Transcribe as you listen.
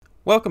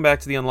Welcome back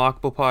to the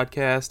Unlockable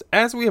podcast.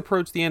 As we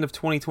approach the end of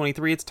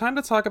 2023, it's time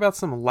to talk about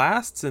some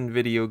lasts in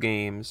video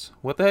games.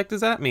 What the heck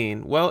does that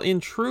mean? Well, in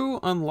true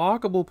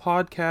Unlockable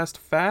podcast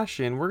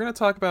fashion, we're going to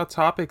talk about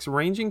topics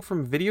ranging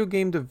from video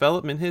game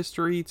development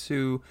history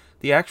to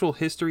the actual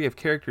history of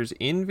characters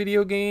in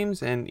video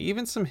games and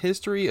even some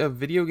history of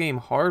video game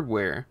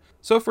hardware.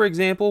 So, for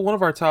example, one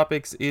of our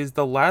topics is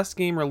the last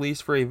game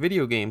released for a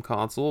video game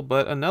console,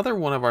 but another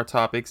one of our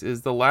topics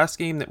is the last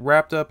game that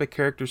wrapped up a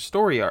character's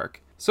story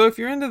arc. So if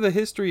you're into the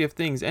history of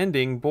things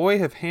ending, boy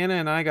have Hannah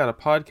and I got a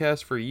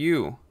podcast for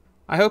you.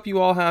 I hope you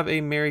all have a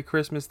Merry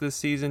Christmas this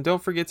season.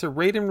 Don't forget to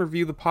rate and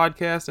review the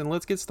podcast, and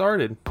let's get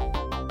started.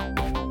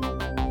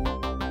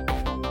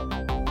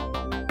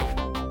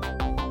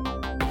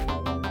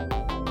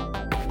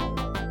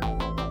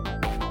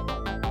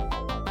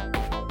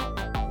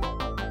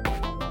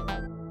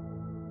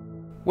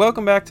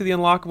 Welcome back to the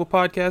Unlockable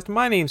podcast.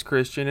 My name's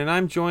Christian, and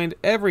I'm joined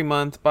every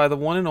month by the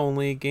one and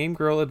only Game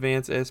Girl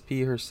Advance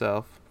SP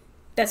herself.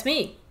 That's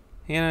me.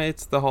 Hannah,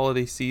 it's the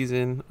holiday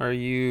season. Are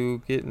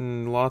you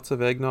getting lots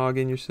of eggnog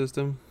in your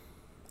system?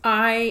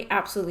 I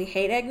absolutely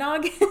hate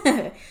eggnog.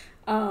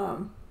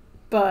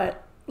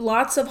 But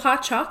lots of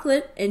hot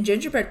chocolate and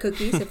gingerbread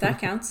cookies, if that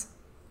counts.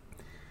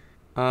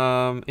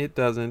 It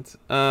doesn't.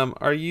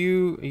 Are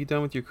you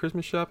done with your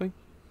Christmas shopping?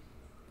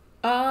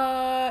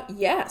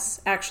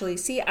 Yes, actually.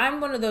 See,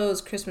 I'm one of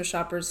those Christmas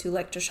shoppers who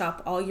like to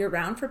shop all year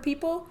round for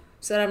people,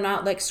 so that I'm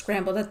not, like,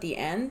 scrambled at the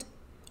end.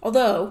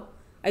 Although,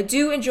 I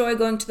do enjoy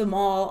going to the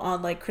mall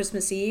on, like,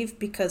 Christmas Eve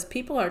because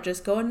people are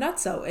just going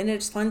nutso, and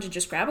it's fun to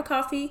just grab a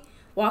coffee,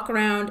 walk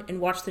around, and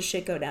watch the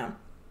shit go down.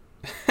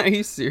 Are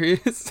you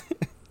serious?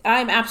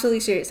 I'm absolutely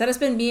serious. That has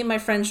been me and my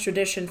friend's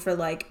tradition for,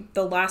 like,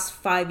 the last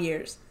 5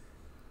 years.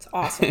 It's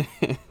awesome.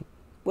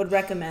 Would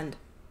recommend.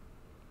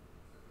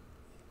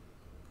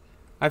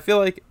 I feel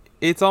like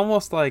it's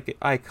almost, like,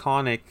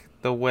 iconic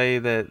the way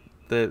that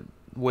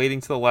waiting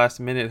to the last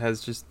minute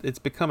has just, it's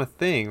become a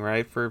thing,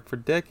 right, for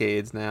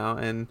decades now,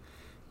 and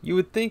you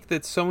would think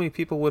that so many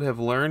people would have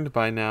learned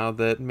by now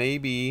that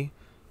maybe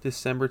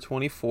December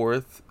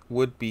 24th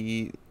would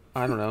be,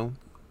 I don't know,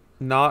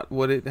 not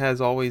what it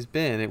has always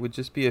been. It would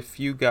just be a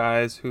few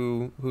guys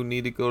who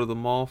need to go to the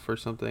mall for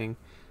something.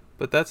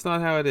 But that's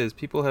not how it is.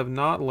 People have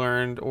not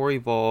learned or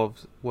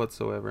evolved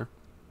whatsoever.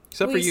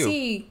 Except for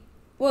you.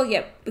 Well,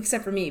 yeah,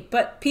 except for me.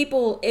 But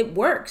people, it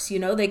works, you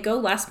know? They go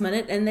last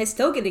minute and they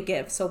still get a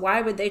gift. So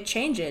why would they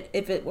change it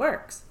if it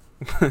works?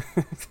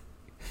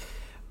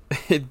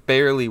 It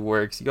barely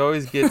works. You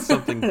always get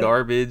something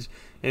garbage,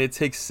 and it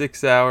takes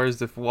 6 hours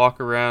to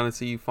walk around, and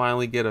so you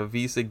finally get a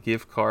Visa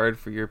gift card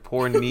for your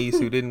poor niece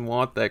who didn't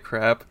want that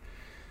crap.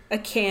 A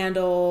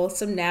candle,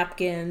 some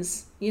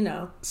napkins, you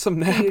know. Some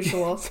napkins. The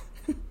usual.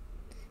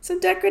 Some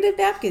decorative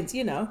napkins,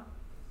 you know.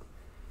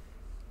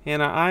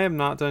 Hannah, I am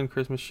not done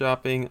Christmas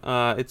shopping.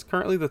 It's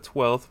currently the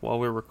 12th while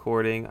we're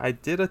recording. I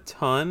did a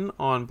ton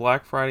on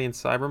Black Friday and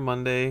Cyber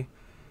Monday.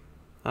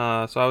 So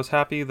I was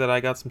happy that I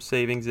got some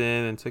savings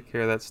in and took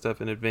care of that stuff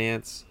in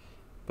advance.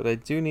 But I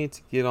do need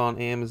to get on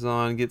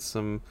Amazon, get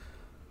some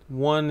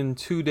 1 and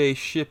 2 day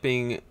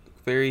shipping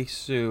very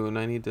soon.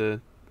 I need to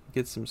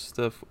get some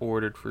stuff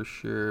ordered for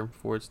sure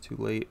before it's too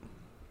late.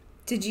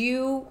 Did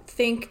you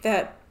think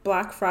that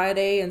Black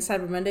Friday and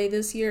Cyber Monday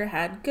this year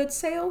had good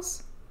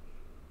sales?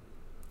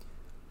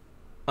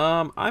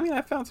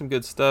 I found some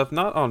good stuff.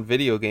 Not on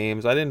video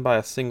games. I didn't buy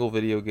a single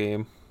video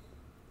game.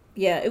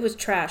 Yeah, it was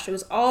trash. It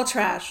was all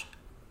trash.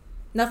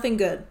 Nothing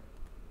good.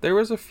 There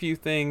was a few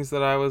things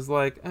that I was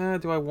like,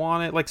 do I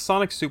want it? Like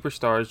Sonic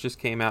Superstars just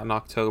came out in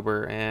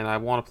October, and I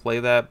want to play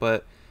that,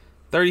 but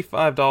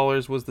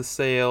 $35 was the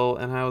sale,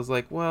 and I was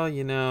like, well,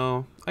 you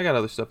know, I got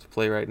other stuff to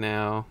play right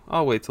now.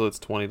 I'll wait till it's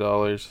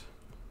 $20.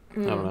 I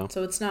don't know.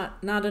 So it's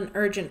not an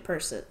urgent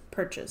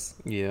purchase.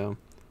 Yeah.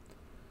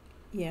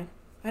 Yeah.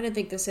 I didn't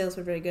think the sales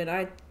were very good.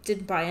 I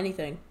didn't buy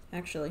anything,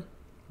 actually.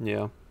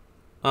 Yeah.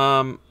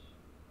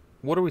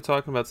 What are we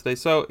talking about today?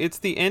 So it's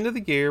the end of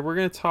the year. We're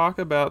going to talk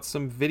about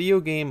some video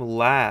game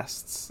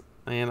lasts.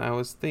 And I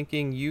was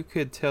thinking you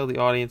could tell the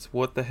audience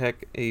what the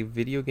heck a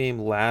video game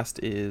last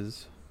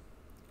is.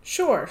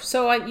 Sure.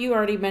 So you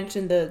already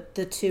mentioned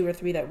the 2 or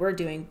 3 that we're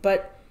doing.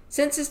 But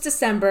since it's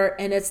December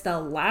and it's the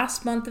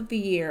last month of the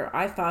year,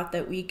 I thought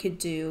that we could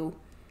do,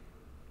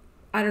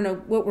 I don't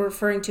know, what we're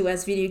referring to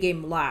as video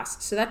game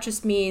last. So that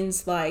just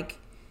means, like,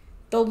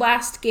 the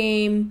last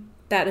game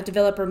that a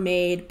developer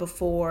made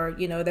before,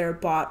 you know, they're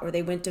bought or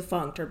they went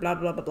defunct or blah,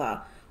 blah, blah,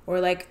 blah. Or,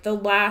 like, the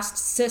last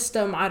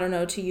system, I don't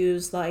know, to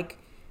use, like,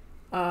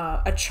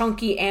 a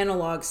chunky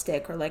analog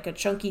stick or, like, a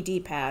chunky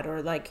D-pad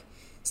or, like,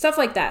 stuff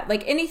like that.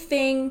 Like,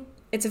 anything,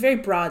 it's a very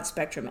broad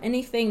spectrum.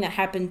 Anything that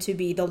happened to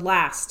be the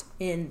last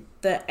in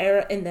the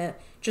era,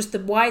 just the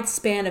wide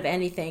span of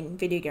anything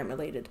video game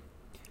related.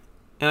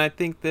 And I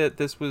think that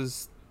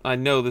I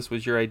know this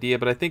was your idea,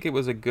 but I think it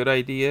was a good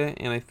idea,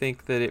 and I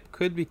think that it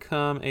could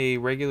become a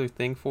regular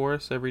thing for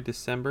us every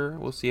December.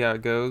 We'll see how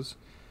it goes.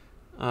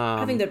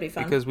 I think that'd be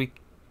fun. Because we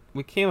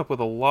came up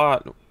with a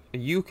lot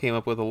you came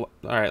up with a. All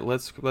right,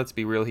 let's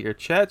be real here.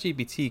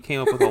 ChatGPT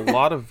came up with a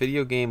lot of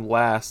video game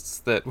lasts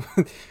that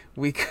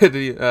we could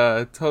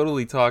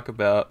totally talk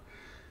about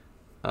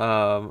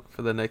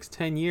for the next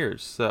 10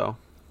 years. So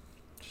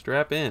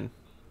strap in.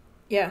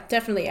 Yeah,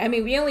 definitely. I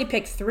mean, we only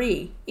picked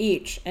 3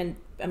 each, and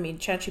I mean,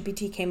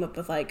 ChatGPT came up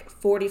with like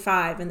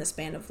 45 in the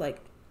span of like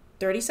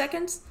 30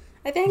 seconds,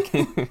 I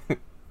think.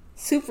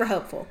 Super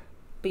helpful.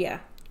 But yeah,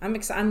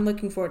 I'm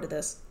looking forward to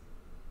this.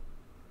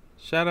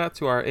 Shout out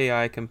to our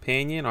AI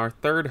companion, our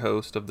third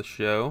host of the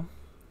show.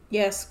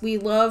 Yes, we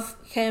love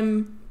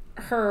him,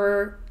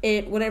 her,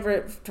 it, whatever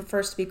it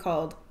prefers to be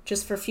called.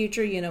 Just for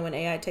future, when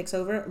AI takes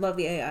over. Love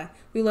the AI.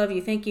 We love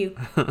you. Thank you.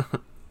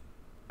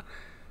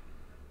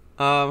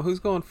 Who's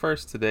going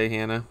first today,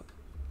 Hannah?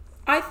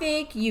 I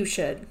think you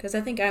should, because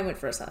I think I went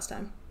first last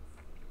time.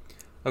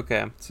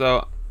 Okay,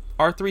 so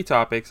our 3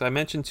 topics, I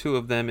mentioned 2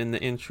 of them in the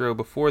intro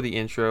before the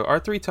intro. Our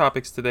 3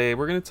 topics today,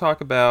 we're going to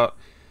talk about.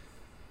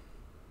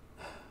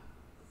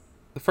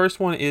 The first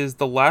one is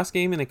the last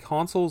game in a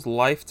console's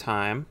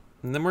lifetime,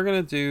 and then we're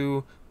going to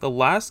do the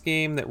last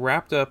game that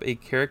wrapped up a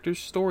character's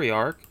story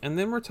arc, and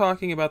then we're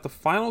talking about the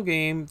final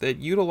game that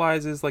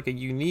utilizes like a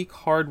unique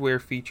hardware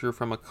feature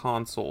from a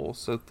console.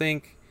 So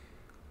think.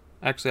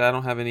 Actually, I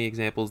don't have any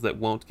examples that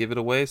won't give it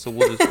away, so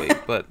we'll just wait.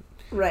 But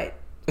right.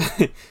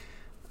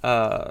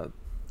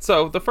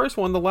 So the first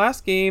one, the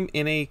last game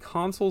in a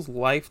console's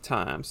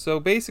lifetime. So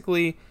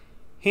basically,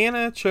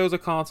 Hannah chose a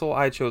console,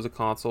 I chose a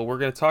console. We're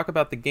going to talk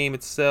about the game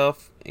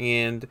itself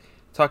and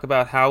talk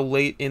about how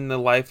late in the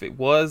life it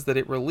was that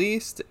it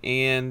released,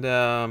 and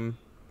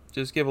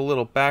just give a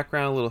little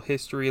background, a little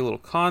history, a little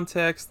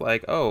context.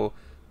 Like, oh,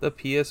 the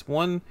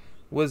PS1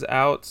 was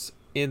out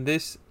in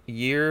this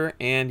year,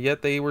 and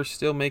yet they were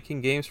still making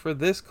games for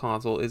this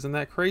console. Isn't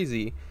that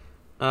crazy?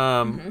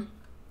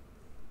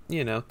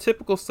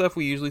 Typical stuff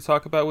we usually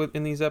talk about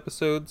in these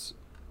episodes.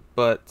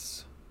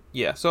 But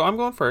yeah, so I'm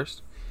going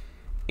first,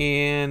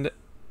 and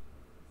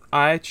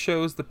I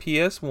chose the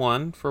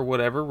PS1 for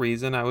whatever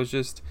reason.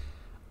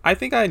 I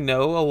think I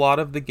know a lot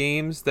of the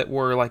games that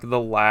were like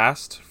the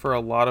last for a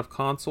lot of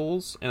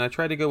consoles, and I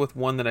tried to go with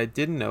one that I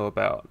didn't know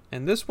about,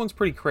 and this one's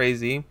pretty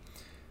crazy.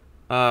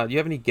 Do you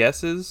have any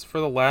guesses for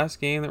the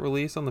last game that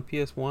released on the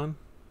PS1?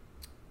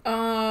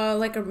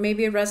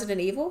 Maybe a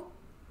Resident Evil?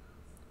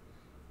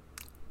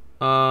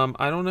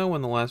 I don't know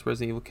when the last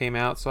Resident Evil came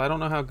out, so I don't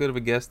know how good of a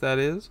guess that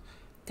is.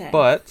 Dang.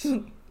 But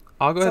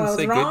I'll go ahead and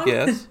say wrong?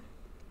 Good guess.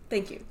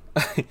 Thank you.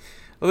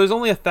 Well, there's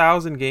only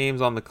 1,000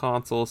 games on the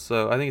console,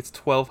 so I think it's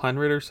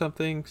 1,200 or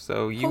something.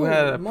 So you Holy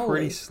had a moly.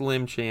 pretty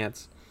slim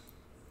chance.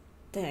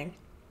 Dang.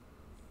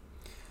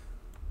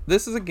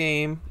 This is a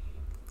game.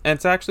 And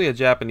it's actually a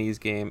Japanese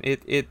game.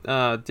 It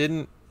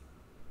didn't.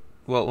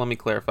 Well, let me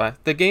clarify.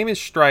 The game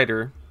is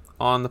Strider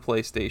on the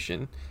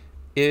PlayStation.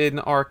 In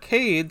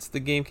arcades, the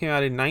game came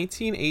out in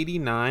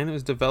 1989. It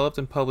was developed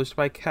and published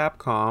by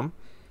Capcom.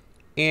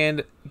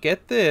 And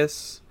get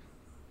this,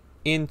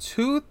 in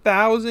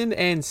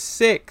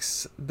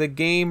 2006, the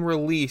game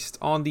released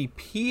on the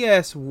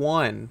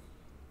PS1.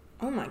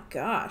 Oh my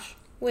gosh.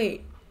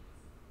 Wait.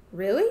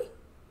 Really?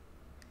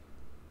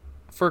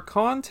 For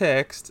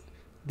context,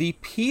 the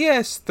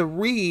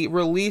PS3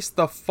 released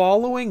the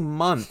following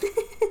month.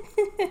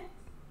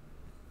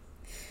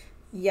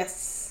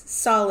 Yes.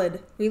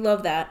 Solid. We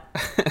love that.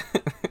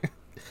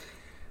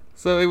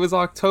 So it was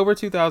October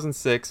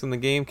 2006 when the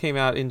game came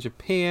out in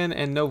Japan,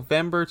 and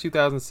November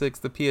 2006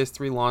 the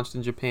PS3 launched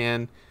in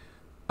Japan.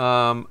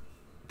 The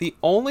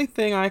only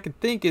thing I could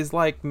think is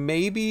like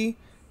maybe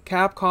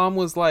Capcom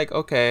was like,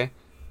 okay,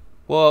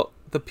 well,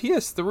 the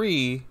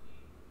PS3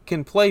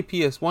 can play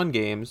PS1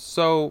 games,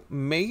 so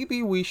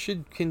maybe we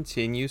should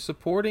continue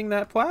supporting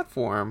that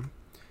platform.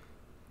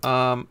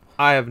 I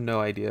have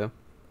no idea.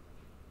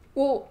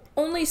 Well,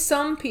 only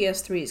some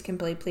PS3s can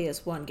play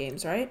PS1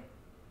 games, right?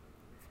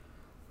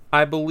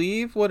 I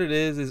believe what it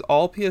is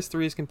all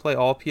PS3s can play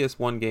all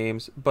PS1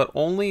 games, but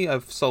only a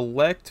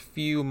select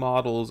few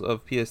models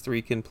of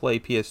PS3 can play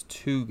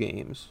PS2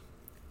 games.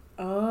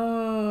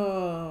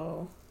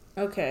 Oh.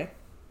 Okay.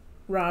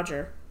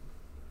 Roger.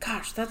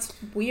 Gosh, that's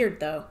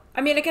weird, though.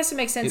 I mean, I guess it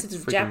makes sense. It's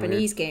a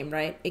Japanese game,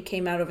 right? It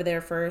came out over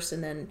there first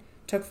and then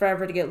took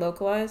forever to get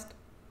localized.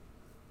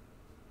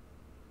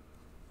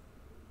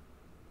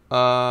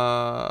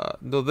 No,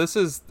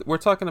 we're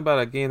talking about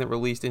a game that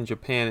released in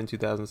Japan in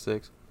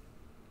 2006.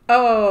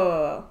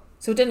 Oh,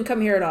 so it didn't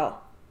come here at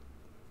all.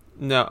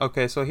 No,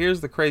 okay, so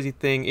here's the crazy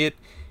thing.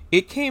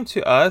 It came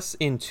to us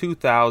in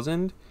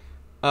 2000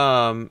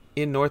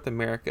 in North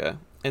America.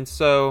 And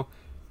so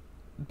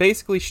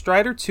basically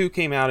Strider 2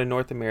 came out in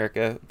North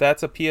America.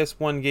 That's a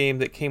PS1 game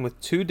that came with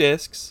 2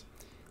 discs,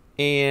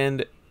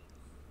 and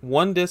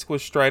one disc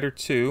was Strider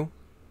 2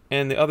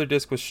 and the other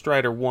disc was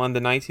Strider 1, the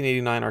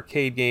 1989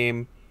 arcade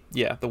game.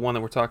 Yeah, the one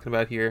that we're talking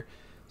about here.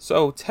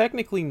 So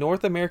technically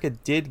North America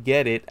did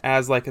get it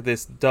as like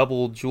this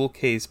double jewel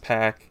case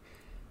pack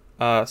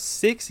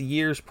 6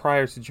 years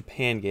prior to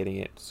Japan getting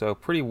it. So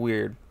pretty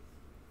weird.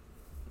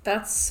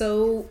 That's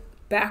so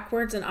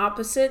backwards and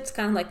opposite. It's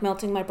kind of like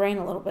melting my brain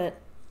a little bit.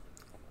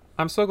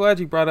 I'm so glad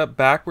you brought up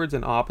backwards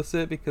and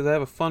opposite because I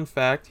have a fun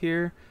fact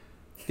here.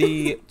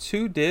 The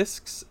two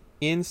discs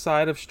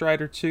inside of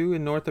Strider 2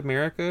 in North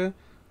America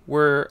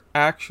were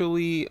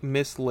actually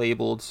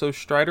mislabeled. So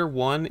Strider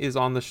 1 is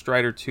on the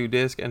Strider 2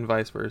 disc and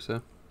vice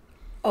versa.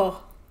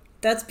 Oh,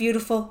 that's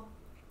beautiful.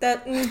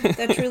 That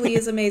truly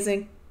is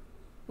amazing.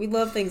 We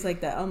love things like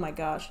that. Oh my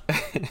gosh.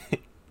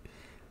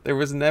 There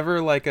was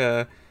never like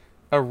a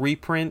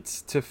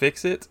reprint to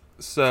fix it.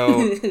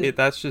 So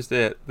that's just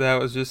it.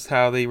 That was just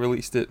how they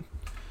released it.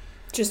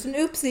 Just an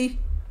oopsie.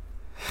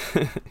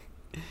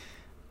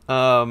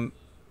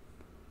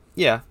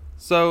 Yeah.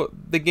 So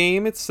the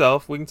game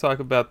itself, we can talk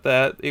about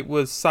that. It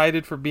was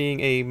cited for being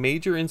a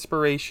major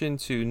inspiration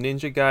to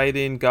Ninja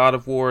Gaiden, God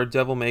of War,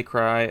 Devil May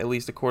Cry, at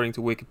least according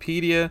to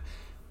Wikipedia.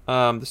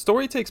 The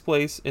story takes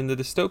place in the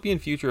dystopian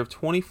future of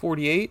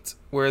 2048,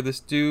 where this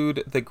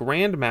dude, the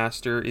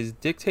Grandmaster, is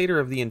dictator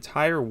of the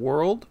entire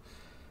world,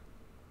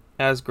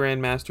 as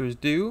Grandmasters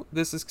do.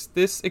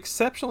 This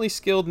exceptionally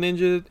skilled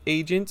ninja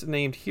agent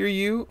named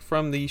Hiryu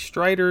from the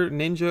Strider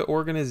Ninja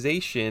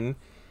organization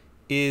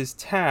is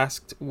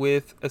tasked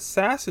with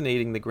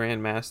assassinating the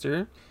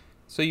Grandmaster.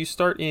 So you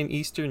start in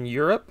Eastern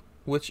Europe,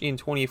 which in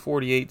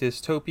 2048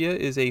 dystopia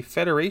is a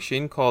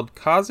federation called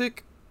Kazakh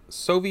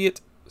Soviet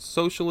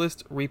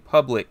Socialist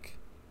Republic.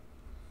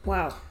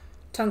 Wow.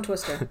 Tongue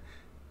twister.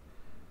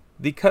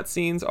 The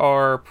cutscenes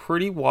are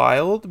pretty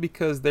wild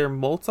because they're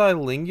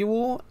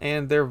multilingual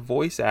and they're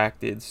voice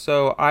acted.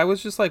 So I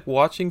was just like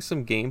watching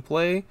some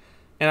gameplay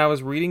and I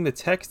was reading the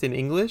text in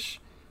English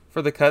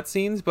for the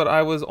cutscenes, but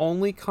I was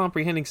only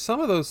comprehending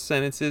some of those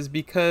sentences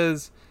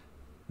because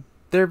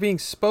they're being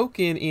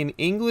spoken in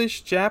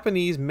English,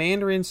 Japanese,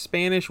 Mandarin,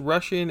 Spanish,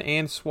 Russian,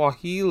 and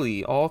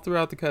Swahili all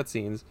throughout the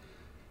cutscenes.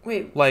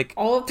 Wait, like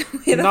all of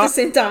them at the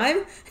same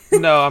time?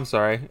 No, I'm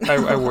sorry.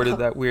 I worded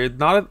that weird.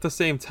 Not at the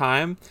same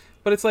time,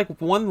 but it's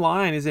like one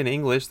line is in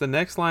English, the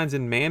next line's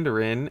in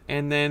Mandarin,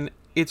 and then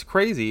it's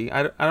crazy.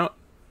 I don't.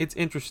 It's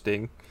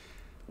interesting.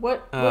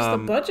 What was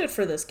the budget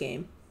for this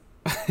game?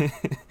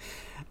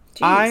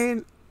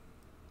 I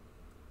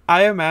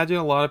imagine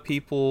a lot of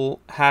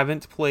people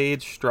haven't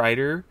played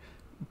Strider,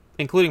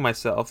 including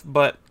myself,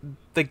 but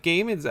the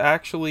game is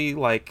actually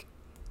like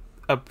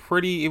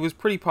it was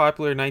pretty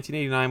popular in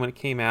 1989 when it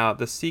came out.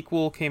 The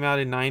sequel came out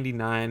in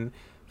 99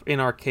 in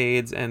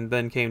arcades and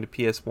then came to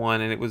PS1,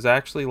 and it was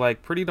actually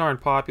like pretty darn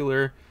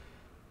popular.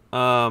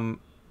 I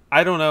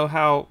don't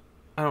know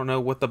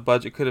what the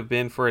budget could have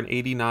been for an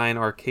 89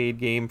 arcade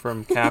game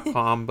from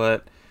Capcom,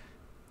 but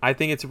I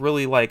think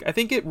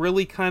it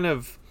really kind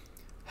of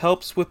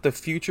helps with the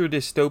future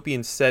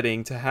dystopian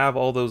setting to have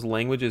all those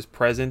languages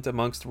present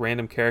amongst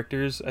random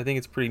characters. I think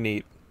it's pretty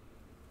neat.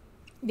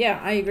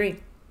 Yeah, I agree.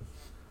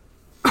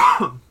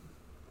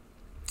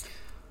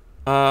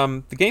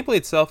 The gameplay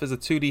itself is a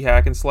 2D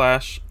hack and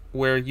slash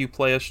where you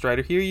play as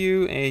Strider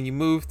Hiryu and you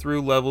move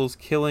through levels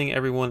killing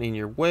everyone in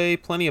your way.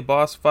 Plenty of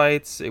boss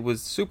fights. It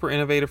was super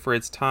innovative for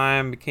its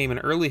time. Became an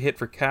early hit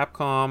for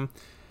Capcom.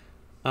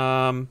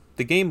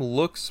 The game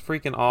looks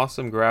freaking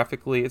awesome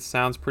graphically. It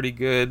sounds pretty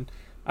good.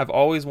 I've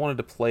always wanted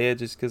to play it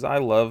just because I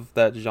love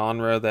that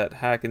genre, that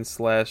hack and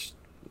slash,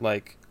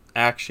 like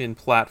action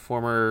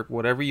platformer,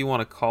 whatever you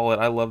want to call it.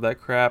 I love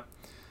that crap.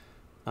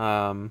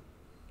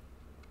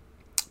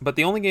 But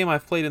the only game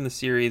I've played in the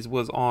series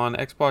was on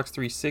Xbox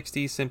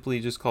 360, simply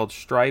just called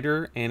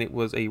Strider, and it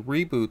was a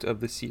reboot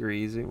of the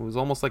series. It was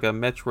almost like a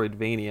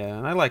Metroidvania,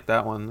 and I liked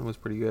that one. It was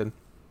pretty good.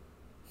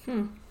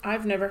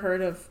 I've never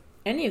heard of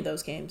any of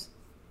those games.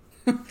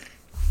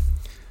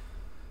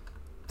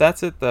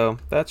 That's it, though.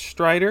 That's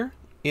Strider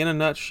in a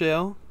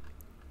nutshell.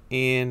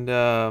 And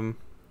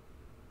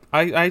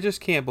I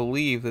just can't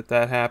believe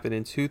that happened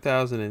in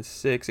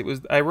 2006.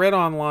 I read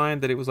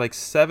online that it was like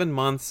 7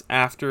 months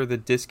after the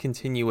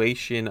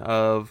discontinuation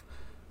of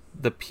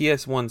the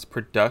PS1's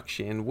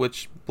production,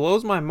 which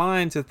blows my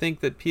mind to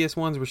think that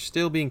PS1s were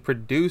still being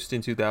produced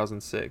in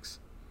 2006.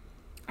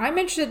 I'm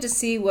interested to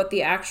see what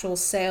the actual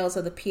sales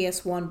of the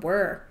PS1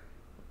 were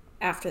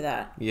after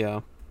that.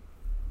 Yeah.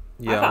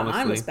 I thought honestly.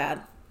 Mine was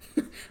bad.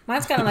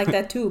 Mine's kind of like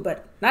that too,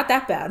 but not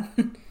that bad.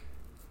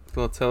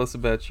 Well, tell us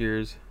about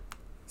yours.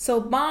 So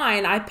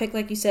mine, I picked,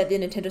 like you said, the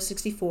Nintendo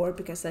 64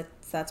 because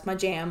that's my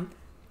jam.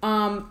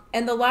 And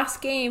the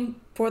last game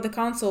for the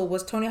console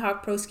was Tony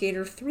Hawk Pro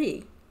Skater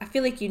 3. I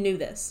feel like you knew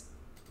this.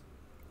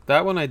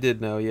 That one I did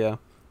know, yeah.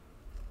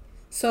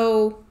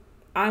 So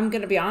I'm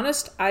going to be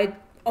honest, I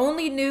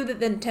only knew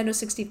that the Nintendo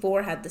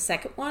 64 had the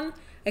second one.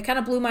 It kind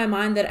of blew my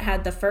mind that it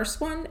had the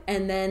first one,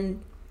 and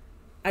then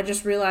I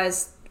just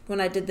realized when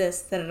I did this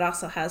that it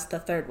also has the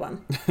third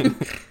one.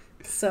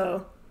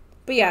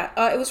 But yeah,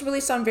 it was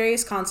released on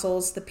various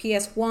consoles, the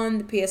PS1,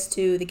 the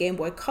PS2, the Game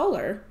Boy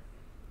Color,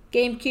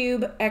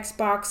 GameCube,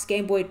 Xbox,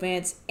 Game Boy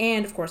Advance,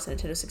 and of course the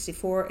Nintendo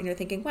 64. And you're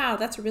thinking, wow,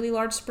 that's a really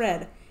large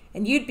spread.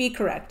 And you'd be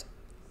correct.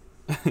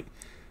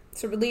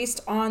 So released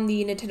on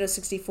the Nintendo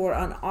 64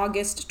 on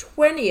August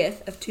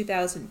 20th of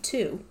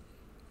 2002.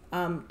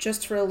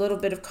 Just for a little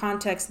bit of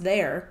context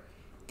there,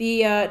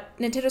 the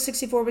Nintendo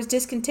 64 was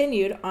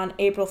discontinued on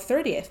April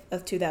 30th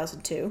of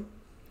 2002.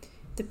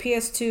 The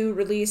PS2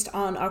 released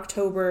on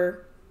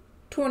October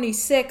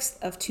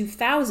 26th of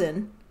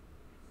 2000.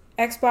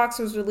 Xbox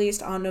was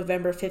released on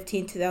November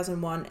 15th,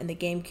 2001, and the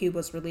GameCube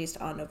was released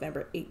on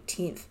November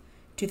 18th,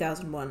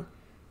 2001.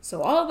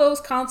 So all of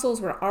those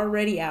consoles were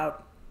already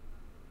out.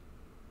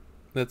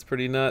 That's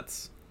pretty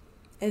nuts.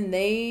 And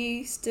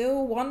they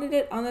still wanted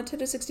it on the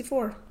Nintendo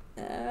 64.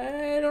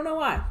 I don't know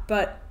why,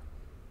 but,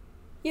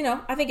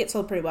 I think it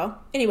sold pretty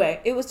well. Anyway,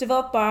 it was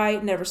developed by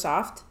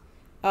Neversoft.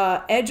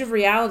 Edge of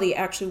Reality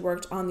actually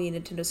worked on the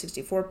Nintendo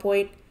 64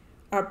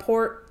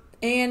 port,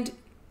 and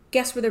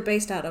guess where they're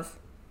based out of?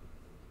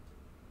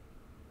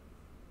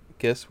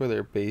 Guess where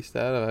they're based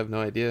at? I have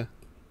no idea.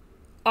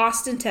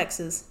 Austin,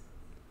 Texas.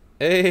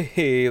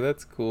 Hey,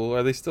 that's cool.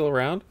 Are they still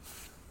around?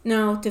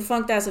 No,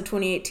 defunct as of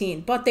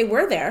 2018, but they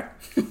were there.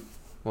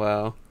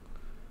 Wow.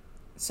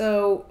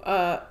 So,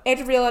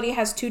 Edge of Reality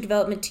has 2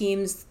 development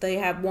teams. They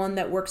have one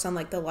that works on,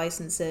 the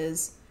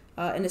licenses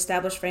and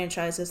established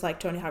franchises like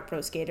Tony Hawk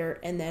Pro Skater,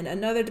 and then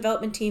another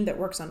development team that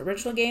works on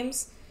original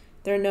games.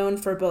 They're known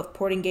for both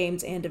porting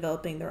games and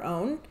developing their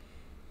own.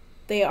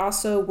 They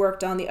also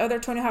worked on the other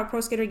Tony Hawk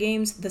Pro Skater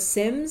games, The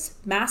Sims,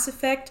 Mass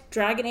Effect,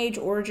 Dragon Age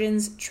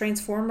Origins,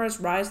 Transformers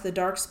Rise of the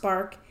Dark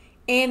Spark,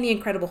 and The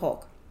Incredible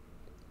Hulk.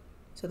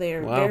 So they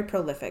are very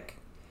prolific.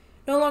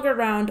 No longer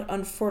around,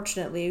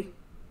 unfortunately,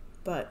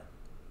 but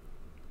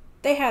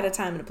they had a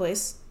time and a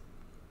place.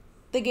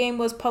 The game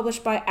was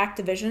published by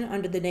Activision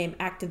under the name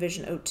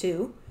Activision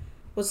 02.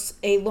 Was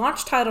a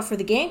launch title for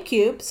the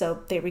GameCube,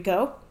 so there we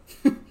go.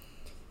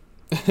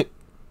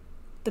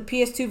 The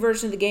PS2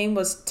 version of the game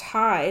was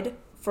tied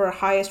for a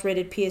highest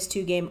rated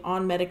PS2 game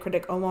on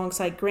Metacritic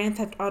alongside Grand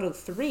Theft Auto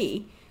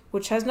 3,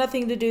 which has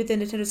nothing to do with the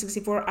Nintendo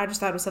 64. I just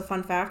thought it was a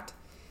fun fact.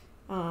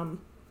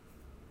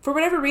 For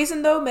whatever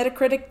reason, though,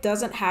 Metacritic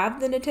doesn't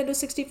have the Nintendo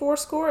 64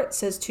 score. It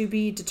says to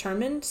be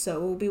determined, so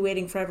we'll be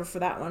waiting forever for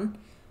that one.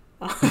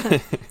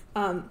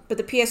 But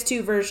the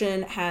PS2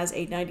 version has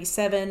a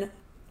 97,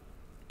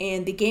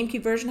 and the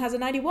GameCube version has a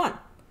 91.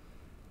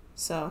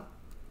 So,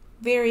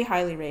 very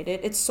highly rated.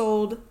 It's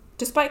sold,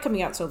 despite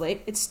coming out so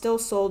late, it's still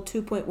sold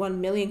 2.1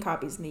 million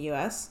copies in the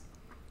US.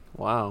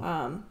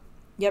 Wow.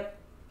 Yep.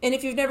 And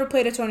if you've never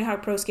played a Tony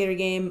Hawk Pro Skater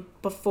game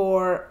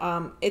before,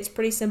 it's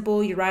pretty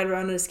simple. You ride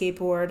around on a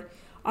skateboard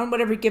on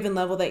whatever given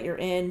level that you're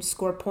in,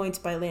 score points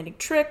by landing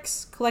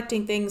tricks,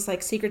 collecting things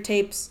like secret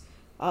tapes,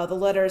 the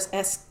letters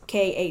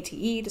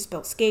SKATE to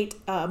spell skate,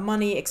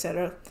 money,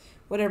 etc.,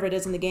 whatever it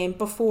is in the game,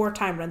 before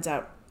time runs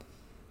out.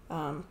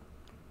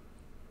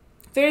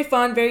 Very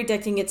fun, very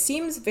addicting. It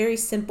seems very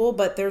simple,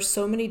 but there's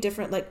so many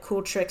different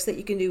cool tricks that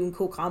you can do and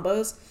cool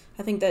combos.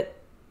 I think that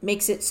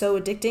makes it so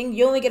addicting.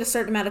 You only get a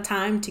certain amount of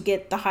time to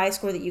get the high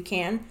score that you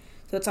can,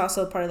 so it's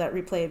also part of that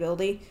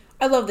replayability.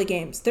 I love the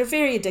games. They're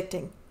very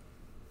addicting.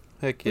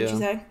 Heck yeah. What'd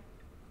you say?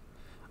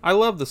 I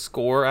love the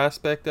score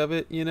aspect of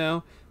it,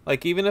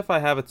 even if I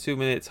have a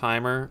 2-minute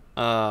timer,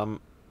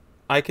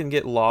 I can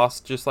get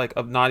lost just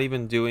of not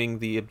even doing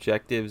the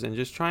objectives and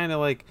just trying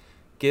to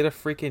get a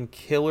freaking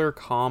killer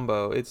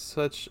combo. It's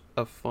such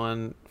a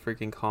fun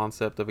freaking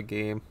concept of a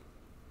game.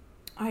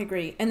 I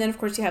agree. And then of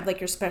course you have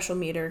your special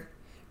meter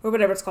or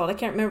whatever it's called. I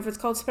can't remember if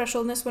it's called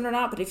special in this one or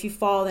not, but if you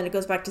fall, then it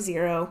goes back to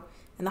 0.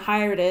 And the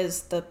higher it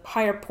is, the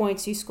higher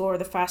points you score,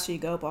 the faster you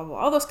go, blah, blah, blah.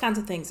 All those kinds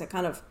of things that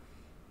kind of,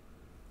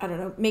 I don't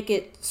know, make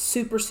it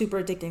super,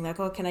 super addicting.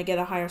 Oh, can I get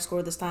a higher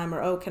score this time?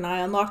 Or, can I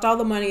unlock all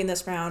the money in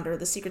this round? Or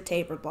the secret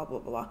tape, or blah, blah,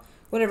 blah.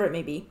 Whatever it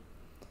may be.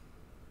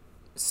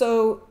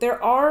 So, there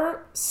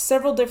are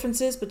several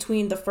differences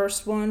between the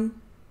second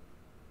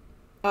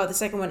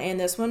one and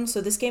this one. So,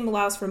 this game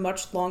allows for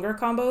much longer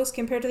combos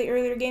compared to the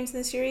earlier games in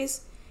the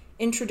series.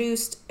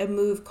 Introduced a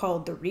move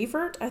called the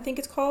Revert, I think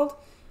it's called.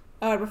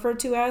 Referred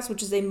to as,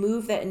 which is a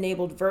move that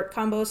enabled vert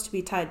combos to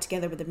be tied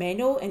together with a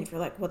manual. And if you're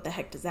like, what the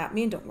heck does that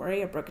mean? Don't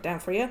worry, I broke it down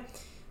for you.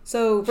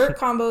 So vert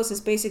combos is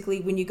basically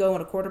when you go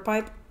on a quarter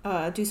pipe,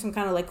 do some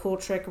kind of cool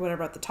trick or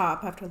whatever at the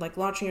top after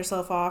launching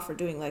yourself off or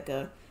doing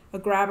a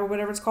grab or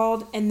whatever it's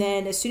called. And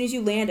then as soon as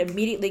you land,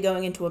 immediately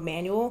going into a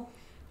manual,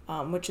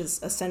 which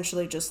is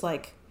essentially just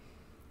the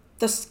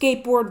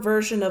skateboard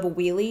version of a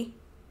wheelie.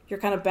 You're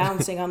kind of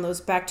bouncing on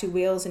those back 2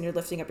 wheels and you're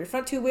lifting up your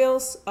front 2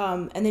 wheels.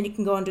 And then you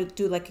can go on to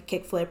do a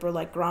kickflip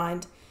or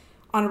grind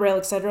on a rail,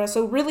 etc.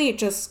 So really it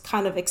just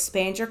kind of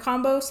expands your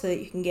combo so that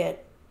you can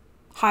get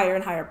higher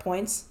and higher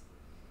points,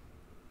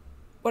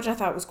 which I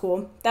thought was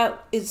cool.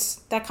 That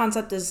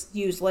concept is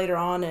used later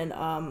on in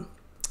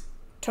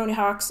Tony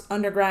Hawk's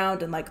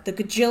Underground and the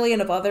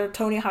gajillion of other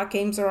Tony Hawk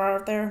games there are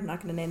out there. I'm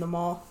not going to name them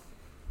all.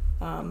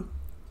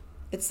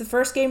 It's the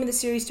first game in the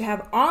series to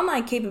have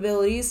online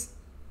capabilities,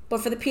 but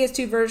for the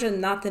PS2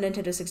 version, not the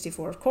Nintendo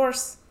 64, of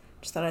course.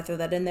 Just thought I'd throw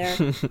that in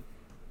there.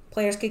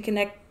 Players could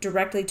connect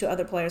directly to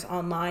other players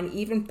online,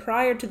 even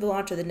prior to the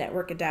launch of the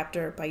network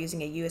adapter by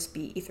using a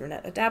USB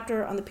Ethernet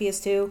adapter on the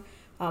PS2.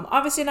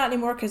 Obviously not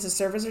anymore because the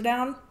servers are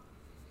down,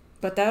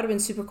 but that would have been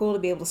super cool to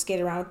be able to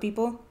skate around with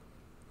people.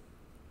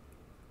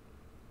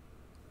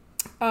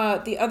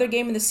 The other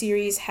game in the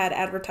series had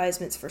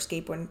advertisements for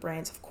skateboarding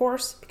brands, of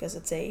course, because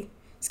it's a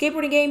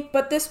skateboarding game,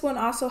 but this one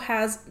also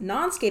has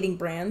non-skating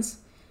brands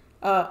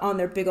on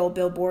their big old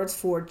billboards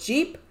for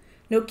Jeep,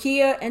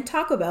 Nokia, and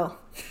Taco Bell.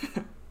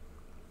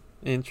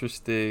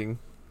 Interesting.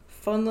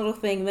 Fun little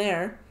thing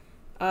there.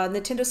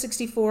 Nintendo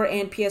 64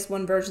 and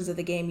PS1 versions of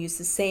the game use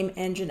the same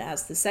engine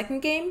as the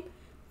second game,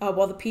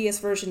 while the PS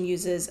version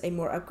uses a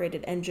more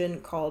upgraded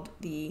engine called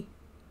the...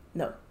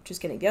 No,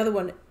 just kidding. The other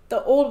one,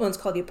 the old one's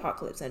called the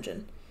Apocalypse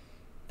engine,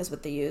 is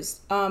what they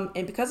used.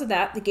 And because of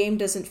that, the game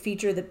doesn't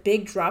feature the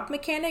big drop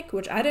mechanic,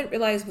 which I didn't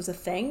realize was a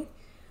thing,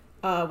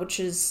 which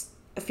is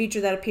a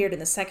feature that appeared in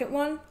the second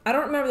one. I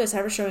don't remember this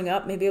ever showing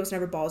up. Maybe it was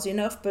never ballsy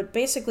enough, but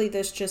basically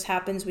this just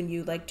happens when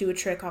you like do a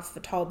trick off of a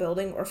tall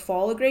building or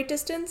fall a great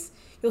distance.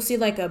 You'll see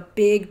like a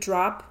big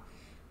drop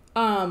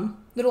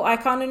little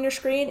icon on your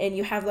screen, and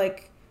you have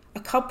like a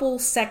couple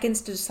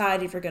seconds to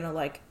decide if you're gonna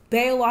like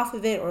bail off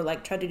of it or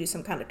like try to do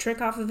some kind of trick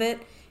off of it.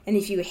 And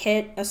if you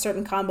hit a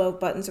certain combo of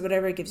buttons or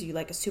whatever, it gives you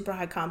like a super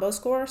high combo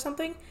score or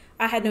something.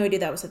 I had no idea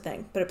that was a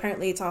thing, but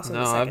apparently it's also in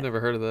the second. No, I've never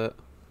heard of that.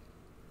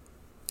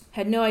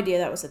 Had no idea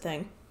that was a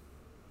thing.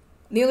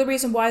 The only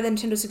reason why the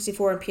Nintendo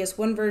 64 and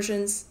PS1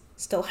 versions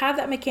still have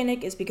that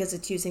mechanic is because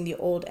it's using the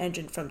old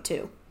engine from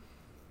 2.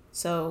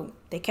 So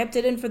they kept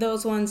it in for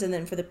those ones, and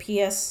then for the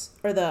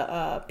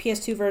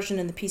PS2 version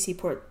and the PC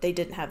port, they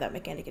didn't have that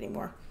mechanic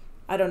anymore.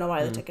 I don't know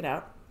why they took it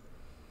out.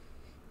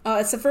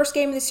 It's the first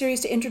game in the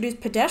series to introduce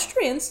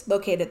pedestrians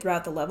located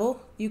throughout the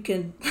level. You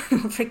can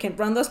freaking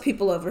run those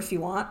people over if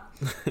you want.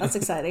 That's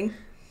exciting.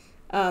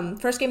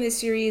 First game of the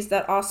series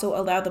that also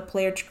allowed the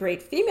player to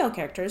create female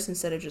characters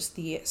instead of just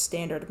the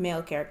standard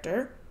male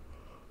character.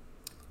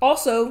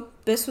 Also,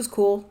 this was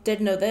cool,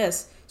 didn't know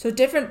this. So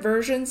different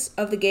versions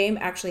of the game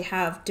actually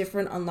have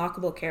different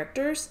unlockable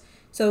characters.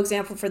 So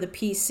example, for the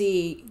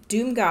PC,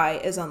 Doom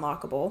Guy is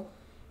unlockable.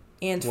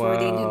 And for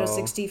the Nintendo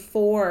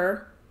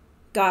 64,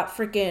 got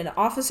freaking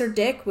Officer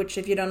Dick, which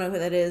if you don't know who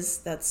that is,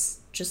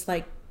 that's just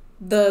like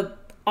the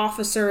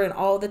officer in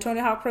all of the Tony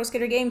Hawk Pro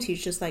Skater games.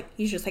 He's just like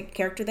a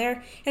character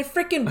there. And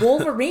freaking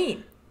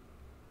Wolverine.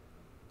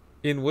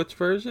 In which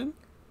version?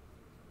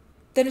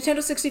 The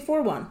Nintendo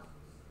 64 one.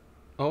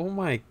 Oh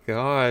my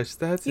gosh,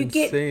 that's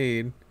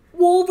insane.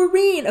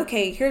 Wolverine.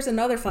 Okay, here's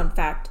another fun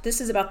fact. This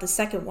is about the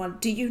second one.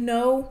 Do you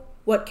know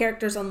what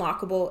character's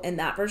unlockable in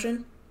that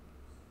version?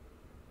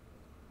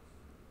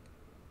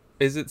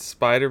 Is it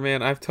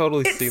Spider-Man? I've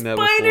totally seen that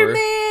before.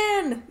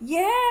 Spider-Man!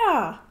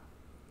 Yeah!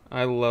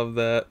 I love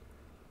that.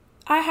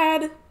 I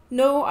had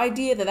no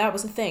idea that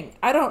was a thing.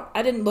 I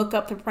didn't look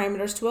up the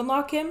parameters to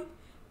unlock him,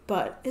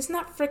 but isn't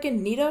that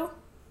freaking neato?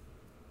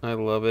 I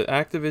love it.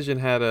 Activision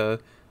had a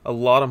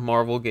lot of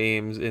Marvel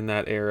games in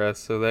that era,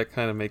 so that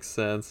kind of makes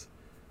sense.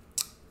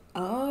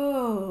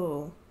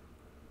 Oh.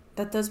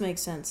 That does make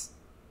sense.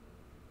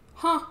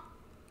 Huh.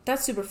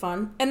 That's super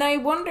fun. And I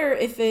wonder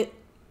if it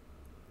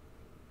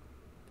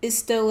is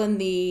still in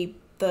the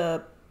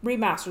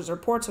remasters or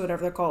ports or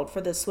whatever they're called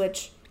for the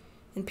Switch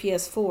and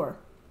PS4.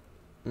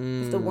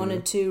 If the 1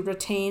 and 2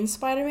 retain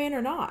Spider-Man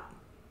or not.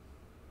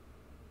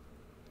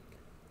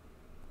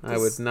 I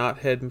would not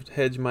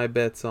hedge my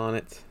bets on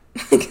it.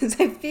 Because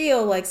I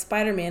feel like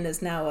Spider-Man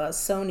is now a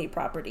Sony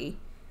property.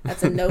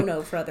 That's a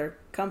no-no for other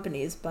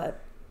companies,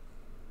 but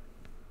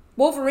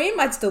Wolverine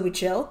might still be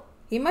chill.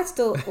 He might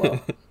still...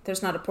 Well,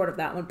 there's not a port of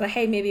that one, but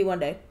hey, maybe one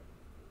day.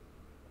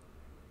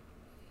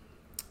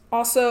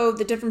 Also,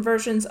 the different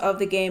versions of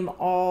the game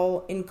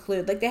all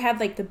include... Like, they have,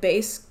 like, the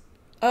base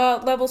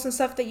levels and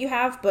stuff that you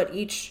have, but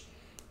each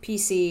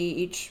PC,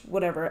 each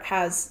whatever,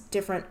 has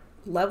different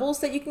levels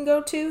that you can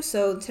go to.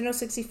 So Nintendo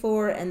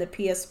 64 and the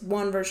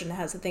PS1 version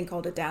has a thing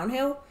called a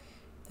downhill,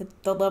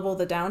 the level of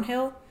the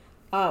downhill,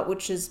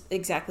 which is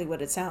exactly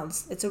what it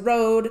sounds. It's a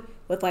road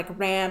with like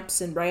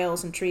ramps and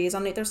rails and trees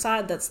on either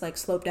side that's like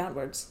sloped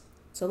downwards.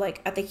 So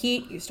like at the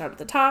heat, you start at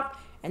the top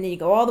and then you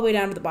go all the way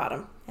down to the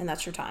bottom, and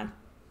that's your time,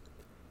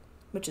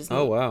 which is neat.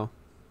 Oh wow,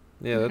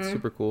 yeah, that's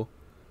super cool.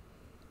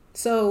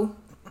 So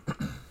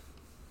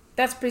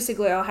that's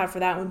basically all I have for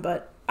that one,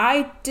 but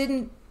I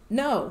didn't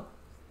know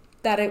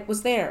that it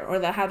was there or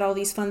that had all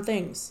these fun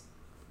things.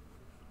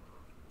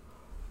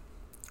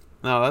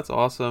 No, that's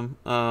awesome.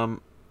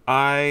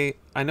 I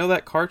know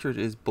that cartridge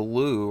is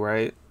blue,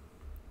 right?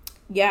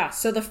 Yeah,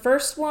 so the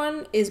first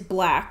one is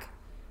black,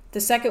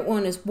 the second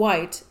one is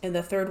white, and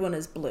the third one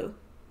is blue.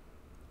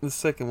 The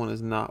second one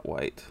is not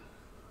white.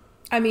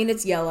 I mean,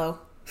 it's yellow.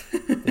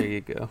 There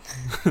you go.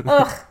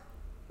 Ugh.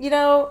 You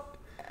know,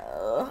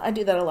 I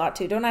do that a lot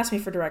too. Don't ask me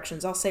for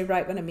directions. I'll say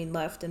right when I mean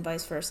left and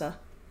vice versa.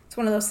 It's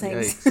one of those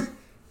things.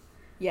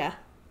 Yeah.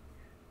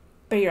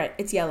 But you're right.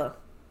 It's yellow.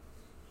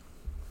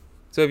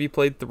 So have you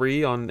played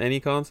 3 on any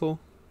console?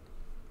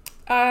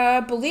 I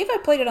believe I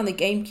played it on the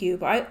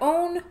GameCube. I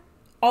own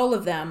all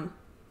of them,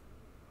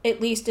 at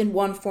least in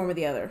one form or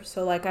the other.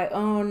 So, like, I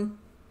own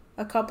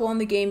a couple on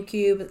the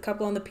GameCube, a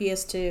couple on the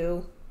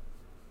PS2.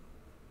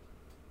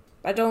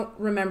 I don't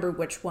remember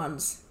which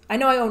ones. I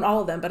know I own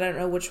all of them, but I don't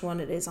know which one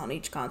it is on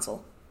each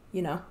console.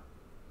 You know?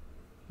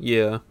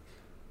 Yeah.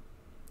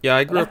 Yeah,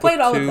 I grew up with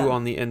 2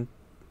 on the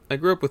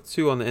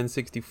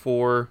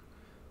N64.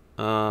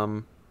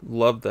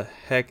 loved the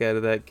heck out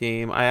of that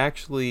game. I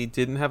actually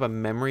didn't have a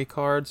memory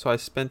card, so I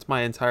spent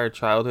my entire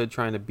childhood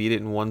trying to beat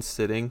it in one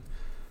sitting.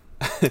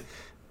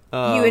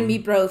 You and me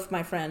um, both,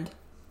 my friend.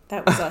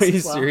 That was are us you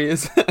as well.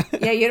 serious?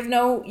 Yeah, you have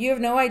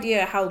no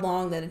idea how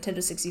long the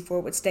Nintendo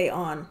 64 would stay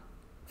on.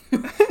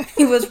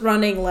 It was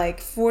running like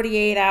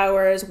 48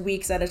 hours,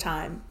 weeks at a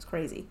time. It's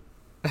crazy.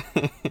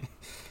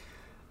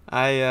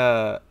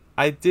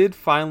 I did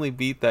finally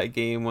beat that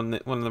game when the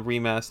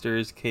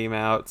remasters came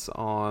out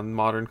on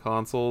modern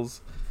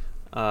consoles,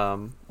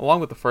 along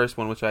with the first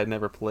one, which I had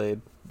never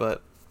played,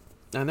 but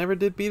I never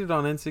did beat it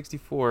on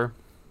N64.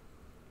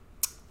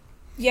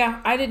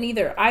 Yeah, I didn't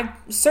either. I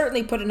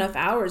certainly put enough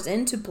hours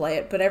in to play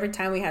it, but every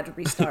time we had to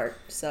restart,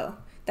 so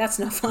that's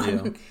no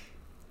Yeah, fun.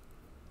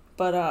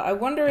 But I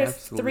wonder if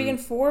 3 and absolute.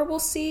 4 will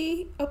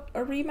see a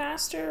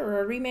remaster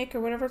or a remake or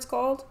whatever it's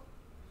called.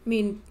 I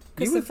mean,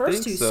 You because the would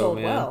first think two so, sold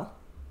man. well.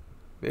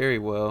 Very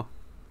well.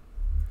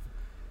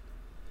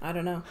 I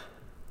don't know.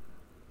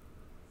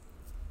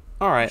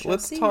 All We right, shall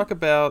let's see. talk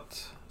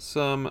about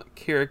some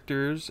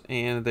characters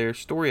and their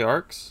story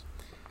arcs.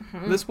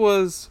 Hmm. This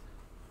was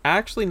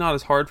actually not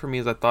as hard for me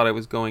as I thought it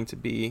was going to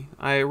be.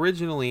 I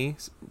originally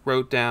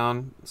wrote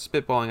down,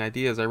 spitballing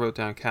ideas, I wrote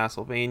down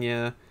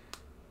Castlevania,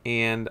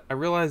 and I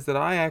realized that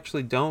I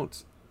actually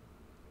don't.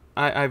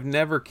 I've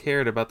never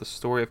cared about the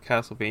story of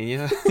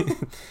Castlevania.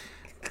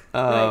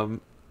 Right.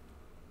 um,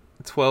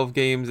 12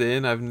 games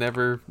in, I've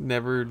never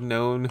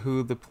known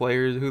who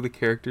the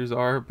characters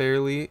are,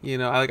 barely.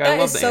 I That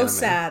love is the so anime.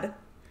 sad.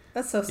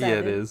 That's so Yeah, sad,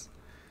 it dude. is.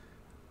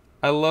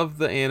 I love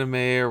the anime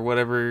or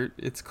whatever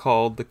it's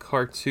called, the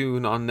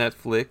cartoon on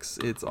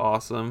Netflix. It's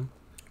awesome.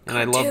 And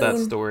I love that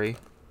Cartoon. story.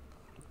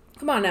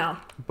 Come on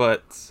now.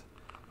 But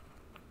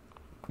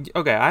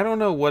okay, I don't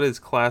know what is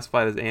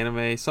classified as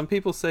anime. Some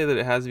people say that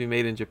it has to be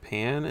made in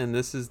Japan, and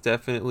this is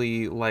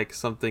definitely like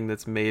something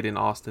that's made in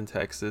Austin,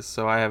 Texas,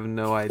 so I have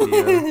no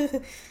idea.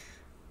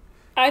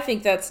 I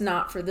think that's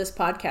not for this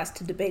podcast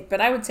to debate,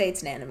 but I would say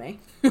it's an anime.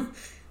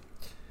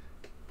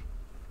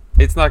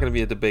 It's not going to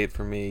be a debate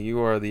for me. You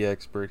are the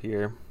expert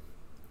here.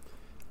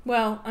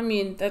 Well, I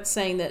mean, that's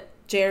saying that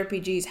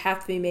JRPGs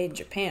have to be made in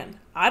Japan.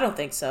 I don't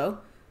think so.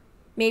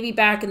 Maybe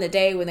back in the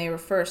day when they were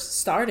first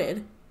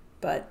started,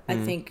 but I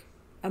Hmm. think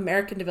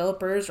American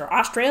developers or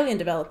Australian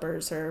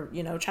developers or,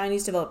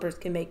 Chinese developers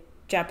can make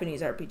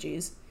Japanese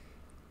RPGs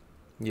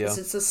Yeah, because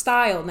it's a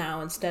style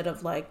now instead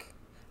of like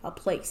a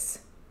place.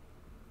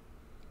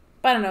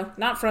 But I don't know,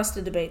 not for us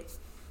to debate.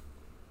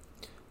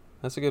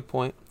 that's a good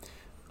point.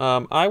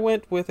 I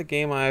went with a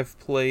game I've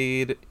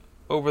played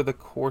over the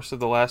course of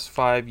the last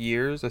 5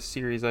 years, a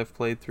series I've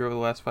played through over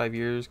the last 5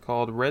 years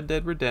called Red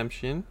Dead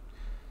Redemption.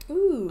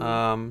 Ooh.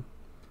 Um,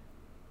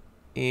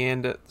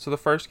 and so the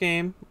first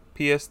game,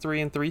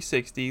 PS3 and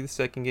 360. The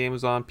second game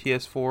was on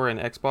PS4 and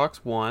Xbox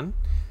One.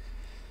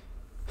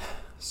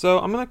 So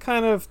I'm gonna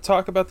kind of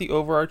talk about the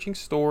overarching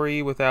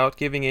story without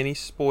giving any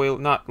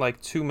not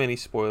like too many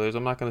spoilers.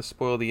 I'm not gonna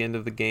spoil the end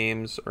of the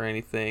games or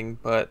anything,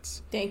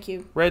 but Thank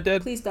you. Red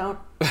Dead Please don't.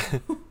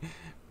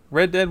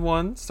 Red Dead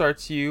 1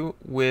 starts you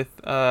with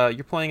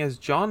you're playing as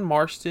John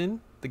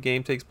Marston. The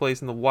game takes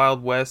place in the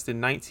Wild West in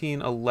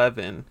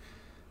 1911.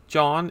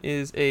 John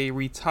is a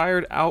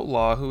retired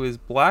outlaw who is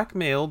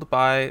blackmailed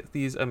by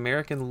these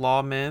American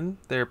lawmen.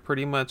 They're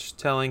pretty much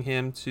telling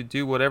him to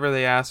do whatever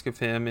they ask of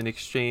him in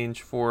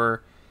exchange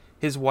for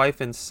his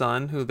wife and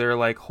son, who they're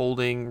like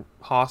holding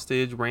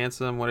hostage,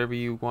 ransom, whatever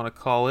you want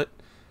to call it.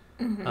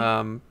 Mm-hmm.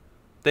 Um,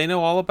 they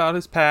know all about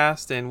his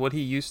past and what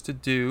he used to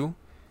do.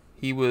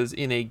 He was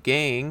in a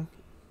gang,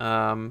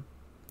 um,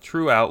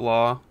 true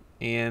outlaw,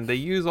 and they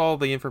use all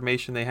the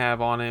information they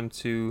have on him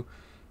to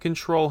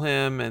control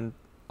him, and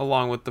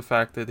along with the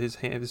fact that his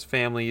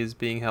family is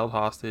being held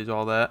hostage,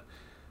 all that.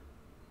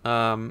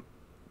 Um,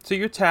 so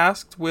you're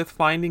tasked with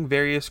finding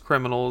various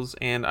criminals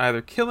and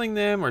either killing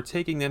them or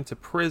taking them to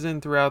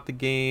prison throughout the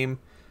game,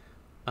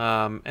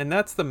 and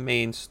that's the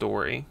main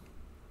story.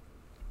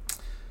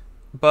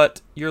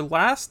 But your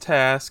last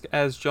task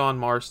as John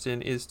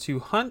Marston is to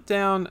hunt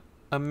down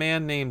a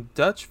man named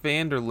Dutch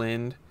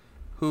Vanderland,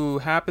 who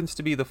happens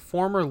to be the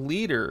former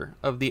leader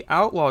of the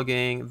outlaw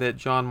gang that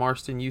John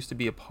Marston used to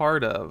be a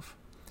part of.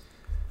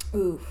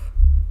 Oof.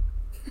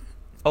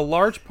 A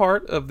large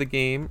part of the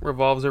game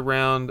revolves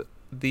around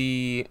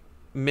the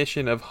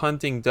mission of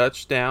hunting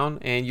Dutch down,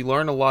 and you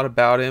learn a lot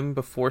about him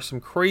before some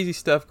crazy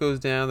stuff goes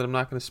down that I'm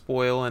not going to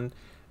spoil. And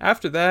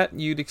after that,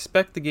 you'd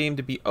expect the game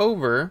to be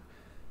over,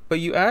 but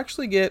you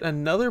actually get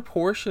another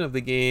portion of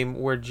the game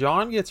where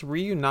John gets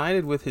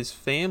reunited with his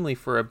family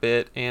for a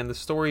bit, and the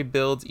story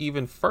builds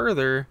even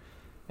further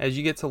as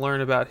you get to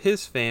learn about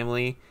his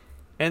family,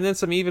 and then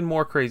some even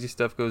more crazy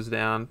stuff goes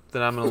down.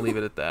 That I'm going to leave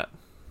it at that.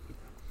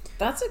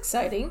 That's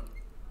exciting.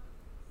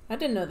 I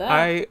didn't know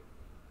that.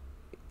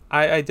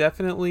 I I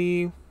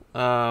definitely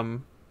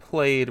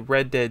played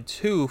Red Dead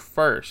 2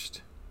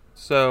 first.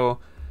 So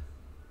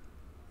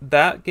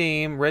that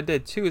game, Red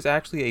Dead 2, is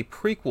actually a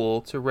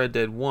prequel to Red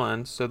Dead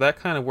 1, so that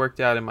kind of worked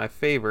out in my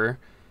favor.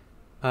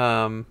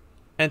 Um,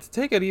 And to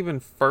take it even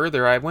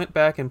further, I went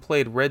back and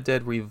played Red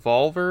Dead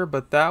Revolver,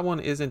 but that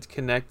one isn't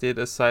connected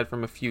aside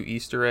from a few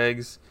Easter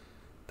eggs.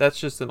 That's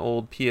just an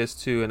old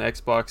PS2 and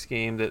Xbox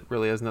game that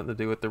really has nothing to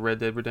do with the Red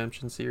Dead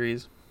Redemption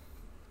series.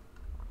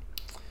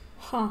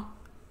 Huh.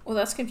 Well,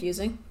 that's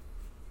confusing.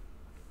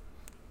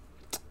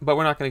 But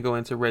we're not going to go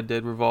into Red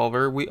Dead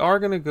Revolver. We are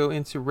going to go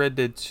into Red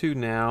Dead 2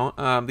 now.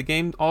 The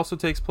game also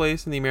takes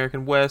place in the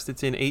American West.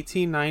 It's in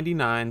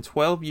 1899,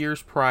 12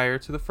 years prior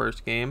to the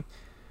first game.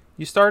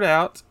 You start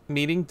out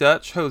meeting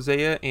Dutch,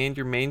 Hosea, and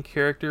your main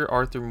character,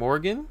 Arthur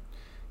Morgan.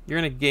 You're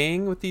in a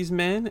gang with these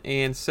men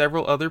and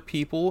several other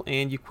people,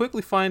 and you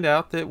quickly find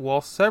out that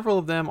while several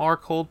of them are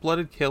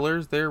cold-blooded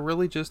killers, they're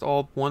really just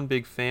all one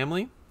big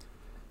family.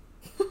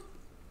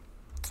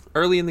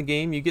 Early in the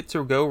game, you get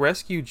to go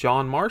rescue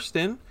John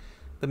Marston,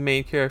 the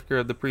main character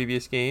of the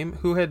previous game,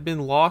 who had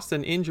been lost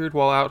and injured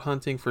while out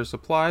hunting for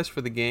supplies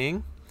for the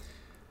gang.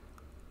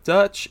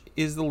 Dutch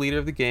is the leader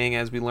of the gang,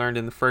 as we learned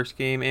in the first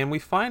game, and we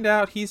find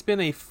out he's been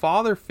a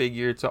father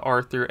figure to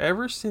Arthur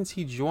ever since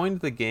he joined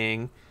the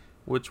gang,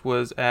 which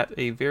was at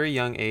a very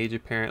young age,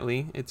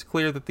 apparently. It's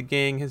clear that the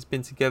gang has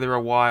been together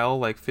a while,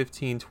 like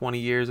 15, 20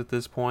 years at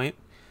this point.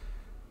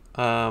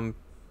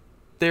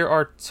 There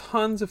are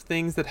tons of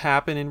things that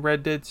happen in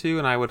Red Dead 2,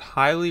 and I would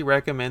highly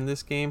recommend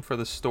this game for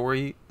the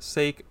story's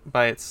sake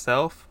by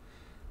itself.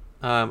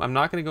 I'm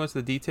not going to go into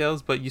the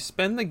details, but you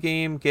spend the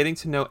game getting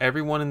to know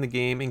everyone in the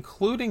game,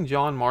 including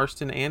John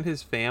Marston and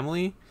his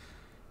family.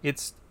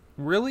 It's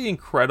really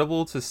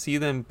incredible to see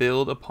them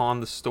build upon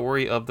the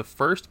story of the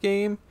first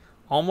game,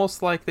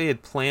 almost like they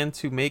had planned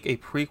to make a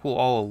prequel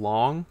all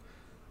along.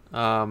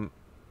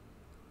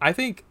 I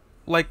think,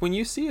 like, when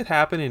you see it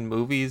happen in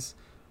movies,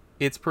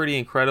 it's pretty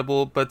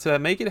incredible, but to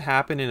make it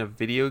happen in a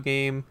video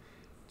game,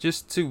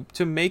 just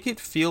to make it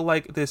feel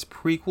like this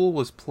prequel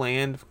was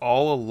planned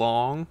all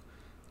along,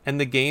 and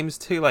the games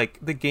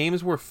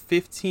were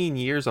 15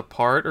 years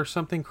apart or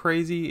something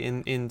crazy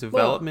in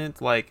development.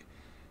 Whoa. Like,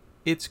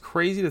 it's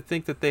crazy to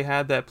think that they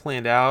had that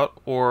planned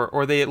out,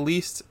 or they at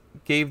least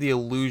gave the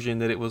illusion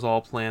that it was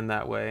all planned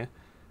that way.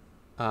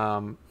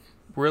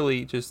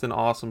 Really just an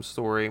awesome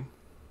story.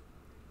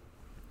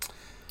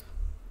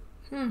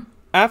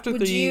 After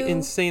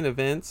insane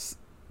events...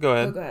 Go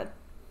ahead. Oh, go ahead.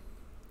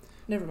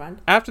 Never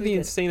mind. After the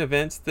insane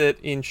events that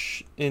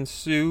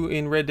ensue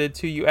in Red Dead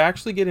 2, you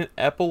actually get an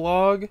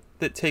epilogue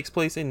that takes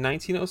place in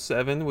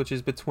 1907, which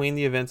is between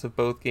the events of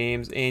both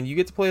games, and you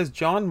get to play as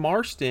John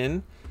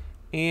Marston,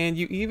 and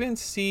you even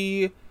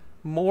see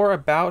more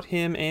about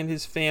him and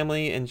his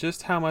family and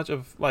just how much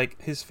of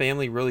his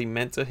family really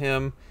meant to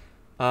him.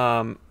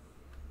 And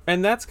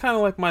that's kind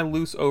of like my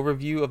loose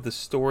overview of the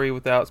story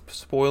without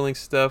spoiling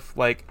stuff.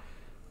 Like,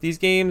 these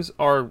games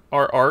are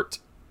art,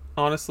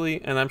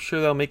 honestly, and I'm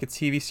sure they'll make a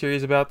TV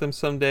series about them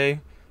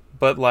someday,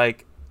 but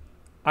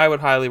I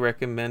would highly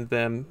recommend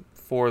them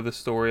for the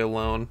story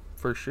alone,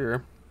 for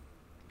sure.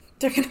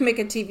 They're gonna make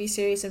a TV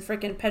series and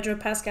freaking Pedro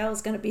Pascal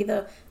is gonna be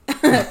the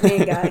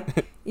main guy.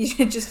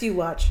 You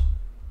watch.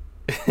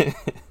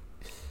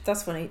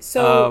 That's funny.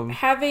 So,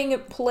 having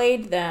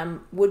played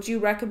them, would you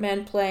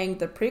recommend playing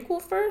the prequel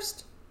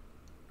first?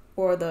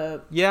 Or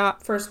the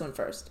first one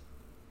first?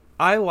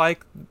 I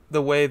like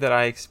the way that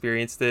I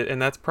experienced it,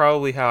 and that's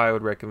probably how I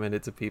would recommend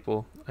it to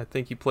people. I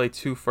think you play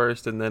 2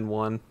 first and then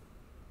 1.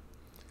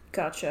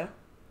 Gotcha.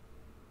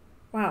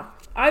 Wow.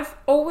 I've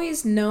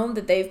always known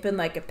that they've been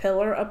a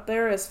pillar up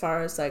there as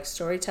far as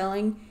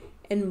storytelling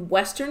in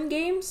Western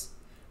games,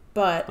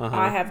 but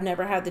I have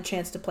never had the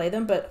chance to play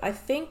them. But I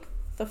think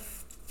the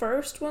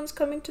first one's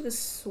coming to the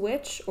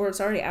Switch, or it's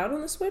already out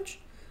on the Switch?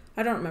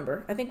 I don't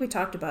remember. I think we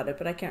talked about it,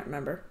 but I can't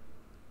remember.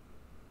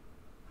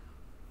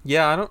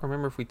 Yeah, I don't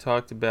remember if we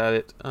talked about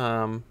it.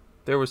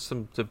 There was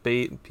some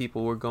debate and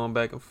people were going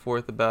back and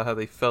forth about how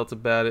they felt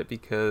about it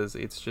because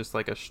it's just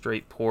like a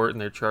straight port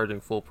and they're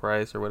charging full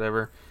price or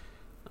whatever.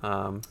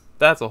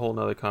 That's a whole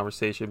nother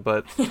conversation,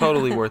 but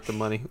totally worth the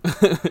money.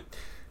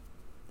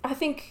 I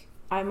think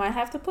I might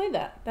have to play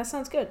that. That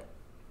sounds good.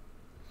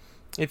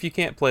 If you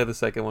can't play the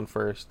second one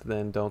first,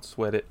 then don't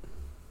sweat it.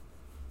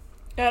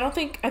 Yeah, I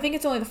think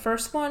it's only the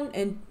first one,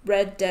 and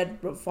Red Dead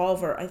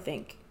Revolver, I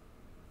think,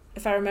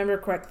 if I remember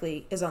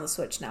correctly, is on the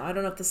Switch now. I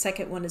don't know if the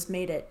second one has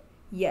made it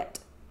yet.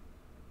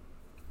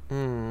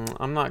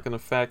 I'm not going to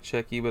fact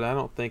check you, but I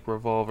don't think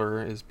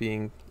Revolver is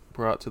being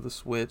brought to the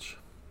Switch.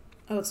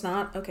 Oh, it's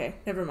not? Okay,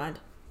 never mind.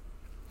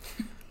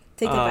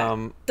 Take it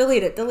back.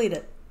 Delete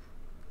it.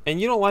 And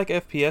you don't like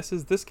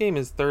FPSs? This game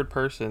is third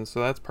person,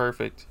 so that's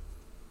perfect.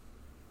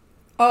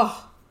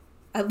 Oh,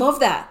 I love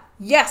that.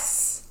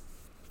 Yes!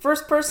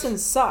 First person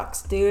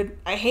sucks, dude.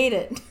 I hate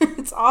it.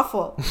 It's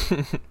awful.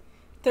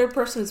 Third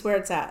person is where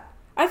it's at.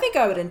 I think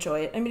I would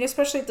enjoy it. I mean,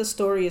 especially if the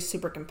story is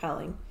super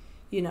compelling.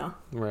 You know.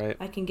 Right.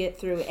 I can get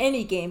through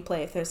any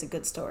gameplay if there's a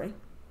good story.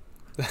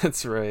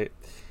 That's right.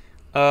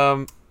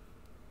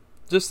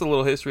 Just a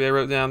little history I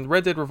wrote down.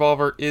 Red Dead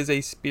Revolver is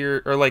a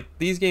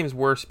these games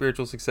were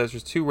spiritual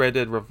successors to Red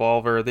Dead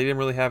Revolver. They didn't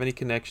really have any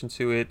connection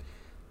to it.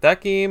 That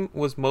game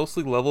was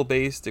mostly level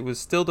based. It was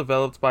still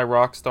developed by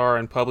Rockstar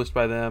and published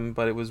by them,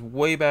 but it was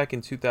way back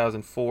in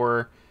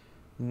 2004.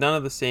 None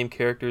of the same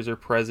characters are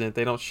present.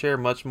 They don't share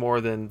much more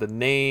than the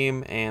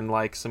name and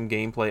like some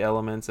gameplay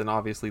elements and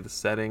obviously the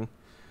setting.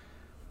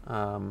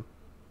 Um,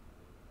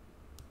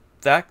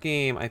 that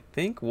game I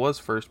think was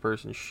first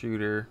person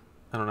shooter.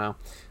 I don't know.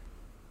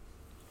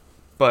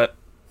 But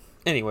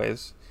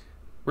anyways,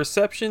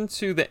 reception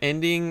to the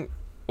ending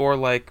or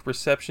like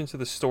reception to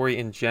the story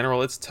in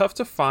general, it's tough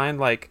to find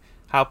like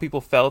how people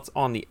felt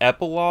on the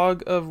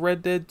epilogue of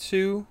Red Dead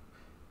 2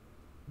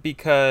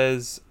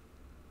 because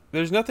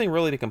there's nothing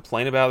really to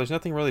complain about. There's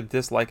nothing really to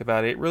dislike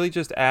about it. It really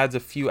just adds a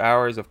few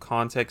hours of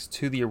context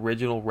to the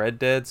original Red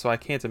Dead, so I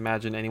can't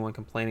imagine anyone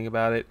complaining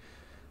about it.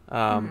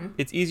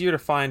 It's easier to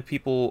find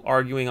people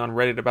arguing on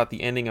Reddit about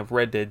the ending of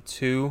Red Dead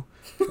 2,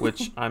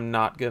 which I'm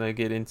not going to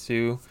get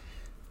into.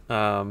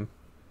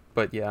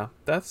 But yeah,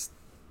 that's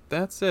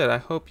it. I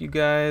hope you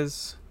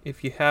guys,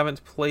 if you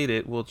haven't played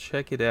it, will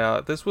check it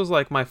out. This was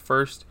like my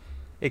first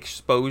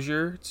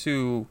exposure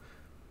to,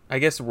 I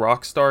guess,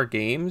 Rockstar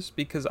games,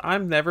 because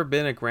I've never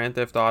been a Grand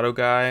Theft Auto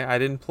guy. I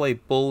didn't play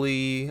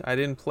Bully. I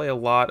didn't play a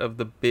lot of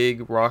the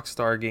big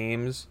Rockstar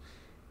games,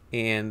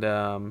 and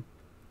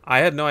I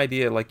had no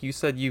idea. Like you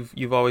said,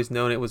 you've always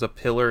known it was a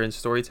pillar in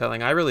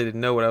storytelling. I really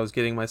didn't know what I was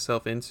getting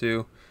myself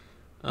into.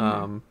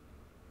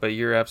 But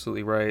you're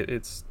absolutely right.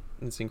 It's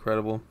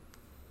incredible.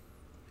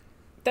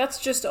 That's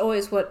just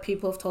always what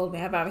people have told me.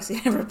 I've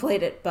obviously never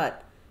played it,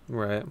 but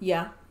right.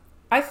 Yeah,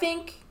 I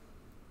think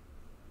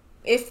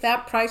if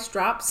that price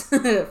drops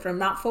from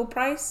not full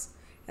price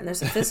and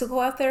there's a physical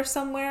out there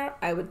somewhere,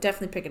 I would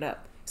definitely pick it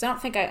up. Because I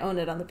don't think I own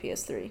it on the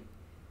PS3.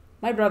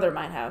 My brother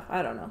might have.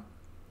 I don't know.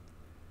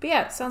 But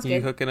yeah, it sounds good.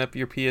 You hooking up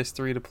your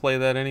PS3 to play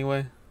that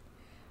anyway?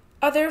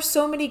 There's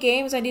so many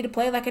games I need to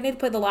play. Like, I need to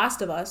play The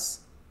Last of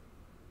Us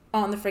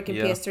on the freaking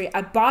PS3.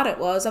 I bought it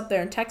while I was up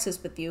there in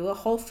Texas with you. A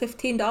whole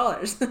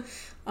 $15.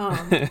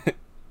 I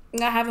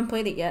haven't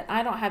played it yet.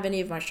 I don't have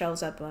any of my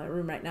shelves up in my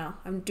room right now.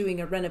 I'm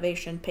doing a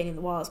renovation, painting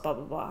the walls, blah,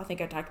 blah, blah. I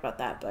think I talked about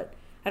that, but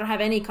I don't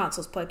have any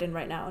consoles plugged in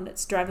right now, and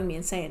it's driving me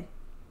insane.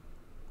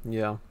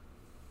 Yeah.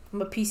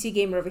 I'm a PC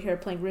gamer over here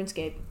playing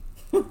RuneScape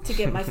to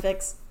get my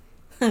fix.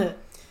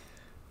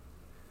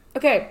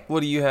 Okay. What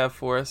do you have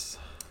for us?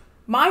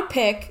 My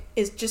pick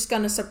is just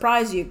going to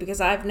surprise you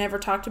because I've never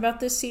talked about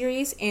this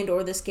series and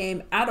or this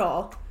game at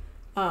all.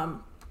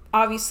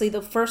 Obviously,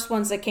 the first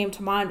ones that came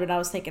to mind when I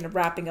was thinking of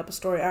wrapping up a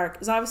story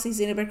arc is obviously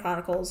Xenoblade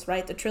Chronicles,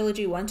 right? The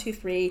trilogy 1, 2,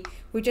 3.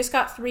 We just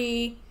got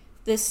 3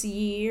 this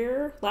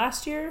year.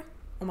 Last year?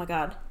 Oh my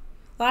god.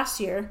 Last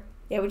year.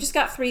 Yeah, we just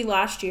got 3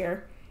 last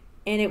year.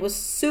 And it was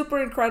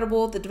super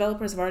incredible. The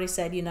developers have already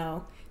said,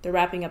 they're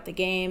wrapping up the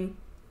game.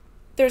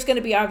 There's going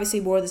to be obviously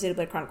more of the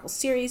Xenoblade Chronicles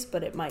series,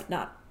 but it might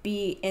not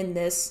be in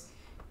this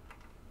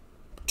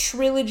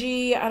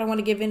trilogy. I don't want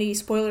to give any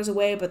spoilers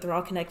away, but they're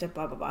all connected,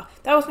 blah, blah, blah.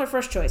 That was my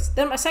first choice.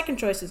 Then my second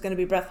choice was going to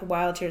be Breath of the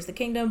Wild, Tears of the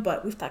Kingdom,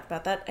 but we've talked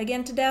about that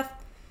again to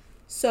death.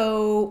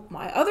 So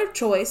my other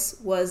choice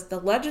was The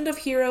Legend of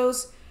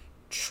Heroes,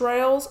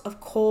 Trails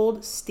of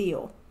Cold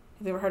Steel.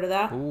 Have you ever heard of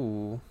that?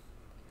 Ooh.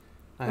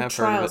 I have heard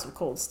Trials of it. of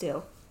Cold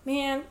Steel.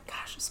 Man,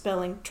 gosh,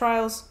 spelling.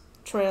 Trails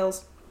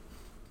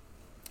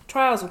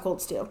of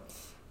Cold Steel.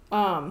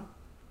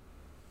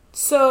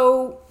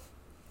 So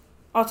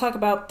I'll talk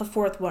about the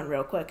fourth one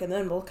real quick, and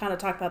then we'll kind of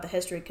talk about the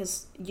history,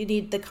 because you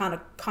need the kind of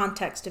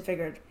context to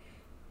figure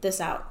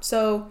this out.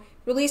 So,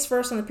 released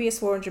first on the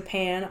PS4 in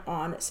Japan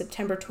on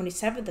September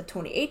 27th of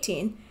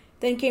 2018,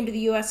 then came to the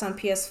US on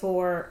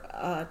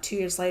PS4 2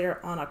 years later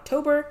on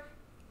October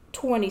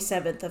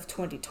 27th of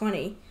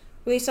 2020.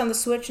 Released on the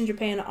Switch in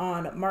Japan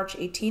on March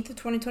 18th of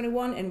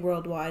 2021, and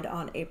worldwide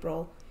on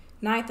April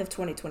 9th of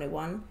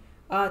 2021.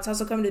 It's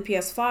also coming to the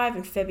PS5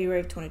 in February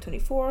of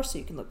 2024, so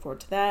you can look forward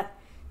to that.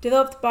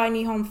 Developed by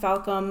Nihon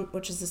Falcom,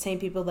 which is the same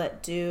people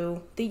that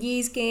do the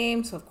Ys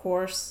game, so of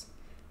course,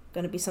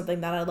 going to be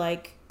something that I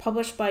like.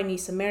 Published by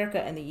NIS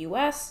America in the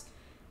US.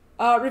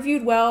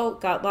 Reviewed well,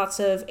 got lots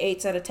of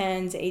 8s out of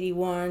 10s,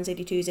 81s,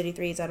 82s,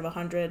 83s out of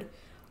 100,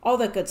 all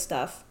that good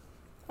stuff.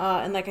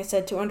 And like I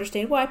said, to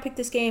understand why I picked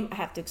this game, I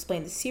have to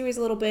explain the series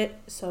a little bit.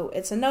 So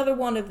it's another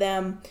one of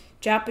them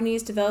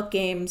Japanese developed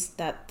games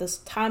that this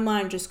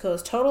timeline just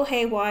goes total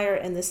haywire,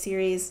 and this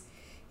series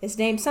is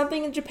named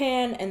something in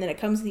Japan, and then it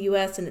comes to the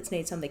US and it's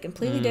named something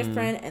completely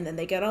different, and then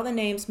they get all the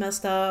names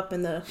messed up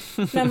and the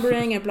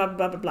numbering and blah, blah,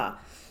 blah, blah, blah.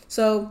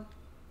 So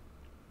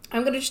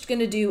I'm just going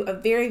to do a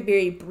very,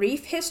 very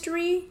brief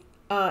history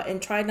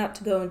and try not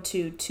to go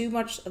into too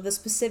much of the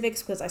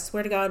specifics, because I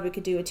swear to God we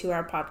could do a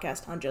 2-hour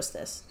podcast on just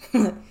this.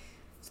 So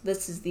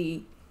this is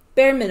the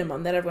bare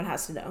minimum that everyone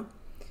has to know.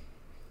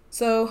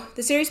 So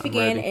the series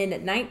began in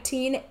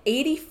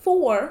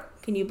 1984.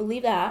 Can you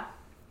believe that?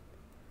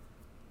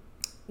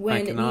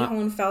 When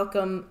Nihon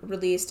Falcom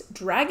released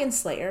Dragon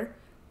Slayer,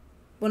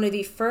 one of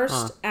the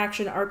first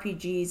action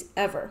RPGs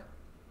ever.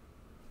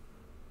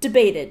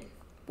 Debated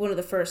one of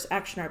the first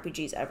action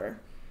RPGs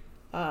ever.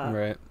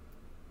 Right.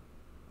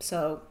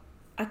 So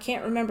I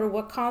can't remember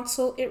what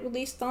console it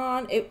released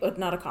on.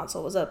 Not a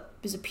console. It was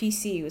a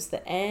PC. It was the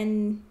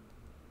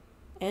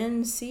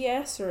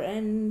NCS or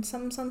N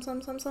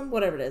some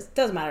whatever it is.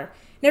 Doesn't matter.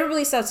 Never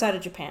released outside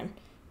of Japan.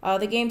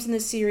 The games in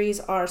this series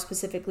are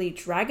specifically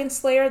Dragon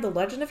Slayer: The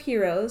Legend of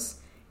Heroes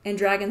and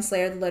Dragon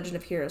Slayer: The Legend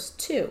of Heroes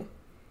 2.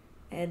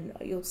 And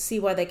you'll see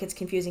why that gets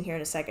confusing here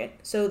in a second.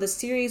 So the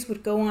series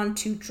would go on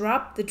to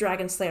drop the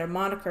Dragon Slayer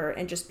moniker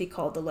and just be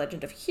called the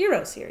Legend of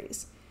Heroes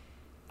series.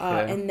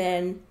 Okay. And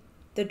then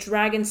the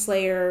Dragon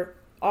Slayer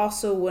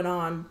also went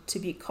on to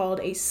be called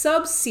a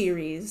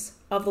sub-series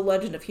of the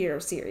Legend of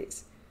Heroes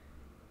series.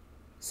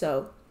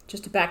 So,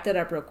 just to back that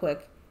up real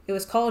quick, it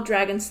was called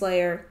Dragon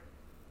Slayer,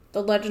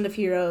 The Legend of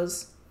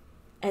Heroes,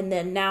 and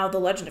then now the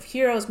Legend of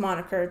Heroes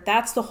moniker,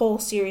 that's the whole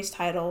series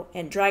title,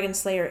 and Dragon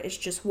Slayer is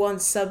just one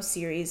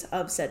sub-series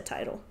of said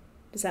title.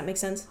 Does that make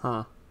sense?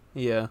 Huh.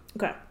 Yeah.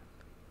 Okay.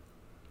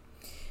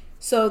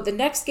 So the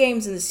next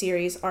games in the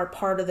series are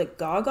part of the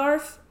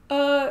Gogarf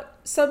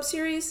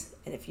sub-series,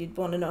 and if you'd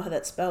want to know how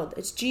that's spelled,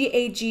 it's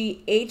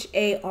Gagharv,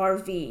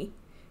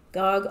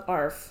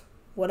 Gogarf,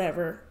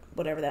 whatever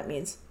that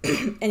means.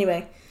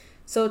 Anyway,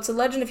 so it's a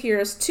Legend of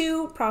Heroes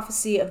 2,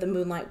 Prophecy of the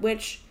Moonlight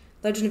Witch,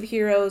 Legend of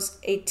Heroes,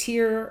 A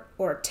Tear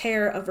or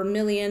Tear of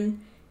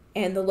Vermilion,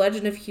 and the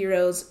Legend of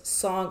Heroes,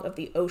 Song of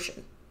the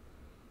Ocean.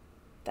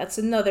 That's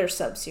another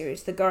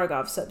sub-series, the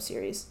Gargov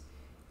sub-series.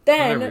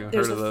 Then I've never even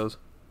heard of those.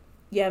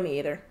 Yeah, me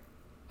either.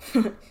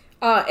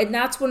 And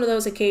that's one of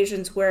those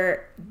occasions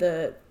where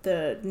the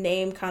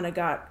name kind of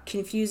got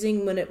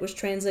confusing when it was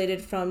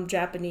translated from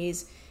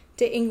Japanese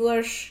to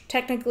English.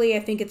 Technically, I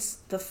think it's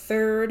the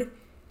third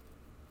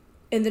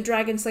in the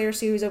Dragon Slayer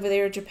series over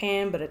there in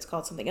Japan, but it's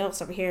called something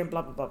else over here, and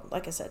blah, blah, blah.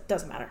 Like I said,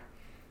 doesn't matter.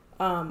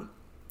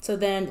 So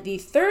then the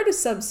third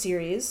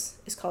sub-series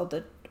is called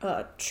the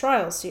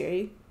Trial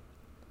series,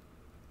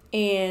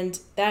 and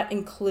that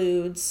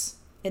includes,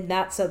 in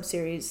that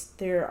sub-series,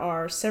 there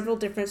are several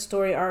different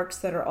story arcs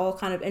that are all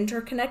kind of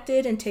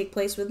interconnected and take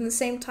place within the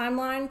same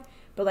timeline,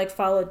 but like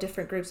follow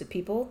different groups of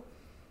people.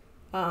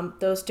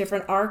 Those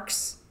different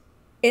arcs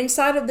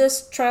inside of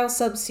this Trial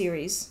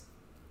sub-series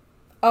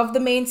of the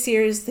main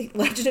series, The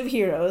Legend of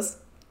Heroes,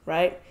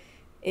 right,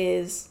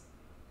 is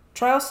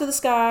Trials to the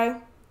Sky,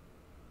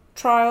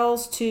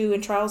 Trials to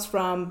and Trials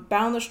from,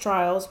 Boundless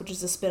Trials, which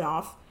is a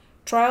spin-off,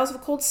 Trials of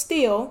Cold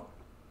Steel,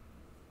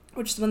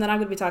 which is the one that I'm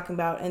going to be talking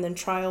about, and then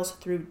Trials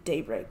Through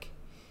Daybreak.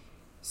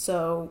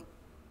 So,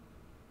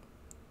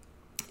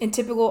 in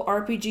typical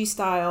RPG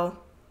style,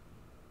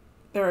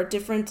 there are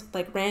different,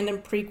 like,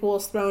 random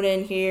prequels thrown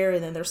in here,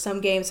 and then there's some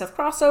games have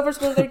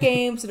crossovers with other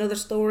games and other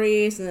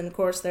stories, and then, of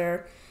course, there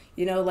are,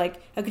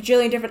 like, a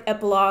gajillion different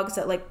epilogues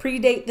that, like,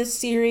 predate this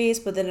series,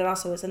 but then it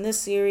also is in this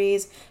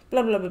series,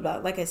 blah, blah, blah, blah.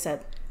 Like I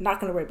said, not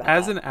going to worry about that.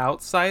 As an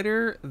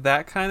outsider,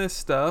 that kind of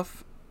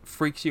stuff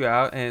freaks you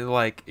out, and,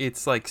 like,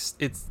 it's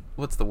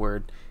what's the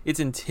word? It's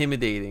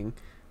intimidating.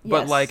 Yes.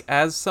 But, like,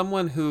 as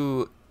someone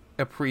who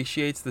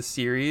appreciates the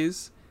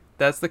series,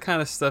 that's the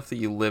kind of stuff that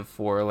you live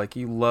for. Like,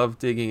 you love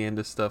digging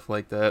into stuff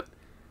like that.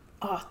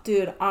 Oh,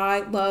 dude,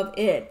 I love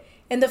it.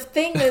 And the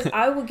thing is,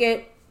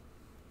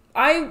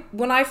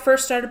 when I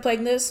first started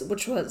playing this,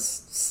 which was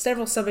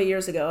several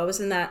years ago, I was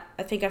in that,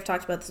 I think I've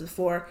talked about this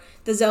before,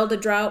 the Zelda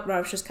drought, where I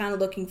was just kind of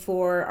looking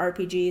for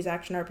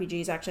action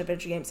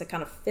adventure games that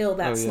kind of fill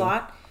that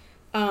slot.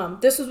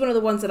 This was one of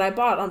the ones that I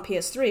bought on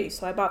PS3,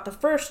 so I bought the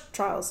first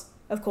Trials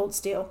of Cold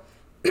Steel.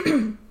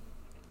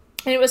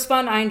 And it was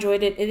fun. I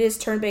enjoyed it. It is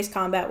turn-based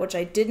combat, which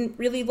I didn't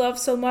really love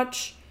so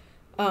much.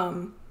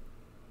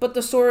 But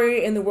the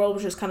story and the world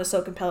was just kind of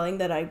so compelling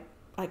that I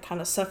kind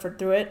of suffered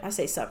through it. I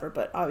say suffer,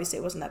 but obviously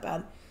it wasn't that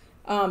bad.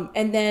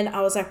 And then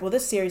I was like, well,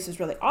 this series is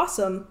really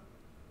awesome.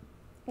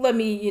 Let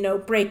me,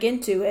 break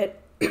into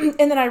it. And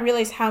then I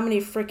realized how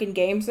many freaking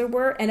games there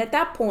were. And at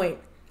that point,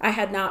 I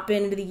had not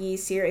been into the Yi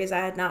series. I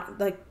had not,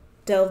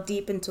 delved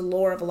deep into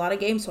lore of a lot of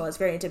games, so it was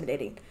very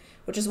intimidating,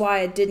 which is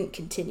why I didn't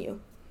continue.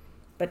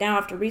 But now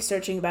after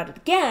researching about it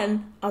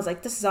again, I was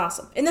like, this is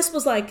awesome. And this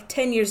was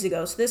 10 years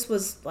ago, so this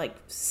was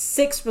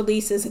 6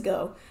 releases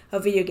ago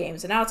of video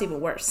games, and now it's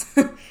even worse.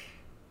 But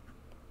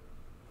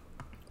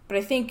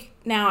I think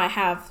now I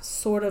have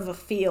sort of a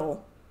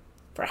feel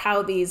for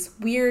how these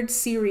weird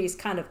series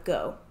kind of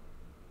go.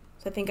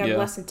 So I think I'm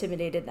less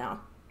intimidated now.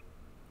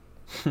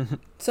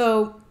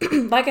 So,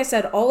 like I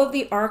said, all of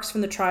the arcs from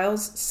the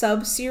Trials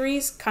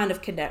sub-series kind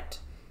of connect.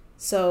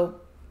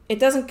 So it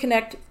doesn't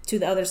connect to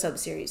the other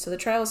sub-series. So the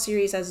Trials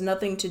series has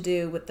nothing to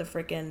do with the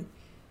frickin'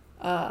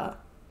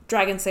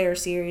 Dragon Slayer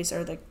series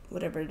or the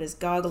whatever it is,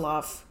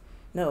 Gogarf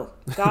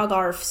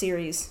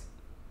series.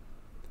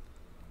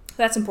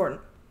 That's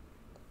important.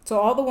 So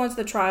all the ones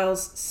the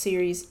Trials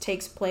series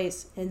takes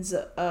place in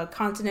a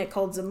continent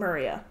called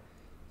Zemuria.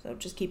 So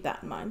just keep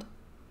that in mind.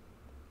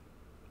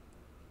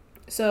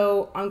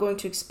 So I'm going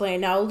to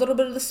explain now a little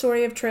bit of the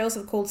story of Trails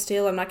of Cold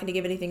Steel. I'm not going to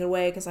give anything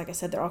away because, like I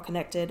said, they're all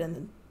connected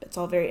and it's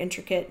all very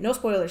intricate. No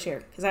spoilers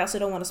here because I also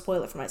don't want to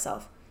spoil it for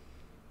myself.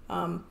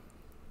 So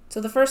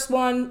the first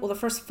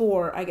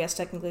 4, I guess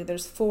technically,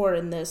 there's 4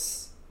 in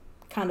this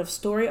kind of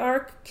story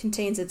arc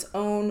contains its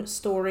own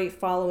story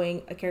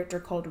following a character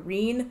called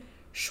Reen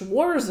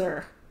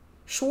Schwarzer.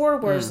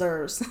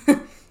 Schwarzers.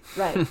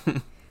 Right.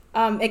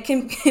 It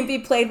can be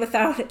played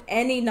without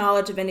any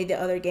knowledge of any of the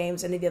other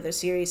games, any of the other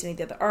series, any of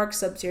the other arcs,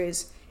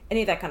 sub-series,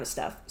 any of that kind of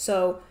stuff.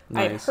 So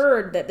Nice. I've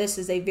heard that this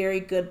is a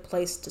very good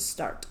place to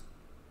start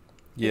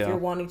if Yeah. you're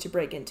wanting to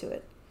break into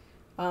it.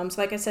 So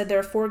like I said, there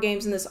are 4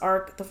 games in this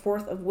arc, the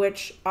 4th of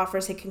which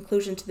offers a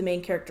conclusion to the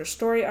main character's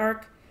story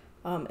arc,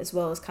 as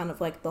well as kind of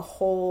like the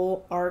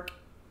whole arc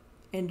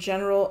in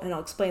general, and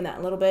I'll explain that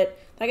in a little bit.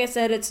 Like I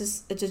said, it's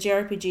a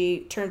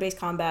JRPG, turn-based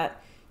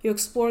combat. You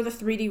explore the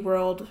 3D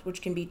world,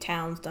 which can be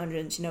towns,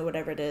 dungeons,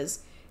 whatever it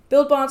is.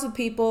 Build bonds with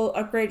people,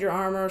 upgrade your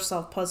armor,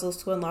 solve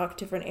puzzles to unlock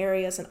different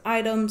areas and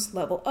items,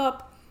 level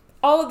up.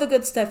 All of the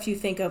good stuff you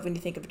think of when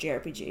you think of a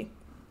JRPG.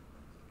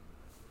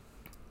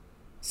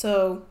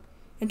 So,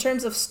 in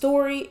terms of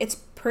story, it's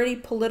pretty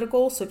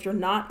political, so if you're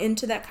not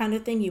into that kind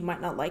of thing, you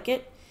might not like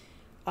it.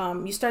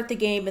 You start the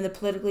game in the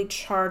politically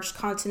charged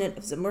continent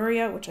of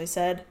Zemuria, which I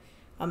said.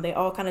 They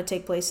all kind of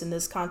take place in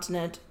this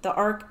continent.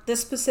 This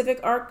specific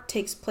arc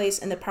takes place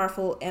in the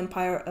powerful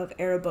empire of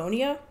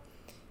Erebonia.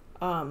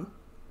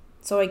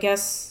 So I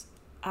guess,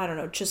 I don't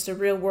know, just a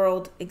real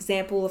world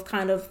example of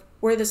kind of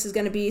where this is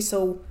going to be.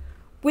 So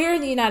we're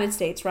in the United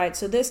States, right?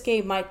 So this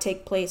game might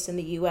take place in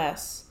the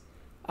US.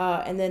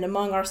 And then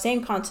among our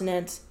same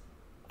continent,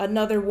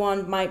 another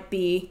one might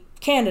be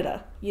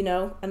Canada,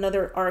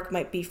 another arc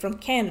might be from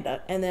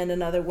Canada, and then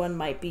another one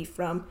might be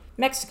from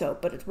Mexico,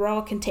 but we're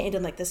all contained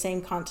in like the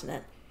same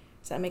continent.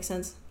 Does that make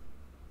sense?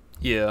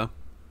 Yeah.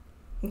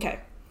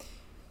 Okay.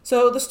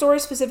 So the story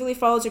specifically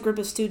follows a group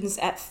of students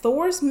at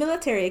Thor's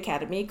military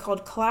academy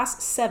called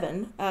Class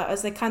 7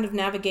 as they kind of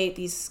navigate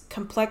these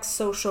complex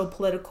social,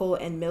 political,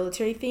 and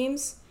military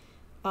themes.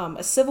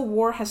 A civil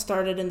war has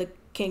started in the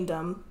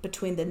kingdom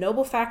between the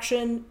noble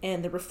faction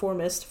and the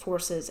reformist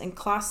forces, and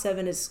Class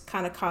 7 is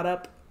kind of caught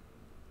up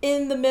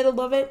in the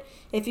middle of it,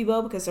 if you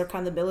will, because they're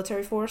kind of the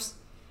military force.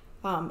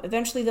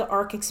 Eventually the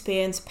arc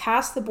expands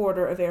past the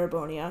border of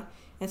Erebonia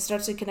and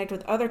starts to connect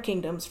with other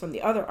kingdoms from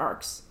the other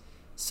arcs.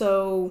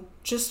 So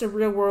just not a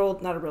real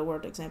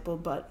world example,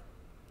 but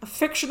a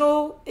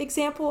fictional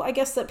example, I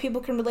guess, that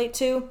people can relate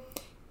to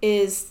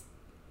is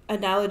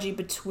analogy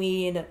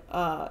between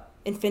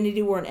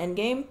Infinity War and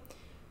Endgame.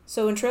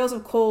 So in Trails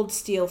of Cold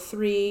Steel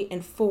 3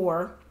 and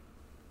 4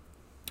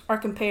 are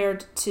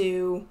compared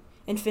to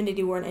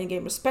Infinity War and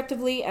Endgame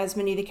respectively, as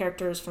many of the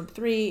characters from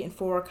 3 and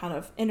 4 kind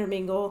of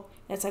intermingle,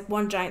 and it's like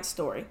one giant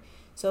story.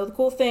 So the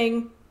cool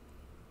thing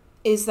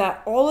is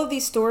that all of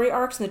these story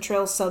arcs in the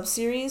Trails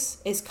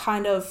sub-series is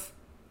kind of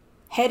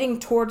heading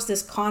towards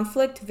this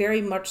conflict,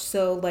 very much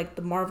so like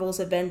the Marvel's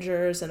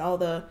Avengers and all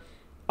the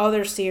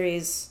other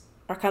series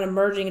are kind of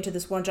merging into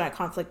this one giant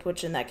conflict,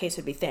 which in that case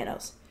would be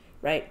Thanos,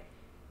 right?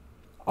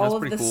 All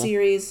of the cool.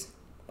 series,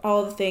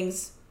 all of the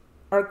things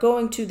are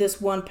going to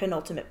this one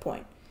penultimate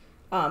point.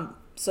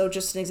 So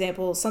just an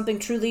example, something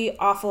truly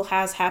awful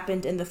has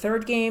happened in the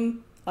 3rd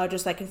game,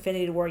 just like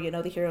Infinity War,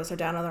 the heroes are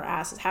down on their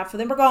asses. Half of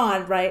them are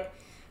gone, right?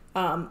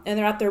 And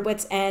they're at their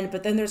wits' end,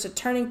 but then there's a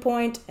turning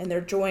point, and they're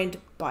joined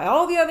by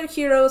all the other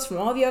heroes from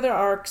all the other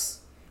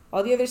arcs,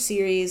 all the other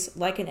series,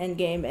 like an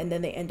Endgame, and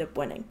then they end up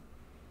winning.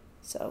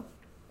 So,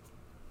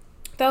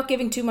 without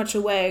giving too much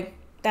away,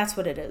 that's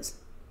what it is.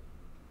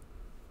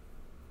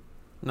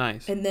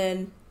 Nice. And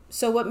then,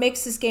 so what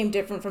makes this game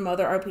different from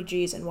other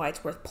RPGs and why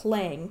it's worth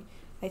playing,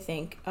 I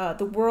think,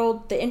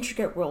 the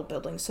intricate world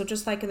building. So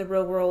just like in the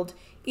real world,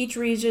 each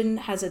region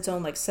has its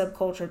own like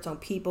subculture, its own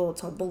people,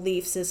 its own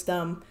belief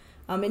system.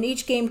 And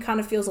each game kind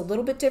of feels a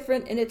little bit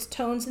different in its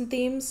tones and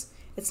themes.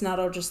 It's not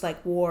all just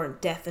like war and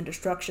death and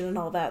destruction and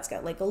all that. It's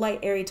got like a light,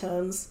 airy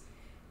tones.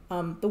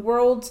 The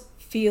worlds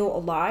feel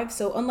alive.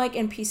 So unlike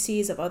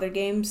NPCs of other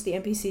games, the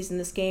NPCs in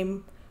this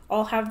game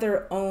all have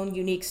their own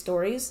unique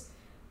stories.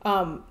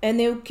 And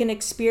they can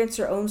experience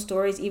their own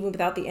stories even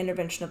without the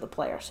intervention of the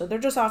player. So they're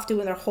just off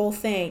doing their whole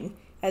thing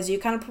as you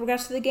kind of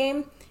progress through the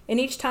game. And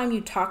each time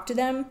you talk to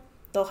them,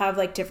 they'll have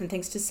like different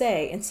things to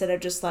say instead of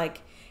just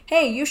like,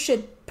 hey, you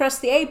should press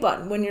the A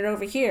button when you're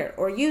over here,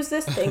 or use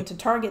this thing to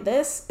target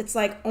this. It's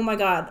like, oh my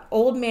God,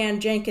 old man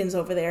Jenkins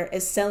over there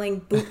is selling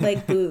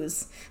bootleg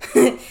booze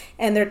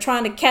and they're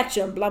trying to catch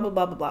him, blah, blah,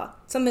 blah, blah, blah.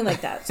 Something like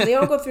that. So they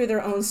all go through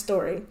their own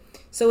story.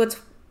 So it's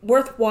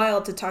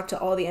worthwhile to talk to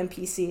all the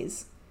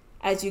NPCs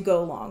as you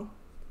go along.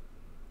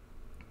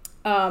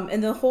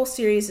 And the whole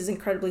series is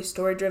incredibly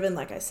story-driven,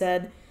 like I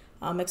said.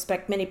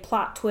 Expect many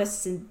plot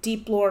twists and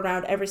deep lore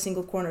around every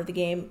single corner of the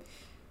game.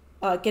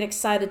 Get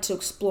excited to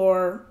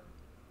explore,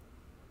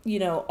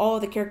 all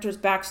of the characters'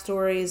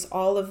 backstories,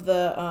 all of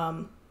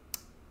the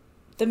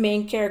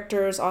main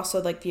characters,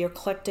 also like the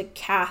eclectic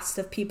cast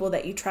of people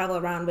that you travel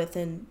around with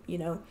and,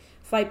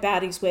 fight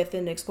baddies with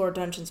and explore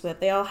dungeons with.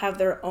 They all have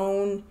their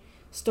own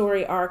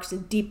story arcs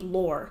and deep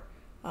lore,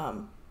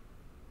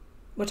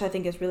 which I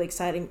think is really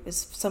exciting as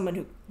someone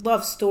who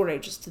loves story,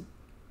 just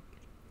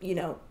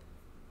to,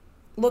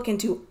 look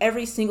into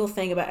every single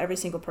thing about every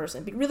single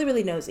person. Be really,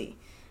 really nosy.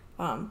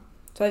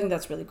 So I think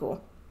that's really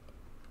cool.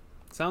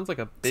 Sounds like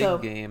a big So,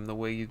 game the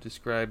way you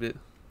described it.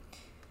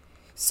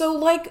 so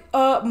like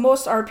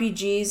most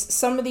RPGs,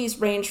 some of these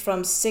range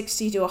from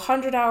 60 to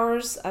 100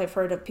 hours. I've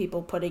heard of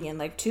people putting in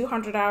like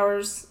 200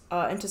 hours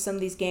into some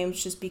of these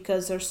games just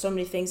because there's so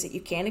many things that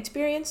you can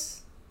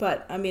experience.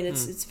 But I mean,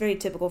 it's very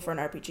typical for an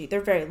RPG. They're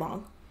very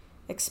long.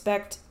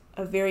 Expect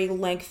a very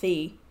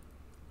lengthy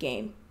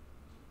game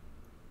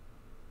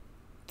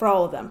for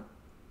all of them.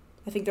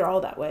 I think they're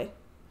all that way.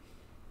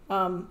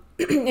 And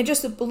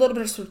just a little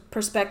bit of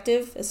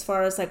perspective as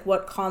far as like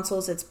what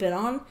consoles it's been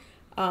on.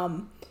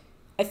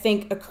 I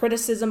think a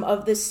criticism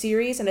of this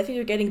series, and I think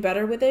they're getting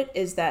better with it,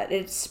 is that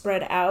it's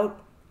spread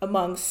out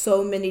among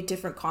so many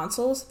different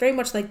consoles. Very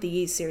much like the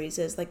Yi series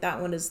is. Like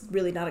that one is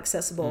really not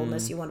accessible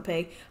unless you want to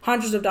pay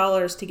hundreds of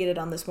dollars to get it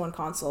on this one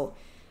console.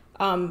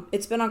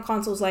 It's been on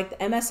consoles like the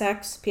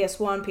MSX,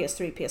 PS1,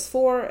 PS3,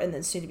 PS4, and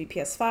then soon to be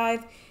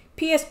PS5,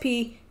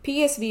 PSP,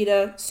 PS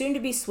Vita, soon to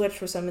be Switch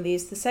for some of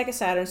these, the Sega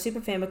Saturn, Super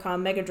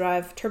Famicom, Mega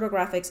Drive,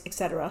 TurboGrafx,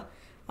 etc.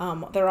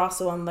 They're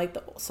also on like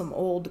some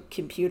old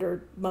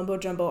computer mumbo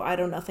jumbo I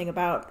know nothing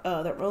about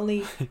that were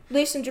only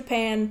released in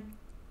Japan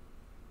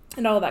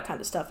and all that kind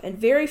of stuff. And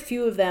very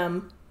few of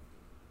them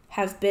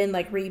have been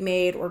like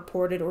remade or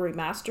ported or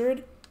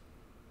remastered.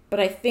 But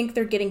I think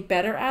they're getting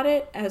better at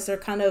it as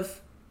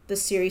the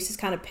series has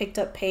kind of picked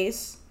up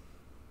pace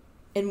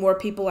and more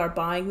people are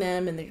buying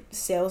them and the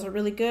sales are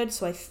really good.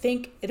 So I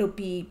think it'll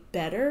be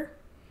better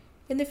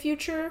in the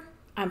future.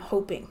 I'm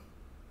hoping.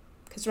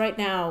 Because right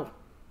now,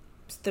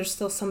 there's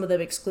still some of them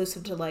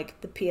exclusive to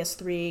like the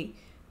PS3,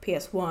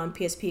 PS1,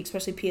 PSP,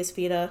 especially PS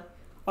Vita,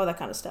 all that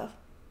kind of stuff.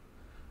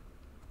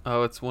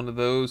 Oh, it's one of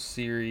those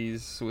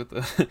series with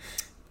a...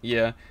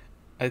 Yeah,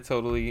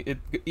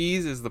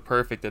 Ys is the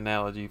perfect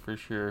analogy for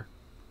sure.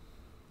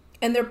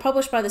 And they're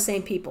published by the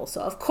same people,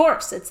 so of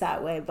course it's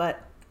that way,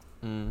 but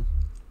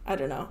I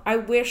don't know. I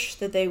wish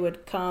that they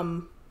would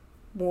come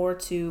more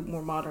to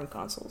more modern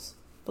consoles.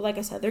 But like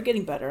I said, they're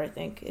getting better, I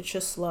think. It's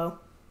just slow.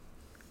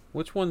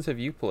 Which ones have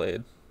you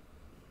played?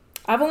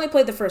 I've only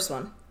played the first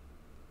one.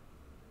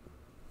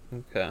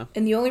 Okay.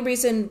 And the only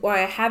reason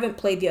why I haven't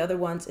played the other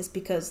ones is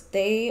because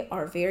they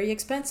are very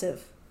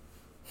expensive.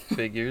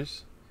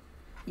 Figures?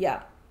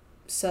 Yeah.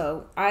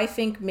 So I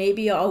think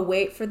maybe I'll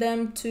wait for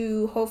them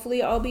to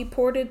hopefully all be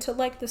ported to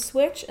like the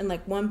Switch and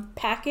like one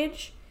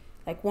package,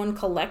 like one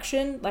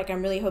collection, like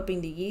I'm really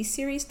hoping the Yi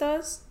series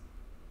does.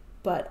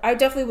 But I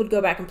definitely would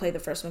go back and play the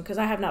first one because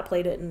I have not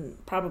played it in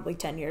probably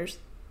 10 years.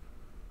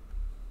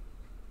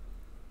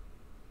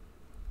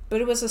 But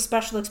it was a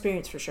special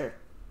experience for sure.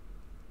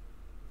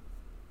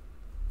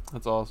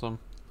 That's awesome.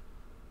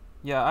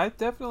 Yeah, I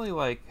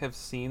definitely have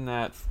seen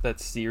that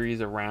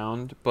series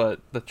around, but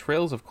the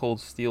Trails of Cold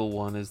Steel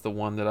one is the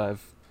one that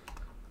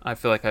I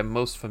feel like I'm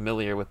most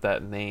familiar with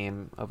that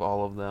name of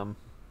all of them.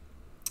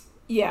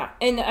 Yeah,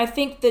 and I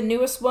think the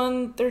newest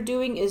one they're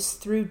doing is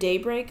Through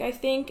Daybreak, I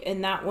think,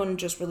 and that one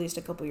just released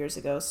a couple years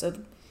ago. So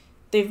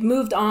they've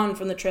moved on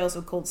from the Trails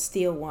of Cold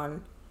Steel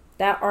one.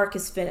 That arc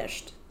is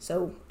finished.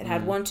 So it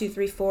had 1, 2,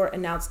 3, 4,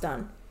 and now it's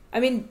done.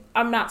 I mean,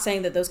 I'm not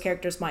saying that those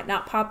characters might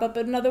not pop up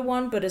in another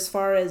one, but as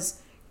far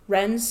as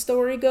Ren's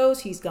story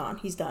goes, he's gone.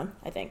 He's done,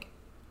 I think.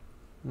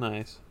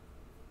 Nice.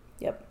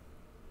 Yep.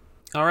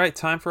 All right,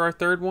 time for our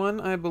third one.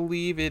 I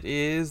believe it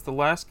is the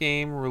last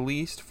game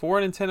released for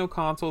a Nintendo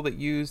console that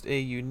used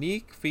a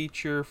unique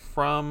feature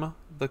from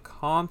the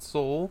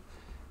console,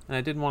 and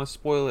I didn't want to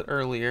spoil it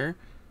earlier.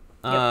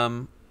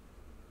 Yep.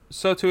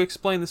 So to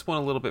explain this one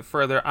a little bit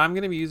further, I'm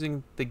going to be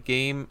using the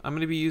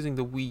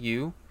Wii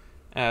U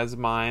as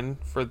mine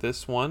for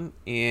this one,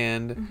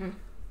 and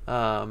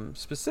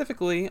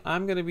specifically,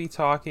 I'm going to be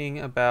talking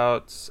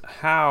about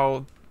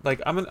how,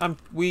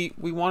 we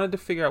wanted to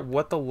figure out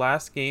what the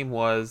last game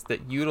was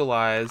that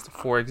utilized,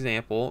 for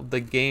example, the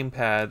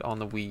gamepad on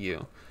the Wii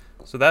U.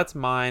 So that's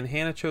mine.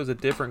 Hannah chose a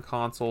different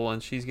console,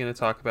 and she's going to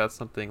talk about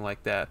something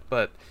like that.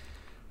 But,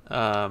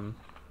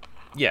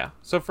 yeah.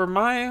 So for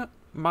my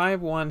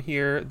one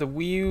here, the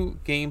Wii U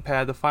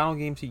gamepad, the final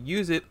game to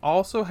use it,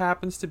 also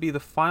happens to be the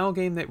final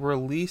game that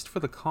released for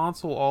the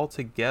console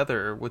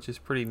altogether, which is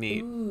pretty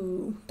neat.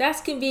 Ooh,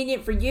 that's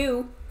convenient for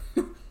you.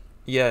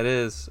 Yeah, it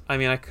is. I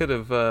mean, I could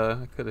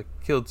have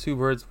killed two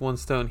birds with one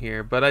stone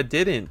here, but I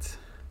didn't.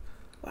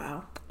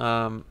 Wow.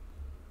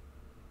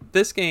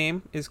 This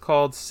game is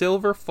called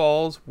Silver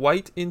Falls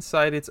White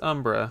Inside Its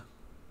Umbra.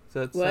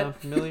 Does that sound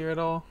familiar at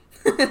all?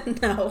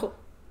 No.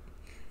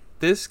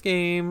 This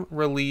game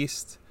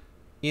released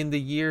in the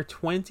year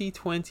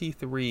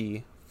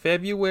 2023,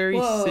 February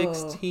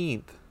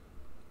 16th.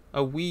 A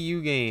Wii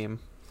U game.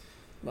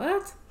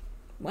 What?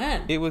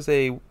 When? It was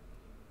a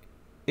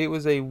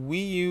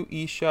Wii U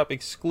eShop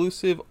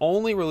exclusive,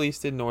 only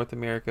released in North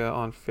America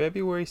on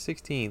February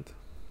 16th.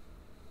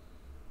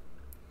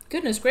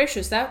 Goodness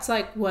gracious, that's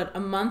like, what, a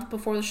month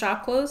before the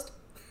shop closed?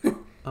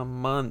 A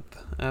month,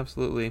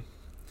 absolutely.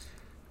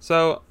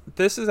 So,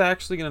 this is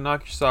actually going to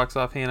knock your socks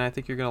off, Hannah. I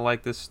think you're going to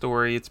like this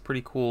story. It's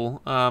pretty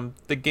cool.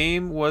 The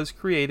game was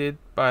created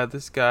by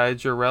this guy,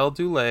 Jarrell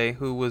Dulé,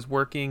 who was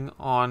working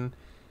on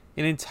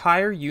an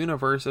entire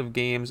universe of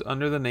games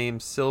under the name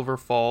Silver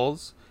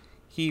Falls.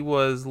 He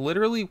was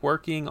literally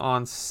working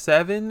on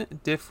 7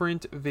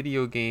 different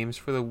video games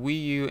for the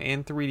Wii U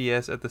and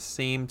 3DS at the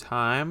same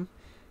time.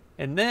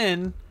 And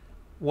then,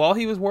 while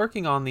he was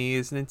working on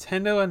these,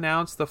 Nintendo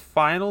announced the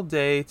final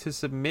day to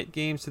submit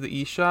games to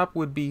the eShop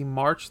would be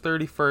March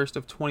 31st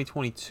of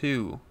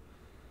 2022.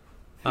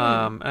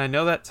 And I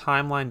know that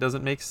timeline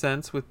doesn't make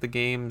sense with the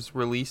game's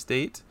release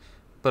date,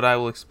 but I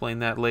will explain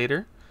that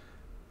later.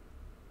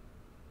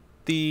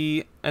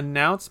 The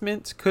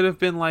announcement could have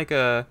been like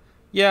I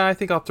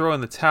think I'll throw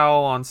in the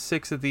towel on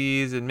 6 of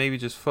these and maybe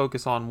just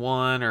focus on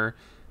one, or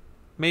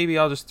maybe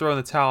I'll just throw in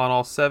the towel on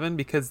all 7,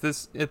 because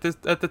at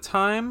the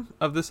time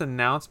of this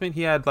announcement,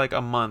 he had like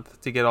a month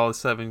to get all the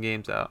 7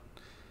 games out.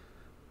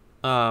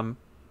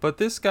 But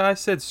this guy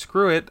said,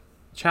 screw it,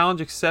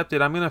 challenge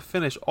accepted, I'm going to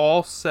finish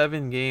all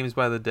 7 games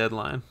by the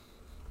deadline.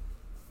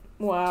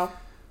 Wow.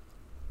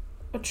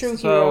 A true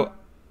hero.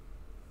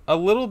 A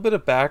little bit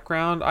of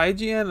background.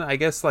 IGN, I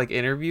guess, like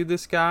interviewed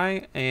this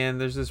guy, and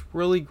there's this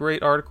really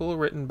great article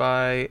written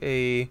by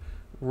a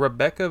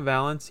Rebecca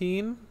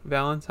Valentine.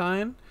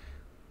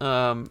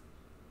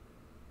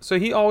 So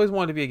he always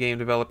wanted to be a game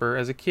developer.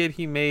 As a kid,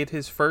 he made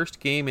his first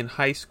game in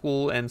high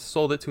school and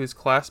sold it to his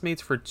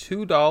classmates for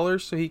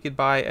 $2 so he could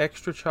buy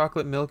extra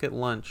chocolate milk at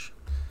lunch.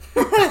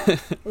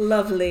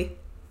 Lovely.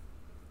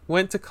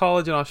 Went to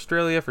college in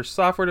Australia for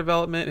software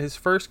development. His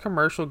first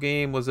commercial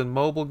game was a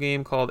mobile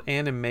game called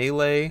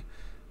Animelee.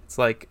 It's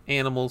like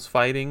animals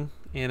fighting,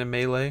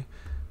 Animelee.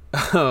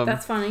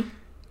 That's funny.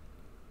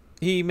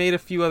 He made a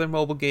few other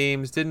mobile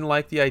games, didn't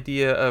like the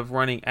idea of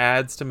running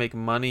ads to make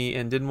money,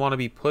 and didn't want to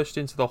be pushed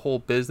into the whole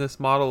business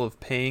model of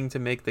paying to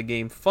make the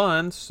game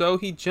fun, so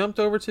he jumped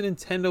over to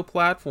Nintendo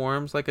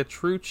platforms like a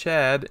true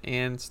Chad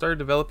and started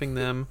developing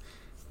them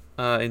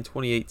in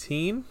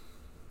 2018.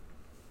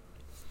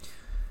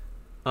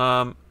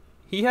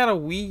 He had a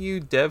Wii U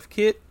dev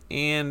kit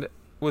and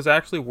was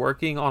actually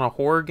working on a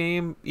horror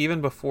game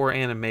even before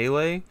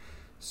Animelee.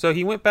 So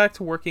he went back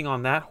to working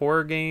on that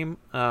horror game.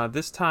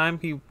 This time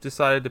he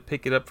decided to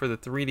pick it up for the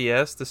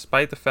 3DS,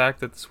 despite the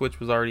fact that the Switch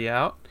was already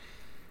out.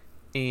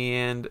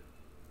 And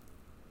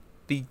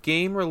the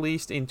game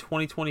released in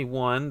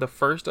 2021, the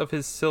first of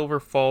his Silver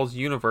Falls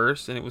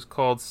universe, and it was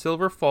called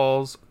Silver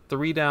Falls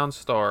 3 Down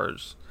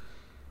Stars.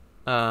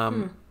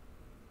 And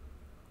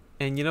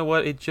you know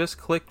what? It just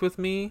clicked with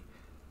me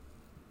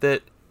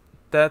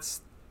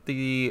that's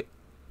the...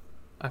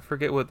 I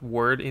forget what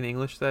word in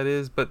English that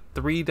is, but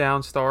 3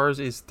 Down Stars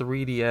is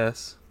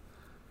 3DS.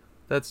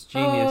 That's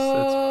genius.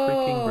 That's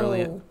freaking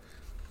brilliant.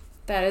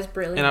 That is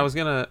brilliant. And I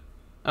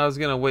was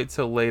gonna wait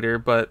till later,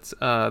 but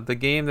the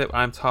game that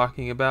I'm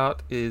talking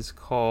about is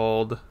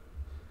called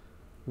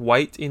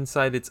White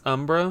Inside Its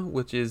Umbra,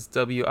 which is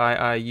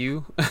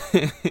WIIU.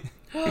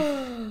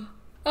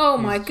 Oh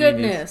my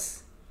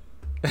goodness!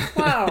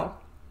 Wow,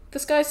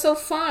 this guy's so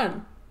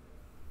fun.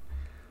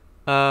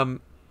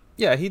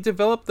 Yeah, he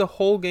developed the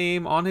whole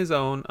game on his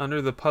own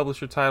under the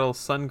publisher title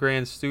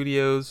Sungrand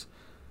Studios.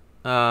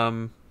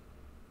 So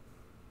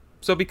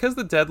because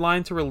the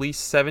deadline to release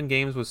 7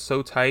 games was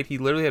so tight, he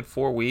literally had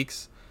 4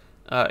 weeks.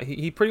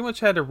 He pretty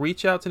much had to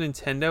reach out to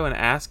Nintendo and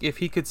ask if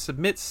he could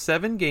submit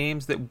 7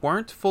 games that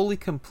weren't fully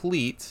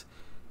complete,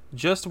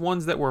 just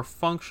ones that were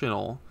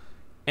functional.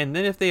 And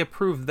then if they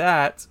approved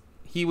that,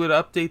 he would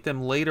update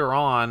them later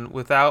on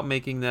without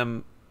making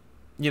them,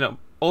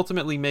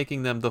 ultimately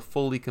making them the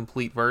fully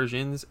complete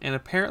versions. And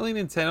apparently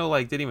Nintendo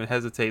didn't even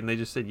hesitate, and they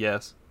just said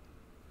yes.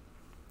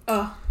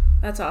 Oh,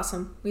 that's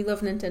awesome. We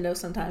love Nintendo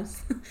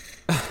sometimes.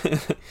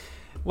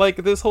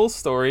 This whole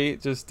story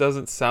just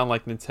doesn't sound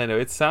like Nintendo.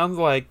 It sounds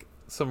like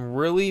some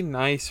really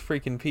nice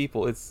freaking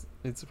people. It's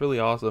really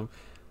awesome.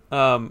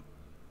 So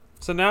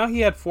now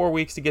he had 4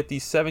 weeks to get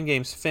these 7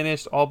 games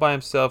finished all by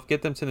himself,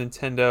 get them to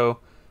Nintendo,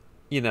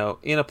 in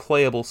a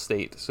playable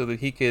state so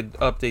that he could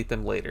update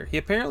them later. He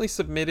apparently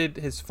submitted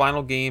his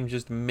final game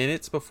just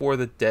minutes before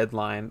the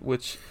deadline,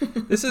 which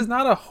this is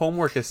not a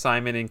homework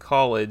assignment in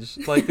college.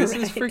 This right.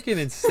 Is freaking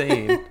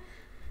insane.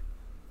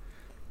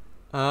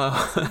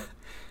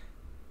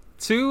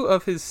 2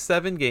 of his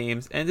 7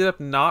 games ended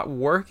up not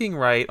working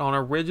right on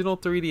original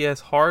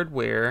 3DS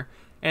hardware,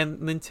 and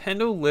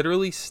Nintendo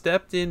literally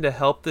stepped in to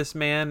help this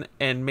man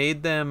and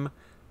made them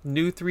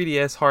new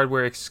 3DS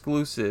hardware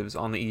exclusives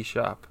on the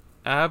eShop.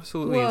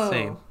 Absolutely Whoa.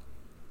 Insane.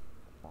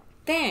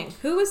 Dang,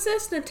 who is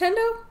this?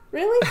 Nintendo?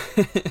 Really?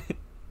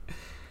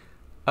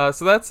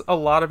 So that's a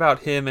lot about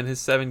him and his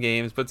 7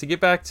 games, but to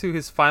get back to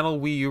his final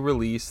Wii U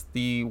release,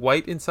 the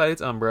White Inside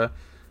Its Umbra,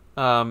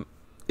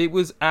 it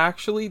was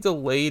actually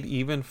delayed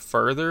even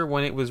further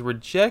when it was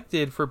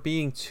rejected for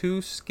being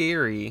too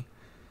scary.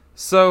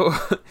 So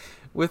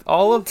with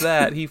all of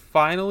that, he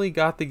finally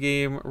got the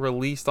game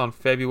released on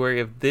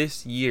February of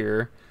this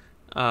year.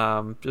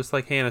 Just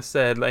like Hannah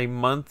said, a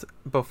month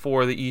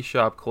before the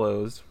eShop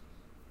closed.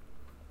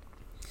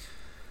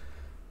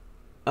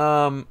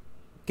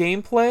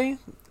 Gameplay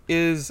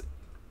is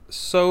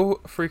so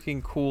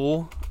freaking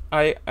cool.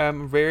 I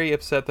am very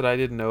upset that I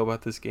didn't know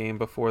about this game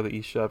before the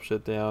eShop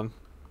shut down.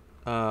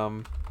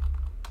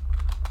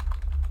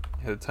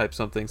 I had to type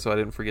something so I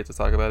didn't forget to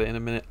talk about it in a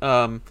minute.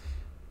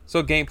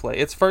 So gameplay.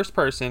 It's first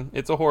person.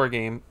 It's a horror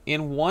game.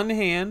 In one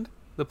hand,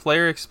 the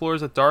player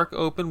explores a dark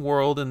open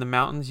world in the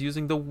mountains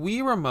using the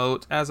Wii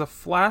remote as a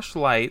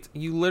flashlight.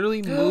 You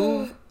literally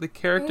move the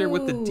character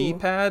with the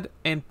D-pad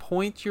and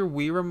point your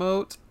Wii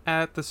remote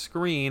at the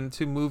screen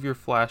to move your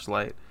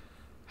flashlight.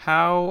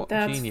 How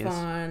genius. That's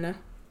fun.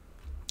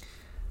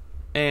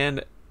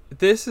 And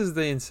this is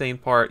the insane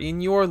part.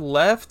 In your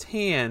left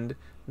hand,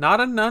 not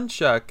a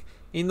nunchuck,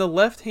 in the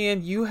left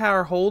hand you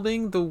are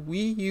holding the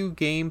Wii U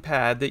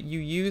gamepad that you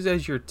use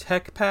as your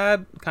tech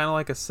pad, kind of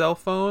like a cell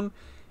phone,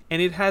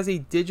 and it has a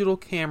digital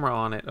camera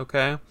on it,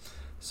 okay?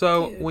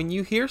 So when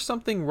you hear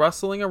something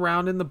rustling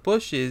around in the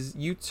bushes,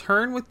 you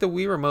turn with the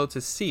Wii remote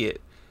to see it.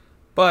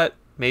 But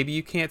maybe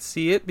you can't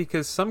see it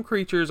because some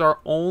creatures are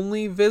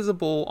only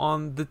visible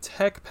on the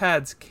tech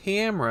pad's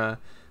camera.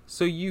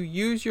 So you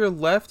use your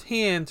left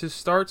hand to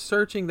start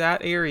searching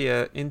that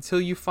area until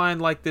you find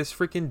like this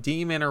freaking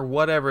demon or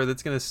whatever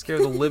that's going to scare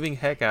the living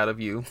heck out of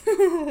you.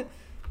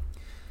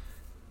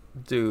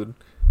 Dude,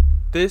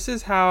 this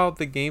is how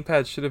the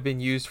gamepad should have been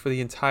used for the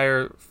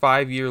entire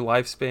 5-year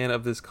lifespan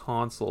of this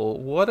console.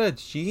 What a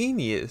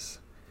genius.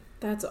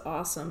 That's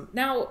awesome.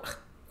 Now,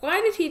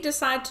 why did he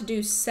decide to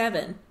do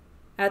 7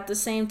 at the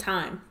same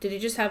time? Did he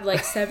just have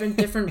like 7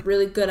 different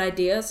really good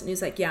ideas? And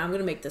he's like, yeah, I'm going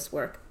to make this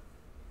work.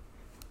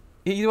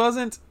 He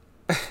wasn't...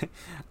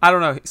 I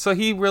don't know. So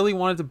he really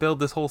wanted to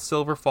build this whole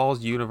Silver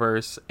Falls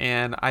universe,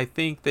 and I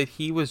think that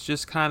he was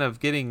just kind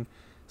of getting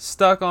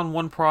stuck on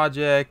one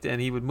project,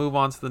 and he would move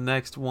on to the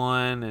next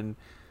one, and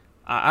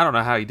I don't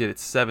know how he did it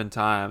 7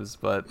 times,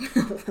 but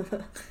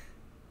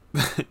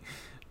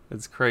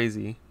it's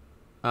crazy.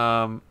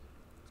 And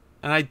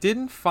I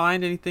didn't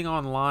find anything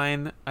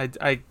online. I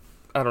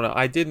don't know.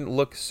 I didn't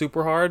look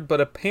super hard, but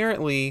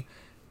apparently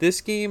this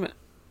game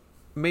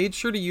made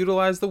sure to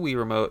utilize the Wii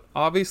remote,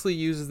 obviously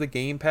uses the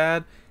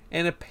gamepad,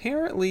 and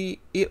apparently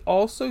it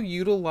also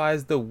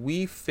utilized the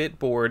Wii Fit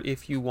board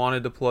if you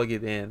wanted to plug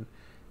it in.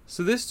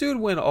 So this dude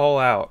went all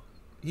out.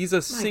 He's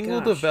a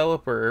single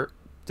developer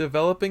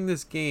developing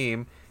this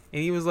game,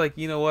 and he was like,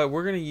 you know what,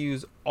 we're going to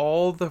use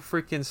all the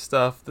freaking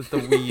stuff that the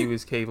Wii U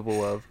is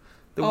capable of.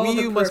 The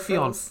Wii U must be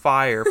on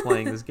fire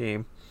playing this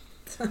game.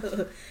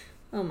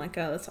 Oh my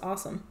god, that's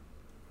awesome.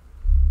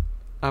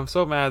 I'm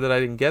so mad that I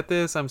didn't get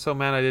this. I'm so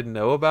mad I didn't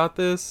know about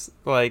this.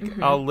 Like,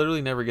 I'll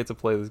literally never get to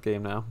play this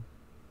game now.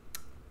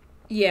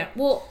 Yeah,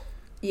 well,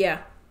 yeah.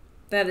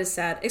 That is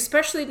sad.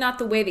 Especially not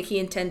the way that he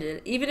intended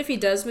it. Even if he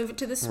does move it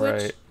to the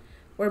Switch, right,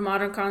 where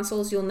modern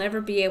consoles, you'll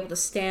never be able to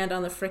stand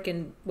on the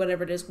frickin'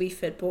 whatever it is, Wii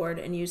Fit board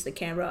and use the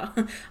camera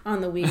on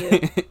the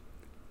Wii U.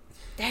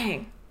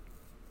 Dang.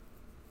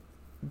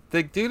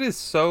 The dude is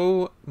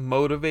so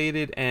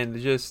motivated and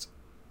just...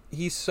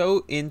 He's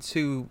so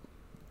into...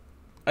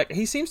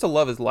 he seems to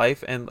love his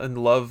life and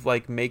love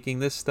like making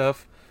this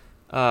stuff.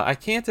 I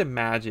can't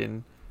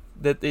imagine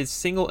that this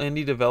single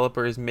indie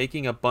developer is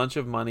making a bunch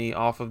of money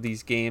off of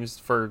these games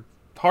for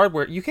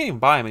hardware. You can't even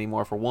buy them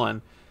anymore, for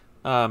one.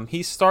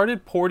 He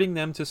started porting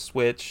them to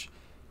Switch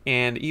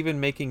and even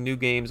making new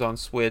games on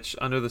Switch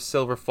under the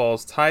Silver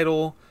Falls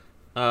title.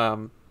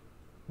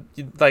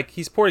 Like,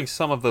 he's porting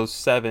some of those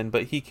 7,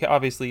 but he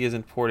obviously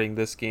isn't porting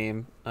this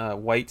game,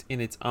 White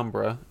in its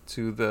Umbra,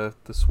 to the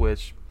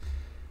Switch.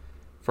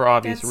 For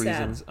obvious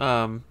reasons.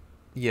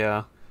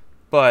 Yeah.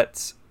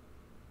 But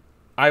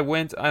I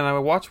went and I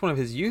watched one of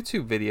his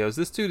YouTube videos.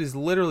 This dude is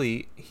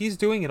literally... He's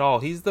doing it all.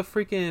 He's the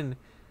freaking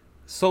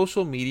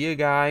social media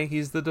guy.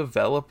 He's the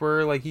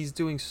developer. Like, he's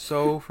doing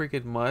so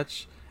freaking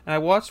much. And I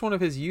watched one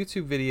of his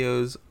YouTube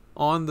videos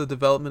on the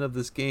development of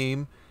this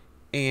game.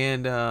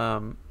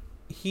 And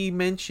he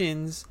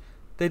mentions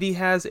that he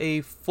has a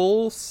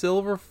full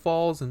Silver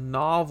Falls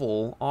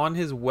novel on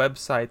his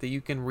website that you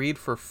can read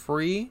for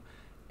free.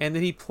 And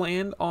that he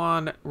planned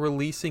on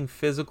releasing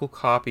physical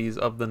copies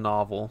of the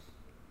novel.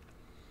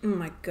 Oh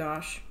my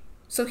gosh.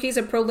 So he's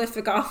a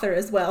prolific author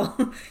as well.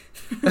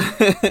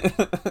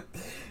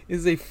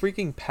 It's a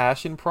freaking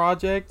passion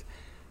project.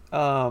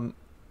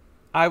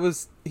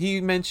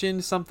 He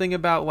mentioned something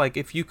about, like,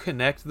 if you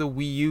connect the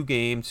Wii U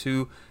game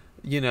to,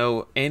 you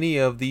know, any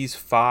of these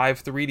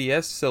 5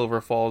 3DS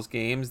Silver Falls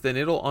games, then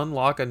it'll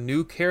unlock a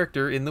new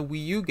character in the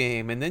Wii U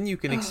game. And then you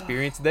can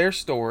experience their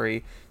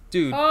story.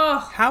 Dude,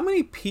 how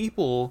many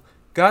people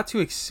got to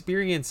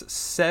experience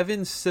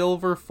 7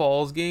 Silver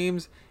Falls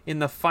games in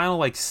the final,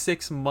 like,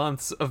 6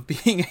 months of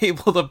being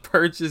able to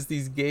purchase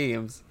these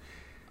games?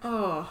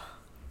 Oh,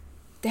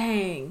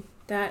 dang.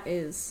 That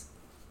is...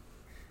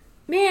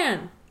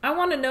 Man, I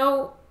want to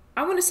know...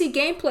 I want to see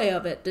gameplay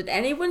of it. Did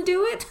anyone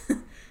do it?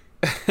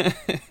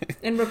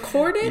 And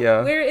record it?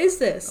 Yeah. Where is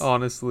this?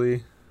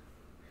 Honestly.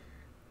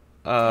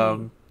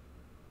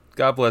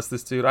 God bless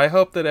this dude. I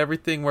hope that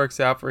everything works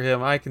out for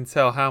him. I can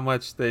tell how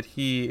much that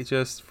he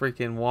just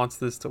freaking wants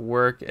this to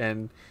work,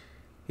 and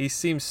he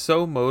seems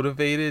so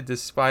motivated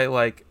despite,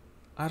 like,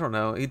 I don't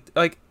know.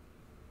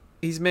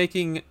 He's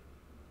making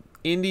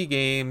indie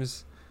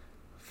games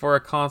for a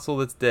console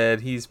that's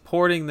dead. He's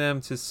porting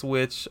them to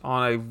Switch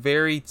on a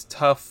very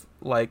tough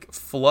like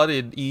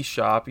flooded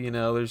eShop. You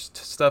know, there's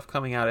stuff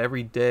coming out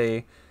every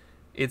day.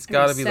 It's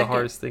got Every to be the second.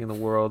 hardest thing in the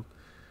world.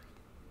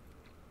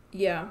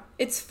 Yeah.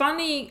 It's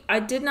funny. I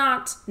did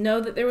not know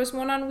that there was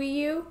one on Wii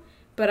U,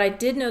 but I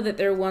did know that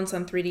there were ones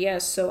on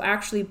 3DS. So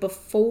actually,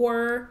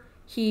 before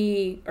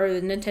the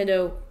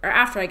Nintendo, or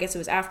after, I guess it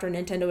was after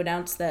Nintendo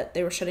announced that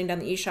they were shutting down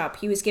the eShop,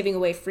 he was giving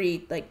away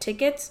free like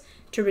tickets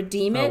to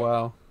redeem Oh it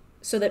wow.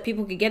 so that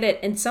people could get it.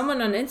 And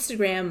someone on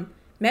Instagram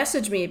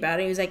messaged me about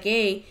it. He was like,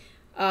 "Hey,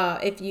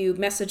 if you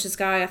message this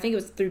guy, I think it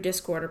was through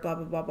Discord or blah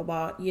blah blah blah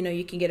blah. You know,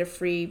 you can get a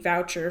free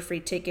voucher, a free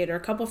ticket, or a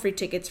couple free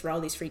tickets for all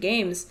these free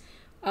games."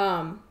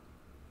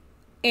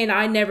 And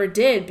I never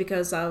did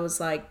because I was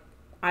like,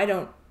 I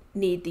don't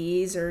need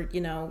these, or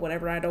you know,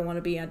 whatever. I don't want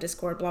to be on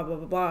Discord, blah blah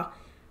blah blah.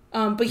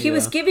 But he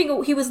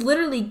Yeah. he was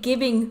literally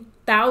giving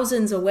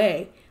thousands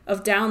away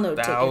of download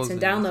tickets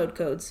and Thousands. download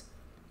codes.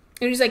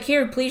 And he's like,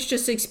 "Here, please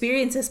just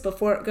experience this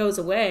before it goes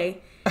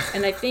away."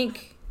 And I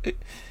think,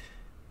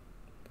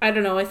 I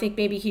don't know, I think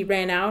maybe he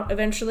ran out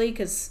eventually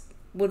because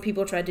when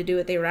people tried to do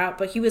it, they were out.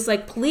 But he was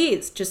like,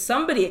 "Please, just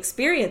somebody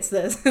experience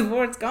this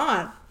before it's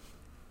gone."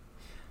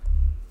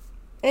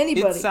 It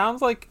Anybody.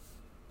 sounds like,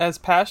 as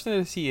passionate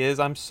as he is,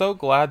 I'm so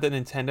glad that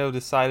Nintendo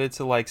decided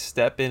to like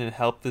step in and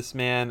help this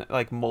man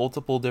like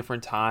multiple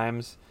different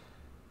times.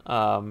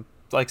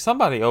 Like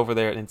somebody over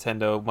there at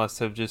Nintendo must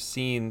have just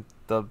seen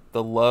the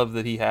love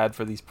that he had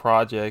for these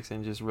projects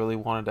and just really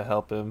wanted to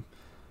help him.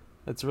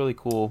 That's really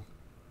cool.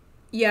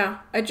 Yeah,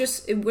 I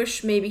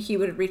wish maybe he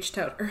would have reached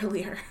out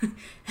earlier and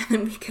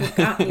then we could have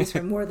gotten these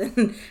for more than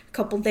a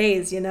couple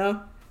days, you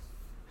know?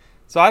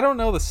 So I don't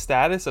know the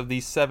status of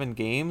these 7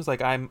 games.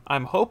 Like I'm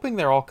hoping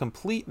they're all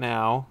complete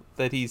now,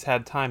 that he's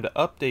had time to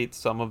update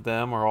some of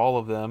them or all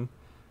of them.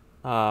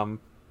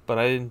 But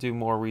I didn't do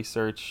more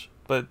research.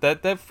 But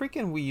that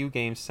freaking Wii U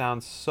game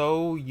sounds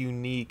so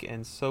unique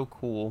and so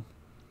cool.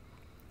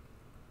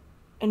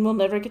 And we'll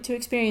never get to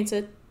experience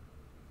it.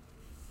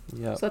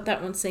 Yeah. So let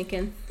that one sink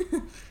in.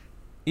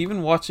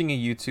 Even watching a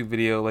YouTube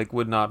video like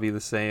would not be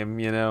the same,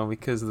 you know,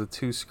 because of the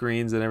 2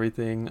 screens and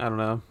everything. I don't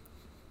know.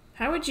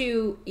 How would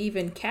you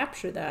even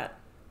capture that?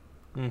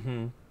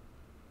 Mm-hmm.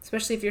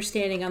 Especially if you're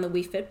standing on the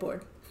Wii Fit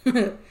board.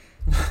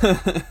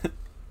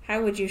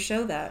 How would you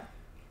show that?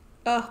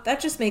 Oh, that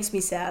just makes me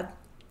sad.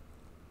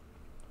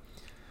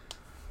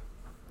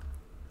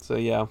 So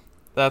yeah,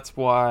 that's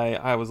why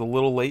I was a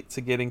little late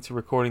to getting to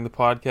recording the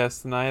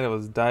podcast tonight. I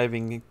was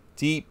diving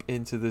deep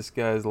into this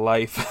guy's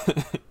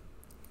life.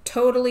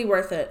 Totally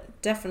worth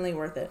it. Definitely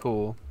worth it.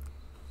 Cool.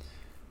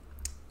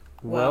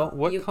 Well,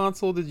 what you...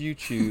 console did you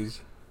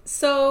choose?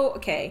 So,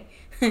 okay.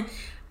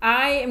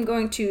 I am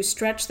going to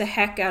stretch the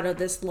heck out of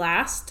this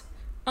last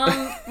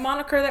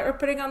moniker that we're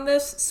putting on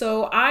this.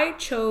 So I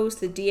chose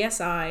the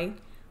DSi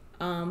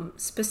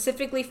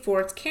specifically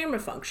for its camera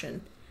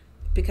function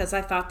because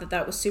I thought that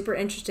that was super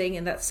interesting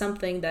and that's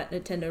something that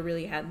Nintendo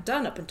really hadn't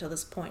done up until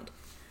this point.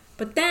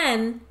 But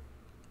then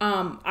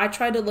I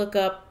tried to look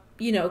up,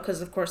 you know,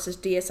 because of course there's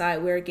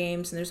DSiWare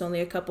games and there's only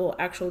a couple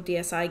actual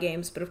DSi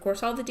games, but of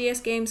course all the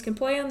DS games can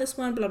play on this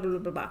one, blah, blah, blah,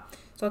 blah, blah.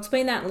 So I'll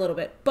explain that in a little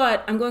bit.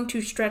 But I'm going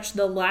to stretch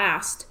the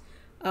last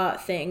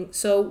thing.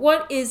 So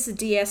what is the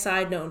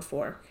DSi known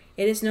for?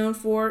 It is known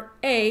for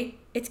A,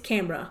 its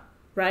camera,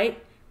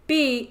 right?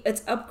 B,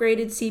 its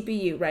upgraded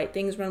CPU, right?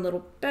 Things run a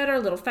little better, a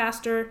little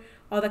faster,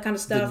 all that kind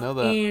of stuff. Didn't know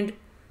that. And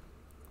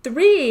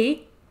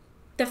 3,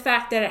 the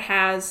fact that it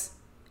has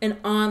an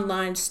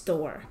online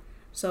store.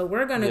 So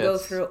we're going to go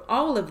through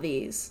all of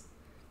these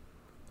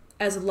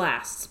as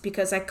lasts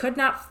because I could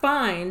not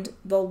find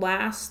the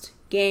last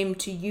game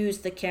to use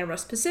the camera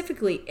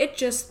specifically.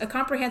 A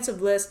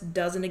comprehensive list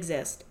doesn't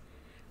exist.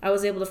 I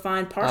was able to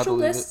find partial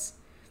lists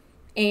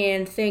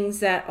and things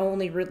that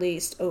only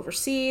released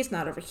overseas,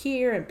 not over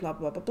here, and blah,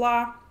 blah, blah,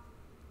 blah.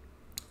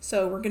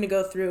 So we're going to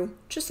go through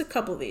just a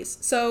couple of these.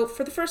 So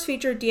for the first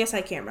feature,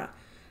 DSi camera.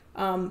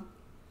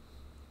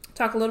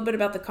 Talk a little bit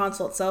about the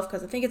console itself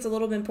because I think it's a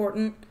little bit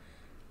important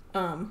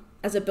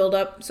as a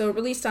build-up. So it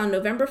released on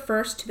November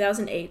 1st,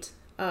 2008.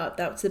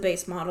 That was the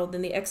base model.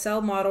 Then the XL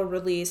model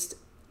released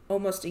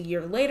almost a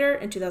year later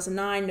in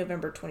 2009,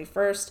 November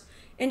 21st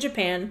in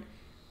Japan.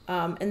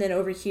 And then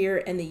over here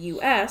in the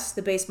US,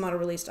 the base model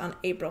released on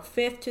April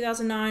 5th,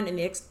 2009, and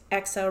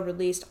the XL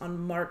released on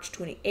March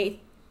 28th,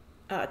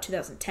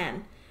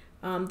 2010.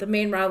 The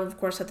main rival, of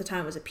course, at the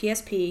time was a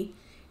PSP.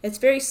 It's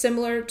very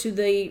similar to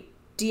the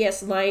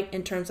DS Lite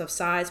in terms of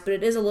size, but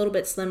it is a little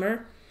bit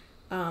slimmer.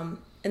 And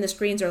the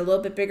screens are a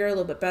little bit bigger, a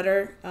little bit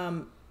better.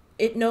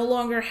 It no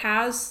longer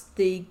has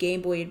the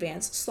Game Boy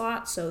Advance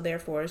slot, so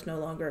therefore is no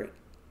longer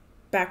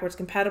backwards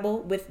compatible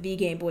with the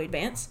Game Boy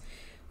Advance,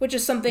 which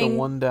is something... The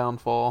one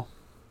downfall.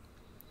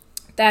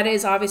 That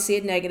is obviously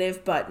a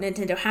negative, but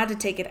Nintendo had to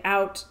take it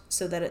out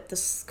so that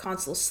this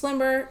console's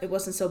slimmer. It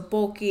wasn't so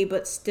bulky,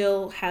 but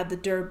still had the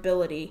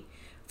durability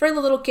for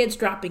the little kids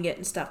dropping it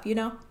and stuff, you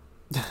know?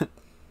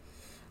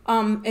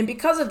 And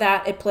because of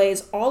that, it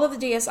plays all of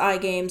the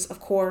DSi games, of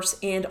course,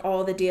 and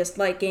all the DS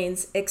Lite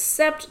games,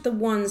 except the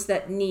ones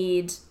that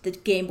need the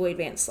Game Boy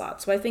Advance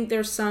slot. So I think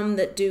there's some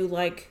that do,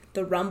 like,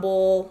 the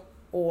Rumble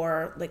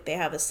or like they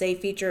have a save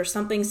feature or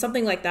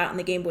something like that on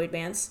the Game Boy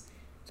Advance.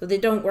 So they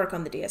don't work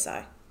on the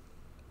DSi,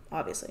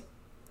 obviously.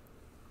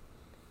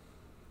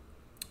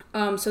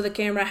 So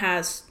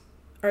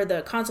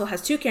the console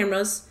has two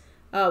cameras,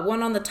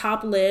 one on the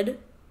top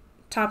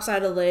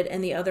side of the lid,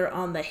 and the other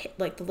on the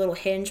little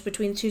hinge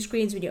between the two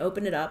screens when you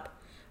open it up,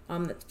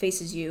 that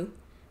faces you.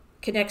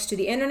 Connects to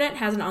the internet,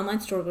 has an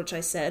online store, which I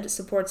said,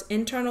 supports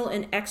internal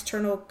and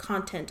external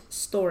content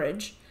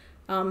storage.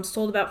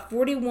 Sold about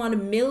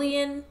 41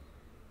 million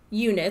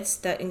units.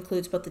 That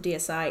includes both the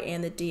DSi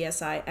and the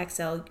DSi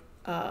XL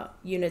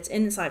units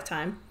in its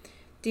lifetime.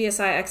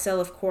 DSi XL,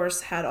 of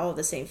course, had all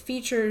the same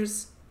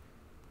features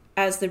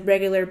as the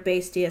regular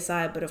base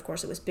DSi, but of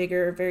course it was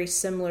bigger, very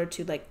similar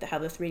to how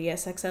the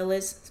 3DS XL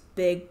is. It's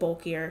big,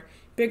 bulkier,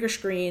 bigger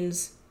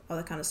screens, all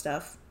that kind of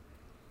stuff.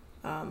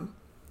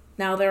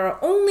 Now there are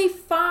only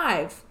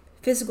 5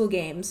 physical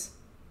games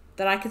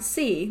that I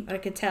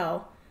could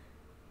tell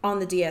on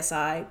the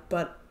DSi,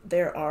 but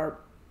there are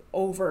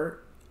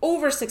over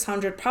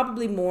 600,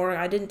 probably more.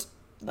 I didn't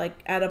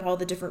add up all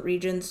the different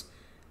regions,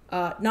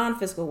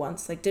 non-physical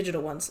ones, like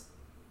digital ones,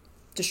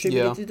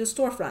 distributed through the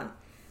storefront.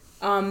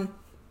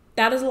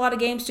 That is a lot of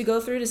games to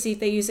go through to see if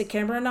they use a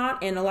camera or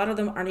not, and a lot of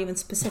them aren't even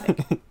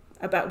specific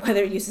about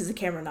whether it uses a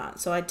camera or not.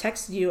 So I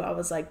texted you, I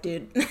was like,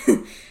 dude,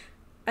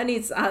 I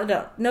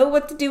don't know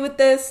what to do with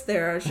this.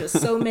 There are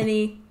just so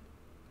many.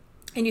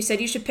 And you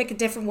said you should pick a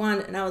different one,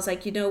 and I was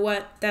like, you know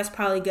what? That's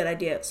probably a good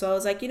idea. So I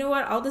was like, you know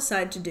what? I'll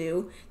decide to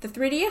do the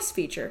 3DS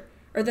feature,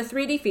 or the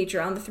 3D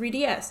feature on the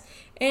 3DS.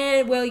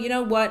 And, well, you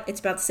know what? It's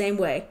about the same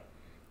way.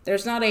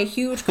 There's not a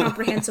huge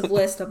comprehensive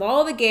list of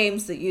all the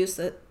games that use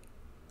the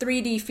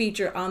 3D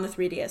feature on the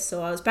 3DS.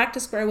 So I was back to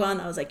square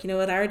one. I was like, you know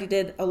what? I already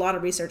did a lot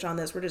of research on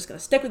this. We're just going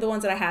to stick with the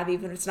ones that I have,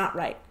 even if it's not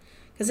right.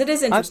 Because it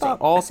is interesting,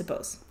 I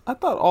suppose. I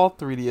thought all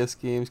 3DS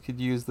games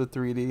could use the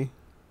 3D.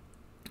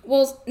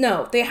 Well,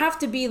 no. They have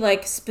to be,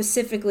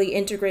 specifically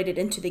integrated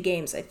into the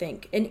games, I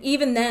think. And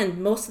even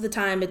then, most of the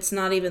time, it's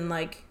not even,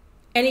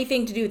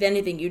 anything to do with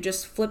anything. You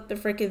just flip the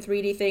freaking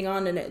 3D thing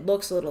on, and it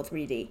looks a little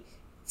 3D.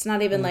 It's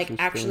not even,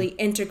 actually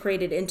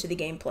integrated into the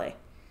gameplay.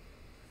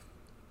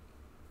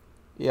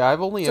 Yeah,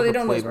 I've only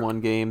ever played one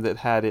game that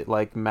had it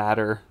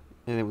matter,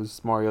 and it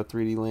was Mario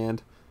 3D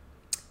Land.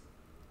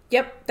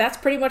 Yep, that's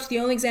pretty much the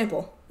only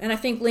example. And I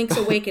think Link's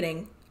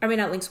Awakening,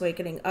 not Link's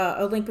Awakening,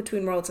 A Link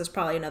Between Worlds is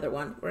probably another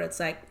one where it's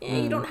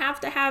you don't have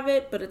to have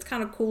it, but it's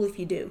kind of cool if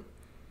you do.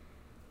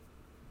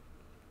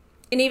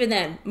 And even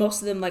then,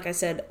 most of them, like I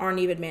said, aren't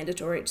even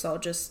mandatory. It's all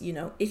just,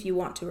 if you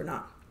want to or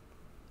not.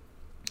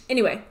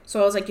 Anyway,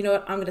 so I was like, you know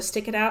what, I'm going to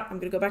stick it out. I'm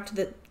going to go back to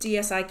the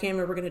DSi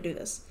camera. We're going to do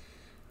this.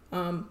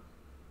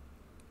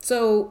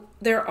 So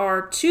there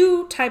are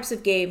 2 types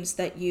of games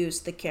that use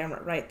the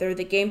camera, right? There are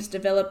the games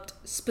developed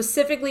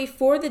specifically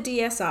for the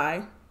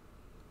DSi,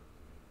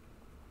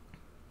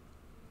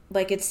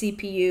 like its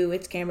CPU,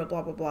 its camera,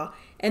 blah, blah, blah.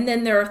 And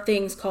then there are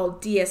things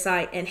called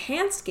DSi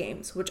enhanced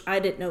games, which I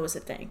didn't know was a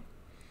thing.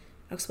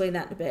 I'll explain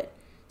that in a bit.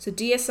 So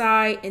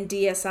DSi and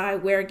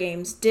DSiWare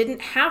games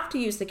didn't have to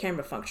use the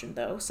camera function,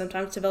 though.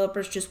 Sometimes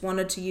developers just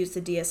wanted to use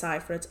the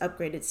DSi for its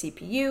upgraded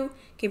CPU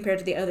compared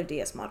to the other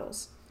DS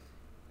models.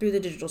 Through the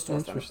digital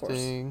storefront, of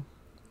course.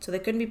 So they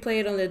couldn't be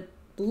played on the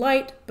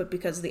Lite, but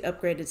because of the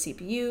upgraded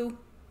CPU,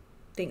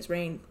 things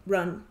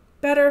run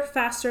better,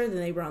 faster than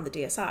they were on the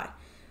DSi.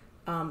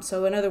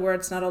 So in other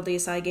words, not all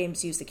DSi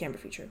games use the camera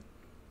feature.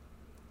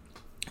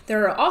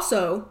 There are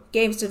also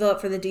games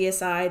developed for the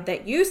DSi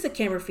that use the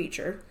camera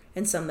feature,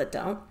 and some that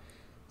don't.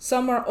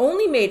 Some are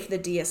only made for the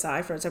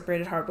DSi for its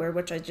upgraded hardware,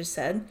 which I just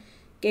said.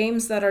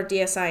 Games that are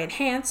DSi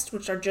enhanced,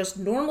 which are just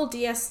normal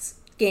DS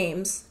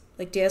games,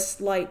 like DS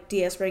Lite,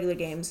 DS regular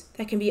games,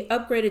 that can be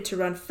upgraded to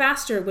run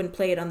faster when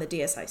played on the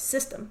DSi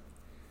system.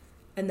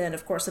 And then,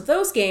 of course, of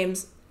those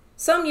games,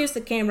 some use the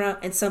camera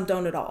and some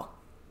don't at all.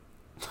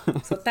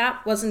 So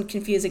that wasn't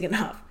confusing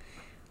enough.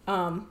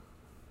 So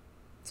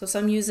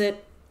some use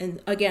it,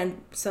 and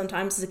again,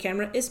 sometimes the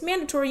camera is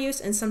mandatory use,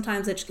 and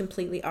sometimes it's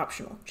completely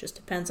optional. Just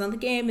depends on the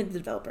game and the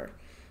developer.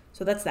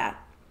 So that's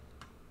that.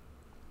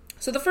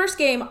 So the first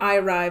game I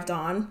arrived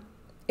on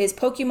is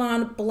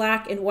Pokemon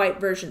Black and White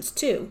versions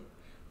 2.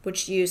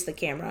 Which use the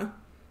camera.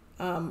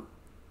 I'm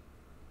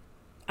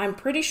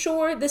pretty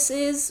sure this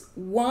is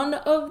one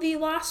of the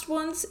last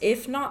ones,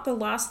 if not the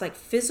last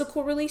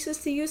physical releases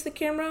to use the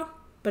camera.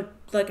 But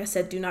like I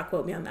said, do not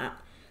quote me on that.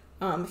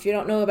 If you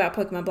don't know about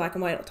Pokemon Black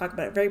and White, I'll talk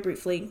about it very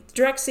briefly. The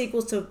direct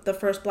sequel to the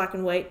first Black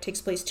and White takes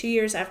place 2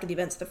 years after the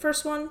events of the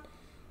first one.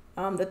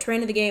 The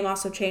terrain of the game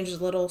also changes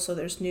a little, so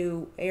there's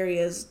new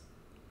areas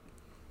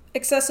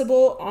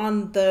accessible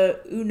on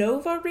the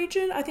Unova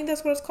region. I think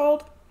that's what it's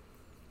called.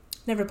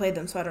 Never played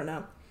them, so I don't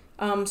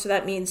know. So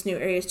that means new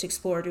areas to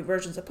explore, new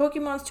versions of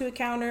Pokemons to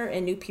encounter,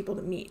 and new people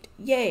to meet.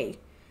 Yay!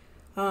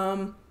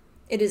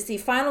 It is the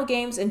final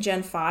games in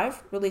Gen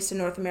 5, released in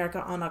North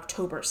America on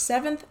October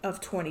 7th of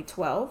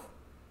 2012.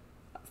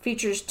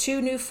 Features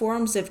 2 new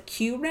forms of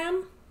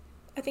Kyurem.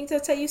 I think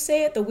that's how you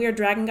say it. The weird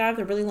dragon guy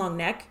with a really long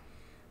neck.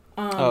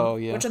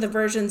 Which are the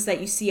versions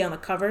that you see on the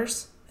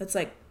covers. It's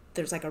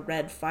there's like a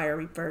red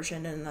fiery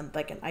version and then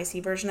like an icy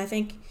version, I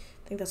think.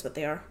 I think that's what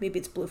they are. Maybe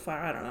it's blue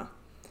fire, I don't know.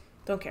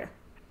 Don't care.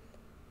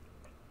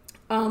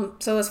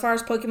 So as far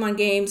as Pokemon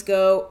games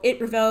go,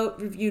 it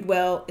reviewed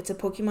well. It's a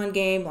Pokemon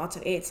game, lots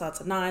of 8s, lots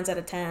of 9s out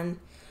of 10,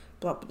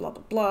 blah, blah,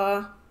 blah,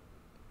 blah,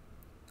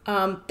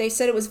 blah. They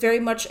said it was very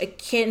much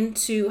akin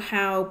to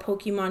how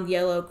Pokemon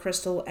Yellow,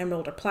 Crystal,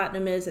 Emerald, or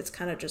Platinum is. It's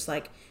kind of just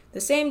like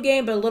the same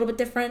game, but a little bit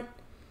different.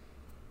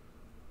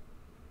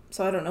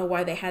 So I don't know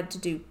why they had to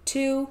do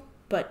 2,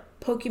 but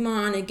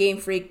Pokemon and Game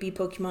Freak be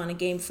Pokemon and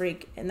Game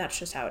Freak, and that's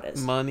just how it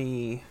is.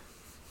 Money.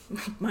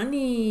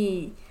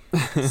 Money.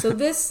 So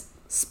this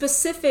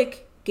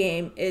specific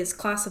game is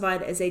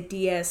classified as a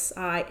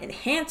DSi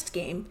enhanced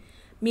game,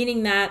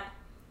 meaning that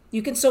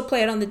you can still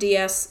play it on the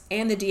DS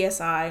and the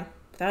DSi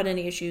without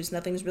any issues.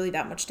 Nothing's really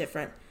that much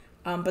different.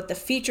 But the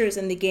features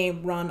in the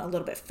game run a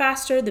little bit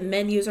faster. The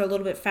menus are a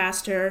little bit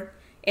faster.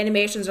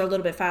 Animations are a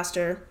little bit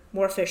faster,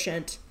 more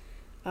efficient.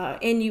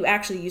 And you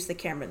actually use the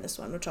camera in this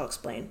one, which I'll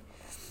explain.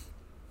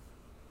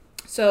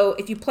 So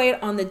if you play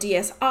it on the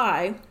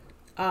DSi,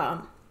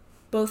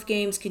 both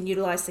games can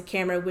utilize the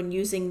camera when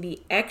using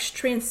the X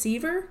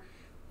transceiver,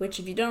 which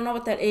if you don't know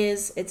what that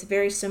is, it's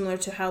very similar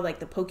to how like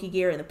the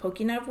Pokegear and the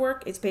Pokenav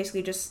work. It's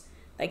basically just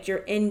like your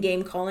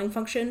in-game calling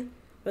function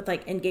with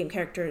like in-game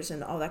characters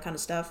and all that kind of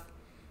stuff.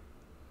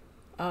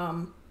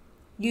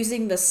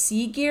 Using the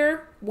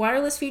C-Gear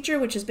wireless feature,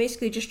 which is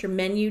basically just your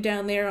menu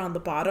down there on the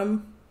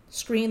bottom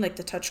screen, like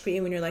the touch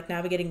screen when you're like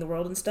navigating the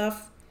world and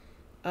stuff.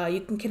 You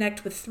can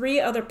connect with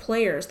 3 other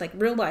players, like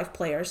real-life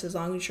players, as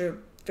long as you're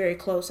very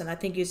close, and I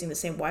think using the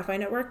same Wi-Fi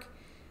network.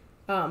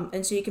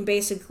 And so you can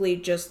basically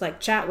just like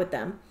chat with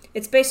them.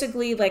 It's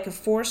basically like a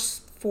four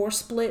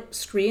split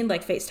screen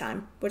like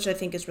FaceTime, which I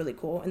think is really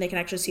cool. And they can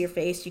actually see your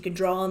face. You can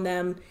draw on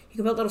them. You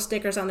can put little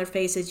stickers on their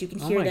faces. You can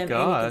hear them and you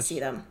can see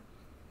them.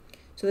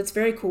 So that's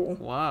very cool.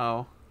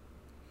 Wow.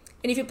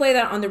 And if you play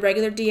that on the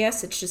regular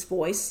DS, it's just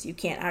voice. You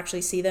can't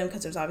actually see them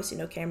because there's obviously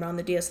no camera on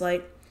the DS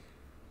Lite.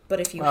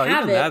 But if you have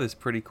even that is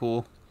pretty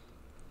cool.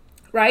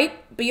 Right?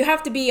 But you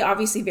have to be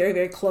obviously very,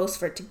 very close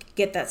for it to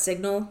get that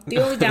signal. The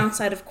only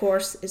downside, of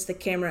course, is the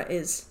camera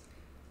is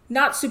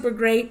not super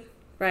great,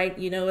 right?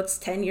 You know, it's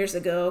 10 years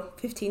ago,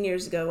 15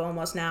 years ago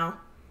almost now.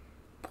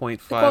 0.5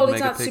 the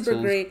quality's megapixels. Not super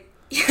great.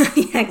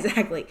 Yeah,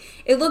 exactly.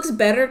 It looks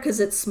better because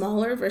it's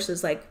smaller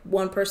versus like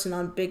one person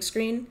on big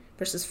screen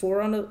versus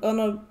 4 on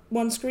a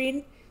one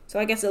screen. So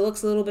I guess it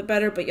looks a little bit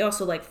better, but you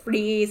also like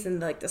freeze and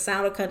like the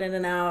sound will cut in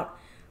and out.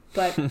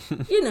 But,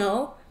 you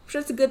know, I'm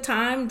sure it's a good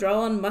time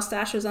drawing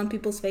mustaches on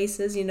people's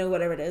faces, you know,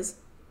 whatever it is.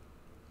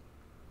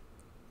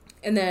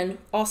 And then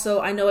also,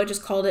 I know I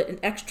just called it an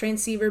X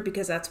transceiver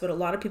because that's what a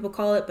lot of people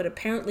call it, but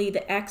apparently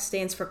the X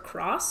stands for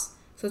cross.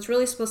 So it's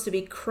really supposed to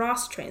be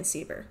cross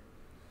transceiver.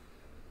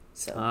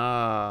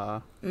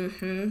 So,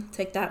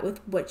 take that with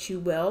what you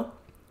will.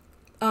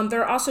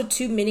 There are also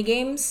 2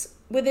 minigames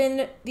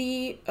within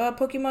the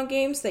Pokemon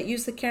games that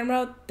use the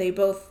camera. They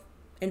both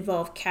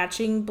involve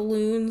catching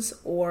balloons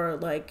or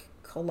like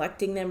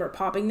collecting them or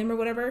popping them or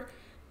whatever.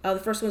 The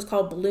first one is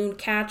called Balloon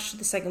Catch.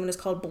 The second one is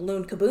called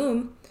Balloon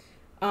Kaboom.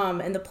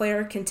 And the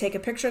player can take a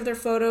picture of their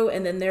photo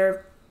and then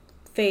their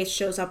face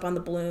shows up on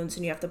the balloons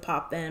and you have to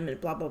pop them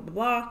and blah, blah, blah,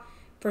 blah,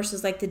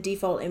 versus like the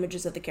default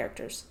images of the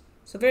characters.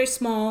 So very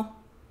small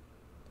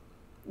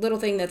little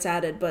thing that's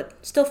added, but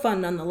still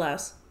fun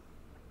nonetheless.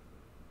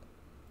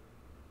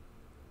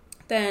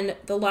 Then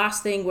the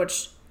last thing,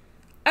 which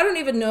I don't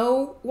even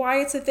know why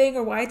it's a thing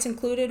or why it's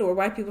included or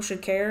why people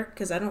should care,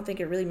 because I don't think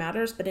it really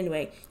matters. But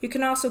anyway, you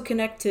can also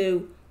connect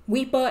to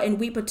WIPA and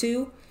WIPA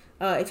 2,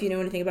 if you know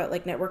anything about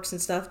like networks and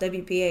stuff,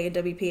 WPA and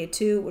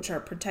WPA2, which are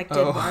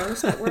protected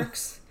wireless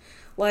networks.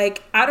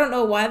 Like, I don't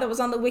know why that was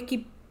on the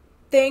wiki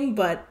thing,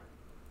 but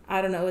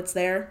I don't know, it's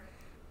there.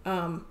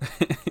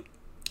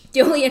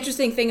 The only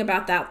interesting thing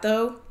about that,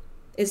 though,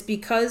 is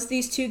because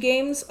these 2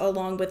 games,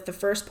 along with the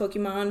first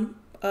Pokemon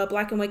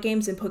Black and White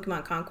games and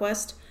Pokemon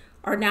Conquest,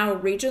 are now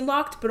region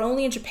locked, but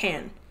only in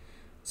Japan.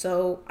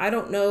 So I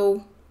don't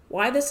know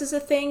why this is a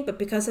thing, but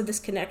because of this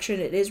connection,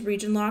 it is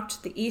region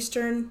locked. The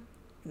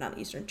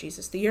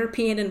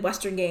European and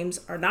Western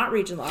games are not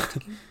region locked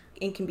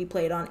and can be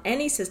played on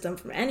any system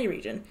from any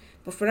region.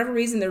 But for whatever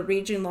reason, they're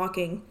region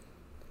locking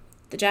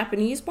the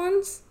Japanese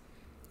ones.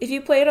 If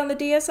you play it on the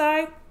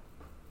DSi,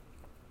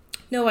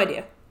 no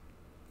idea.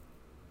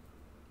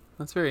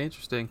 That's very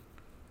interesting.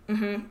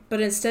 But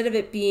instead of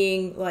it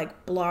being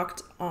like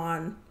blocked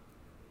on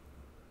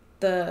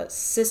the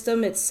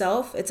system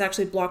itself, it's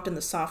actually blocked in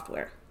the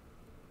software.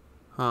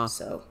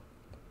 So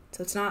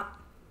it's not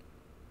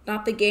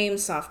the game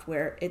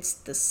software, it's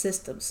the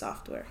system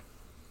software.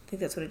 I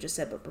think that's what I just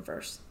said, but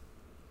reverse.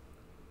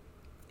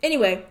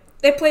 Anyway,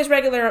 it plays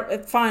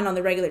fine on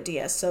the regular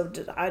DS, so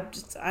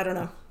I don't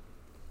know.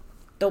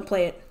 Don't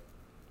play it.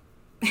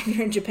 If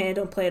you're in Japan,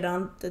 don't play it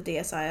on the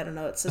DSi. I don't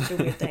know, it's such a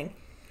weird thing.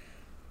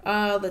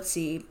 Let's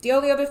see. The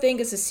only other thing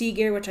is the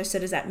C-Gear, which I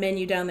said is that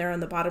menu down there on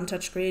the bottom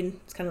touchscreen.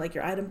 It's kind of like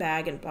your item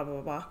bag and blah,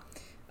 blah, blah,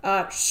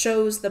 blah.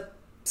 Shows the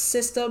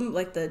system,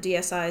 like the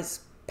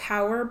DSi's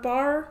power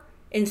bar,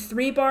 in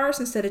 3 bars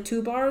instead of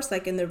 2 bars,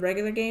 like in the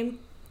regular game.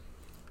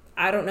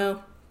 I don't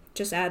know.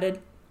 Just added.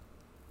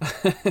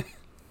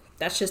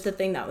 That's just the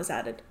thing that was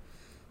added.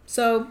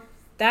 So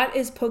that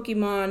is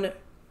Pokemon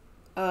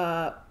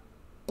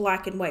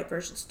Black and White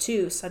versions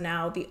 2. So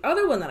now the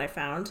other one that I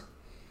found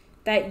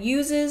that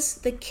uses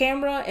the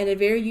camera in a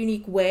very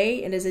unique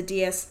way and is a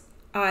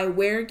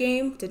DSiWare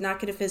game, did not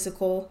get a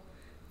physical,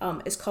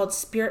 is called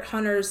Spirit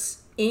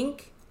Hunters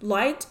Inc.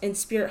 Light and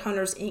Spirit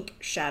Hunters Inc.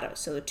 Shadow.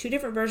 So the 2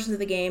 different versions of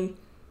the game,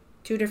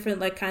 2 different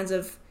like kinds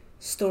of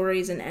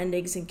stories and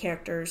endings and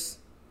characters,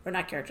 or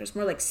not characters,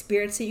 more like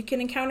spirits that you can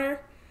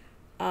encounter.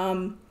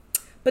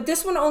 But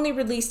this one only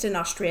released in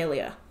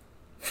Australia.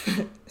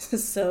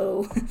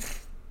 So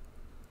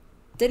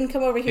didn't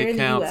come over here in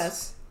the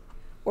US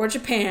or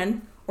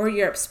Japan or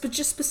Europe, but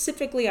just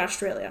specifically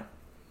Australia.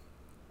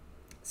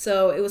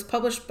 So it was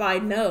published by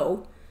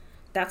No.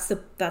 That's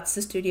the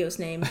studio's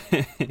name.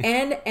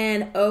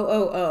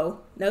 NNOOO.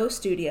 No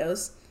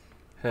Studios.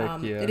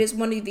 Heck yeah. It is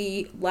one of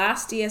the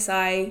last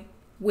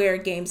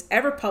DSiWare games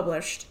ever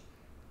published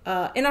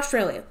in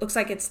Australia. Looks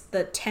like it's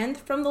the 10th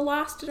from the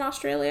last in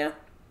Australia.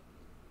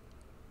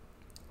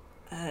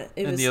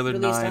 And the other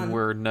 9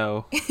 were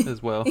No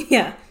as well.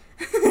 Yeah.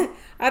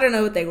 I don't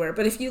know what they were.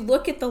 But if you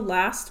look at the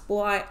last...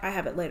 Well, I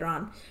have it later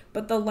on.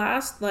 But the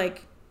last,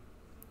 like,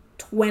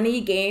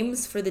 20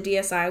 games for the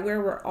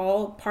DSiWare were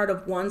all part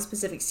of one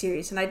specific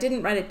series. And I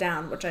didn't write it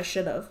down, which I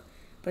should have.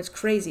 But it's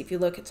crazy. If you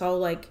look, it's all,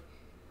 like,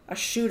 a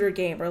shooter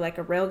game or, like,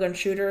 a railgun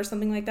shooter or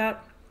something like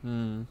that.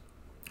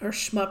 Or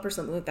shmup or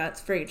something like that.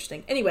 It's very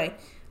interesting. Anyway,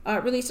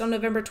 released on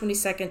November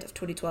 22nd of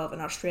 2012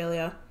 in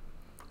Australia.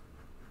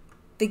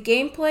 The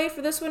gameplay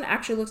for this one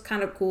actually looks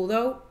kind of cool,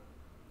 though,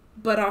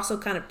 but also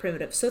kind of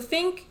primitive. So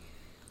think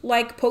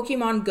like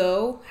Pokemon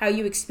Go, how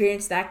you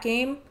experience that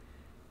game,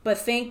 but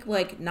think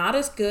like not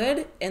as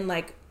good, and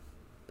like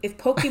if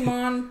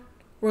Pokemon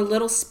were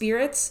little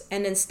spirits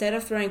and instead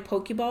of throwing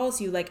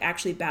Pokeballs, you like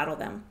actually battle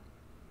them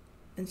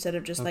instead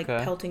of just like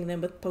pelting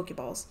them with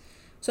Pokeballs.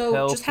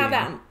 So just have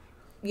that.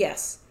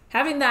 Yes,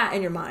 having that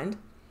in your mind.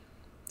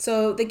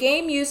 So the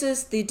game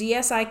uses the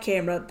DSi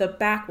camera, the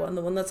back one,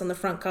 the one that's on the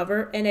front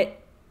cover, and it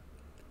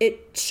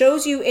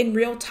shows you in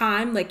real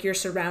time, like your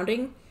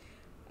surrounding,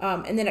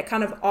 and then it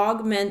kind of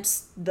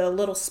augments the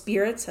little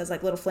spirits, has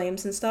like little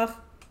flames and stuff,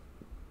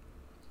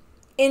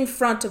 in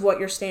front of what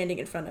you're standing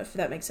in front of, if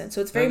that makes sense. So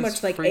it's very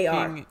much like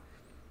AR.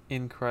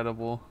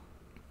 Incredible.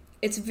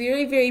 It's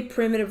very, very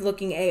primitive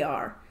looking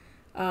AR.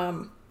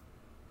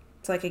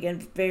 It's like,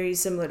 again, very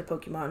similar to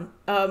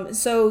Pokemon.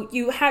 So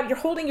you're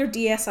holding your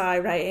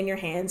DSi, right, in your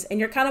hands, and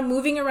you're kind of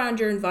moving around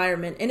your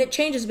environment, and it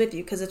changes with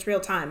you because it's real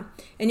time.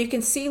 And you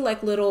can see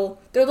like they're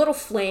little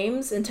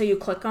flames until you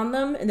click on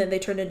them, and then they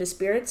turn into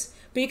spirits.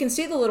 But you can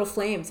see the little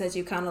flames as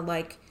you kind of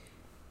like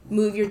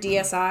move your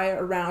DSi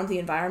around the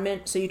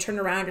environment. So you turn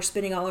around, you're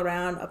spinning all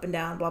around, up and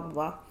down, blah,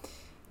 blah,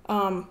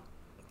 blah.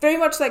 Very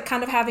much like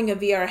kind of having a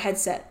VR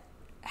headset.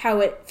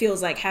 How it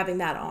feels like having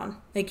that on.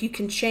 Like you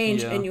can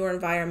change in your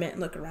environment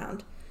and look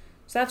around.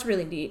 So that's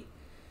really neat.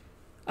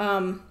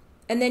 And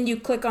then you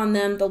click on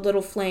them, the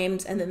little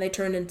flames, and then they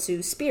turn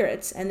into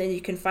spirits. And then you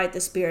can fight the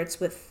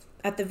spirits with,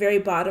 at the very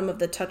bottom of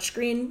the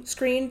touchscreen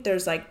screen,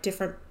 there's like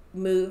different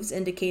moves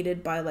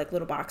indicated by like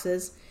little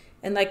boxes.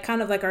 And like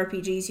kind of like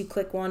RPGs, you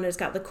click one, it's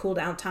got the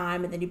cooldown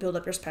time, and then you build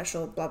up your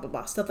special, blah, blah,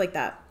 blah, stuff like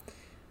that.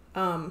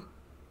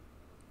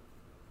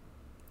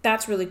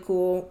 That's really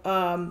cool.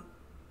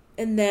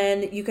 And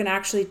then you can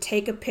actually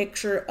take a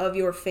picture of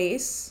your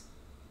face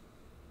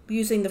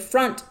using the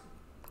front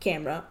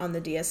camera on the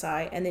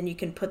DSi, and then you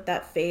can put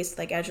that face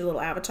like as your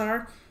little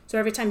avatar. So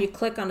every time you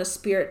click on a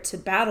spirit to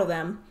battle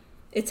them,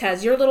 it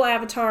has your little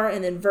avatar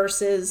and then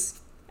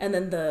versus, and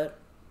then the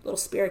little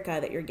spirit guy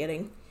that you're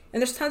getting.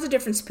 And there's tons of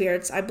different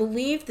spirits. I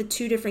believe the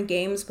 2 different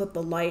games, both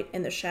the light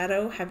and the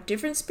shadow, have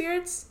different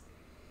spirits.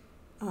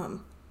 So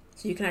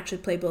you can actually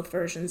play both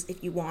versions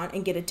if you want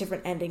and get a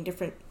different ending,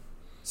 different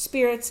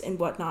spirits and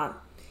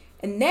whatnot.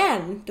 And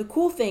then the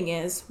cool thing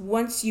is,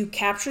 once you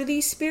capture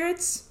these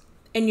spirits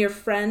and you're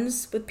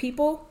friends with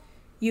people,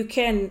 you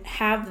can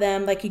have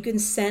them, like you can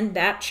send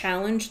that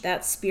challenge,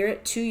 that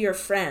spirit, to your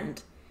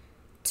friend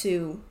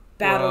to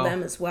battle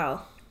them as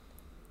well.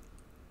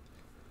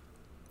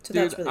 So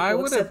dude, that's really cool. I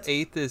would have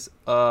ate this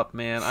up,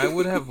 man. I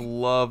would have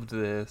loved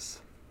this.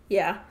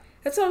 Yeah,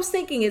 that's what I was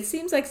thinking. It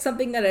seems like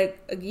something that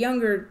a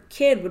younger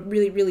kid would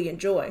really, really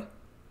enjoy.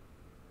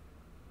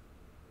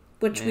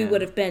 Which we would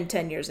have been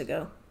 10 years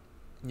ago.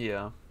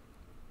 Yeah.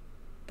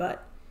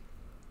 But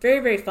very,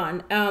 very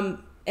fun.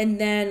 And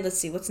then, let's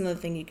see, what's another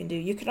thing you can do?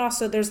 You can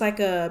also, there's like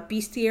a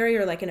bestiary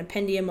or like an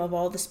appendium of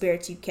all the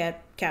spirits you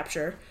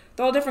capture.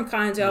 They're all different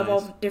kinds. They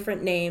all have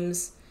different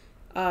names.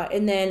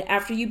 And then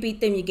after you beat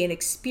them, you gain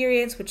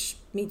experience, which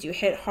means you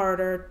hit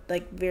harder,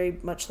 like very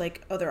much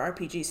like other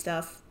RPG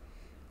stuff.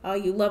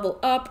 You level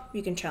up.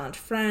 You can challenge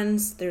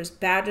friends. There's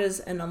badges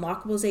and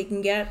unlockables that you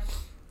can get.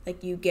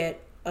 Like you get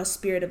a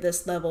spirit of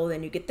this level,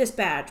 then you get this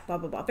badge, blah,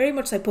 blah, blah. Very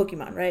much like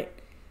Pokemon, right?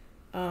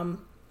 And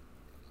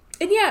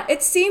yeah,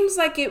 it seems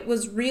like it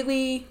was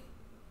really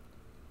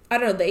I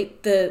don't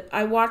know,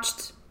 I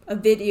watched a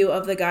video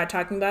of the guy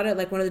talking about it,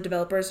 like one of the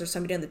developers or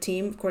somebody on the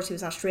team. Of course, he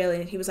was Australian,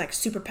 and he was like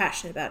super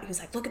passionate about it. He was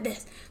like, look at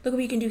this, look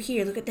what you can do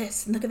here, look at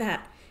this, and look at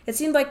that. It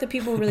seemed like the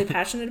people were really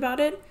passionate about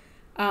it,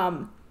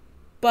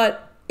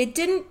 but it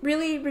didn't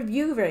really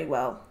review very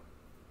well.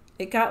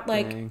 It got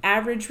like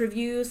average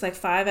reviews, like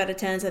 5 out of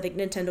 10s. I think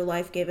Nintendo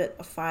Life gave it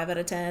a 5 out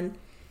of 10.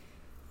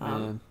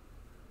 I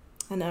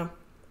know.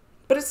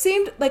 But it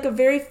seemed like a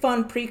very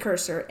fun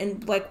precursor,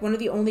 and like one of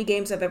the only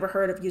games I've ever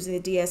heard of using a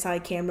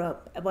DSi camera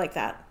like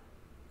that.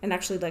 And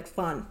actually like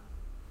fun.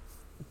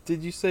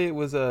 Did you say it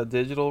was a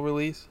digital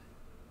release?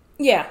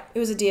 Yeah, it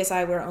was a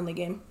DSiWare only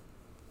game.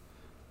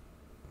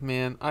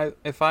 Man,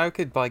 if I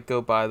could like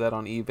go buy that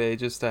on eBay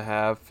just to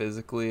have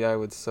physically, I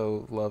would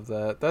so love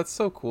that. That's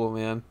so cool,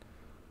 man.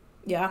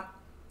 Yeah.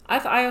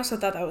 I also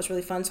thought that was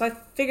really fun, so I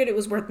figured it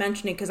was worth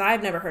mentioning because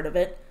I've never heard of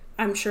it.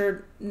 I'm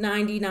sure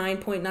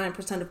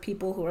 99.9% of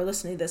people who are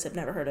listening to this have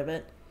never heard of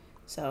it.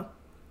 So,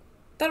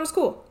 that was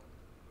cool.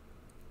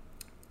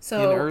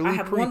 So, I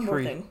have one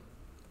more thing.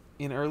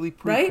 An early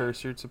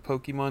precursor to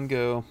Pokemon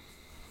Go.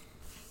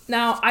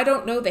 Now, I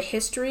don't know the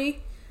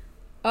history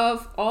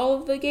of all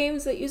of the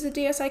games that use a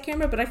DSi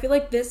camera, but I feel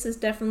like this is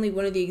definitely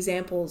one of the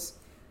examples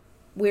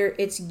where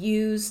it's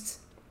used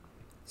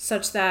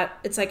such that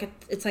it's like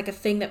a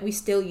thing that we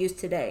still use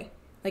today.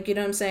 Like, you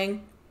know what I'm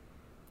saying?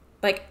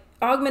 Like,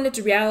 augmented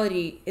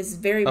reality is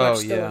very much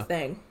still a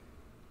thing.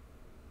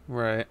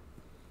 Right.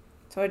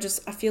 So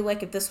I feel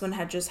like if this one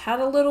had just had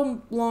a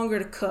little longer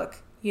to cook,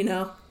 you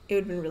know, it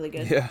would have been really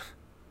good. Yeah.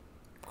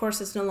 Of course,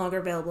 it's no longer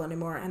available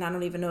anymore, and I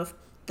don't even know if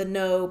the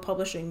No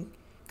publishing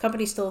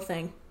company's still a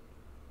thing.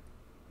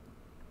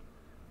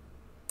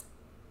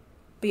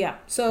 But yeah,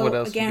 so what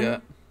else again, you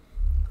got?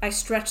 I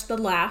stretched the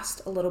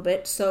last a little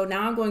bit, so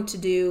now I'm going to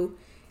do...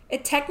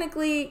 It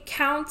technically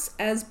counts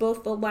as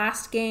both the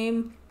last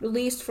game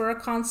released for a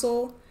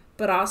console,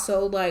 but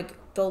also like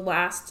the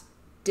last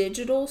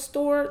digital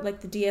store,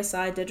 like the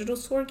DSi digital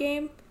store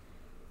game.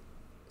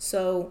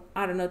 So,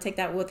 I don't know, take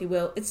that with you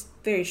will. It's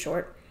very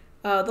short.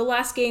 The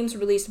last game's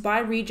released by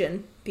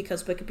region,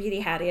 because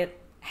Wikipedia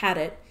had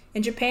it.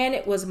 In Japan,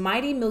 it was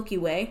Mighty Milky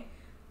Way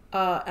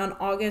on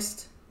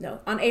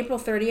April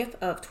 30th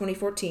of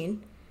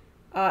 2014.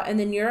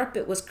 And in Europe,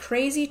 it was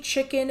Crazy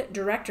Chicken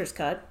Director's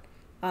Cut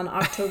on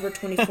October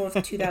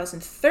 24th,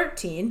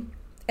 2013.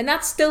 And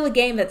that's still a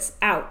game that's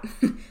out.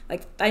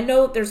 Like, I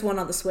know there's one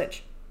on the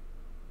Switch.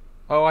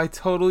 Oh, I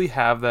totally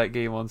have that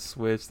game on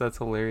Switch. That's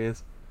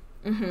hilarious.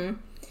 Mm-hmm.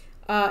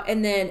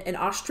 And then in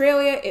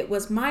Australia, it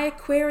was My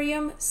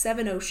Aquarium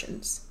 7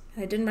 Oceans.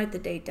 I didn't write the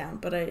date down,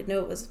 but I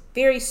know it was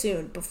very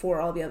soon before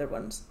all the other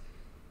ones.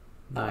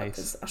 Nice.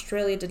 Because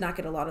Australia did not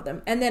get a lot of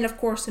them. And then, of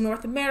course, in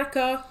North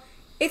America,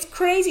 it's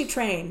Crazy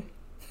Train.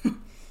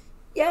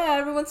 Yeah,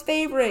 everyone's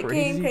favorite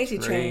game, Crazy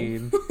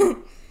Train.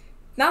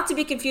 Not to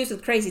be confused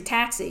with Crazy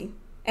Taxi.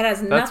 It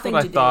has nothing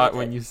to do with it. That's what I thought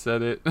when you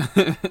said it.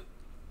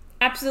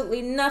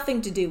 Absolutely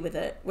nothing to do with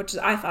it, which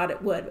I thought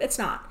it would. It's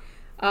not.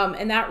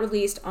 And that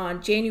released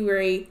on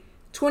January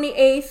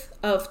 28th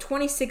of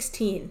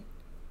 2016.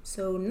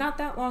 So not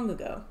that long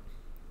ago.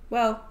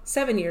 Well,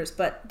 7 years,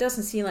 but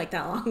doesn't seem like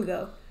that long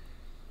ago.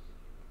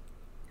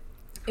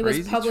 It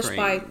was published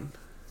by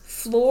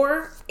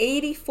Floor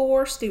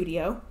 84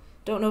 Studio.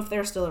 Don't know if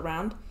they're still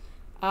around.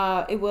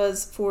 It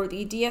was for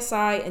the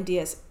DSi and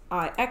DSi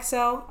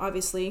XL,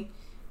 obviously.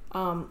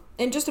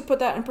 And just to put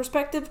that in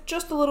perspective,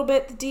 just a little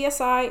bit, the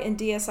DSi and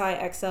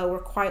DSi XL were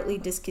quietly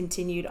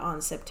discontinued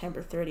on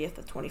September 30th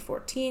of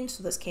 2014.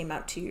 So this came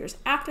out 2 years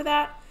after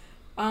that.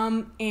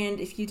 And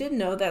if you didn't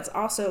know, that's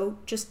also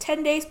just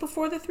 10 days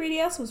before the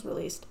 3DS was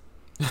released.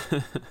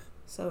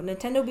 So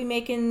Nintendo will be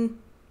making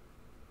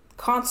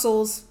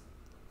consoles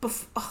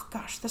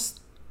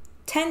that's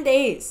 10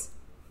 days.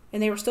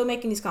 And they were still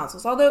making these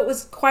consoles, although it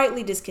was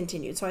quietly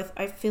discontinued. So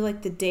I feel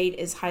like the date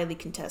is highly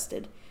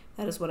contested.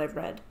 That is what I've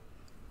read.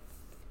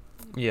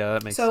 Yeah,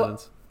 that makes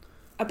sense.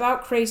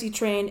 About Crazy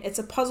Train, it's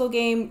a puzzle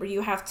game where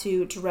you have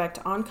to direct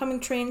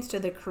oncoming trains to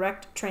the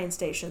correct train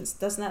stations.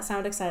 Doesn't that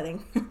sound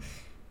exciting?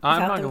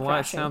 I'm not gonna lie,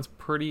 it sounds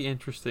pretty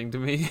interesting to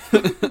me.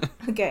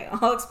 Okay,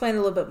 I'll explain a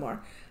little bit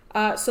more.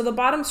 So the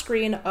bottom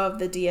screen of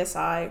the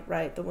DSi,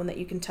 right, the one that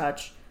you can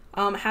touch,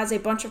 has a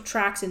bunch of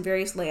tracks in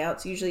various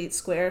layouts. Usually it's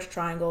squares,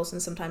 triangles,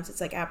 and sometimes it's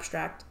like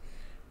abstract.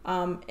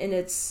 And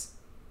it's...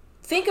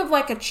 Think of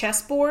like a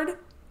chessboard,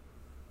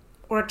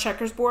 or a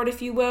checkers board,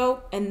 if you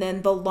will, and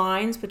then the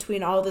lines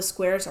between all the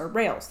squares are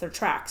rails. They're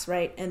tracks,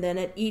 right? And then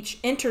at each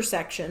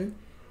intersection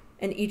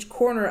and each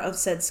corner of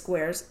said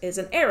squares is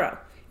an arrow.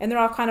 And they're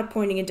all kind of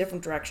pointing in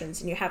different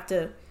directions. And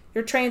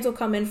your trains will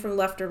come in from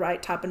left to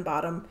right, top and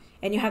bottom,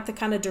 and you have to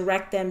kind of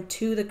direct them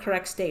to the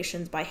correct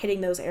stations by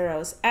hitting those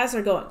arrows as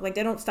they're going. Like,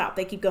 they don't stop,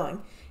 they keep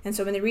going. And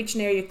so when they reach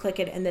an area, you click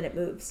it, and then it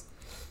moves.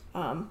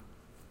 Again,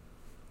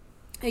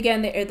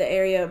 the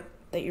area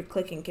that you're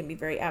clicking can be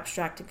very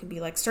abstract. It can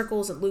be like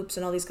circles and loops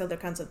and all these other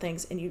kinds of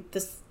things. And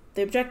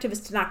the objective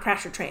is to not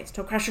crash your trains.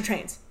 Don't crash your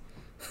trains.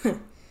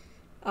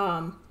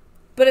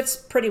 But it's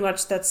pretty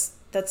much,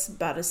 that's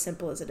about as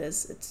simple as it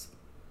is. It's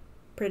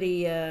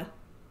pretty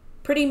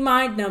pretty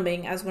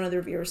mind-numbing, as one of the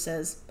reviewers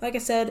says. Like I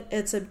said,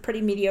 it's a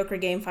pretty mediocre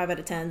game, 5 out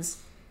of 10s.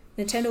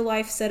 Nintendo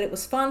Life said it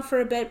was fun for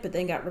a bit, but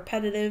then got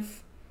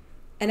repetitive.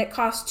 And it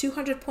cost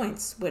 200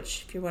 points,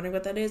 which, if you're wondering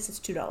what that is, it's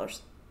 $2.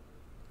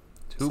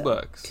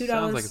 $2.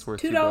 Sounds like it's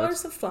worth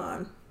 $2 of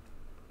fun.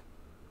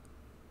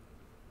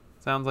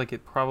 Sounds like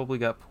it probably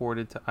got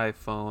ported to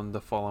iPhone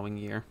the following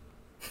year.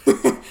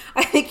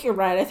 I think you're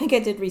right. I think I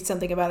did read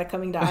something about it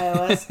coming to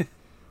iOS.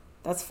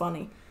 That's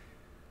funny.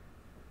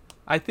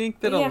 I think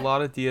that a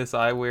lot of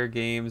DSiWare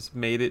games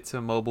made it to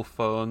mobile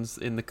phones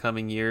in the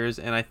coming years,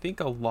 and I think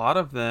a lot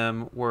of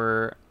them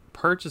were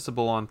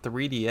purchasable on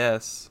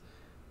 3DS,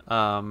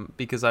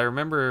 because I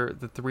remember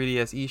the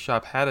 3DS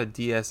eShop had a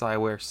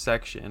DSiWare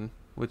section,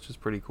 which was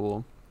pretty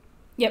cool.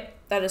 Yep,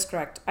 that is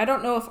correct. I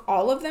don't know if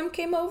all of them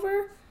came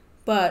over,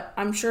 but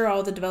I'm sure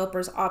all the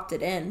developers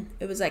opted in.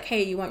 It was like,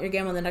 hey, you want your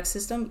game on the next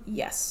system?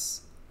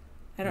 Yes.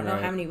 I don't know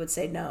how many would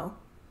say no.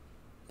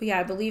 But yeah,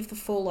 I believe the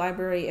full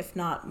library, if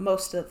not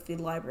most of the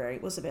library,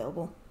 was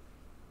available.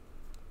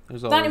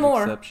 There's always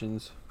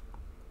exceptions.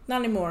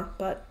 Not anymore,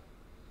 but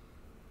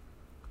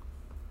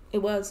it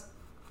was.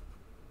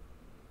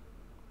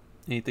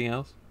 Anything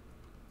else?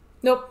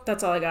 Nope,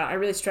 that's all I got. I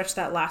really stretched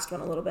that last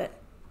one a little bit.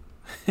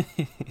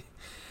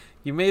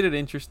 You made it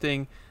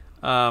interesting.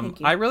 Thank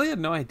you. I really had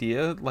no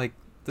idea, like,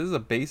 this is a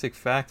basic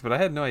fact, but I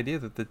had no idea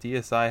that the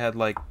DSi had,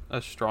 like,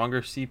 a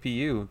stronger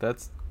CPU.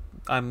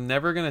 I'm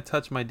never going to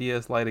touch my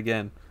DS Lite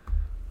again.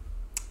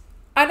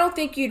 I don't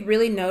think you'd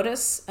really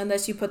notice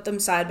unless you put them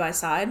side by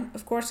side,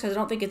 of course, because I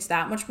don't think it's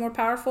that much more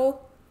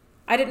powerful.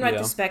 I didn't write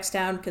the specs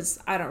down because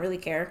I don't really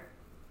care.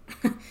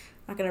 I'm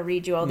not going to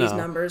read you all these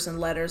numbers and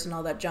letters and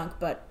all that junk,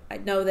 but I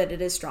know that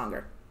it is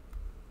stronger.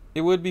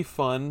 It would be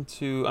fun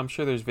to, I'm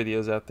sure there's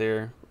videos out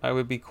there. It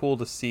would be cool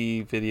to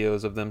see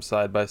videos of them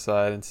side by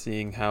side and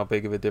seeing how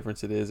big of a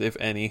difference it is, if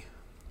any.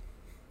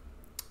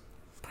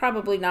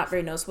 Probably not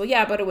very noticeable.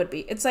 Yeah, but it would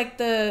be. It's like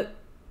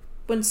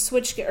when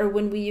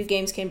Wii U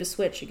games came to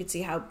Switch, you could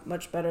see how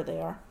much better they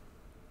are.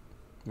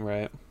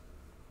 Right.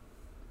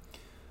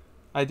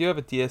 I do have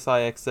a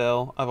DSi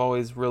XL. I've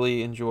always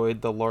really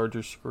enjoyed the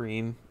larger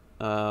screen,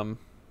 but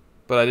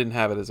I didn't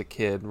have it as a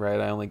kid, right?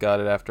 I only got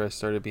it after I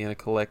started being a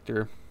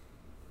collector.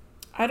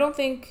 I don't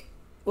think...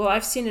 Well,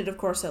 I've seen it, of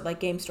course, at, like,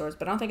 game stores,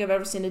 but I don't think I've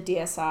ever seen a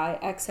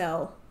DSi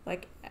XL,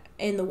 like,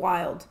 in the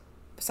wild,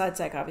 besides,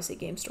 like, obviously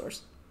game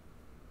stores.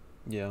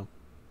 Yeah.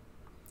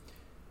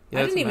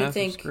 I didn't even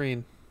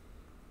think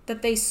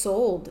that they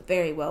sold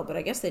very well, but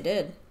I guess they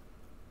did.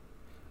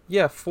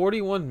 Yeah,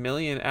 41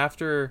 million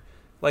after,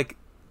 like,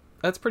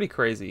 that's pretty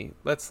crazy.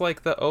 That's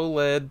like the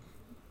OLED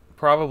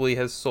probably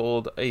has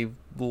sold a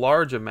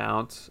large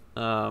amount,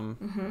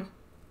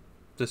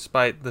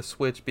 despite the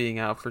Switch being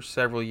out for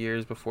several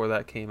years before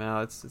that came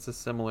out. It's a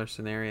similar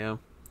scenario.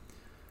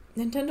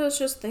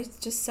 Nintendo's they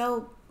just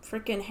sell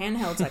freaking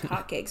handhelds like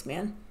hotcakes,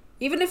 man.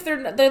 Even if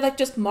they're like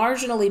just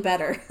marginally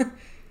better.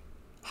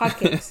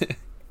 Hotcakes.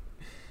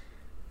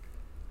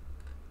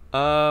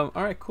 All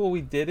right, cool.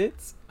 We did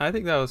it. I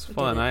think that was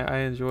fun. I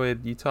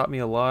enjoyed. You taught me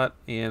a lot,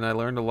 and I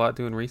learned a lot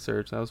doing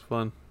research. That was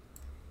fun.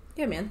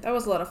 Yeah, man, that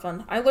was a lot of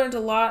fun. I learned a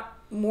lot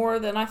more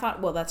than I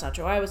thought. Well, that's not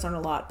true. I always learn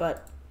a lot,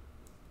 but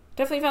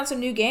definitely found some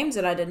new games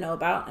that I didn't know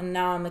about, and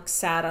now I'm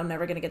sad I'm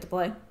never gonna get to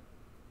play.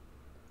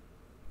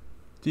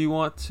 Do you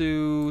want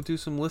to do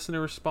some listener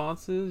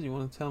responses? You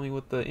want to tell me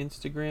what the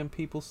Instagram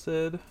people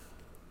said?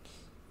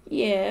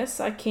 Yes,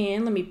 I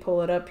can. Let me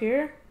pull it up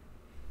here.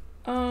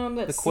 Let's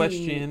see. The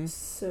question.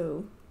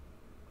 So,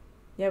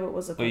 yeah, what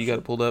was the question? Oh, you got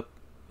it pulled up?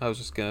 I was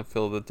just going to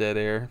fill the dead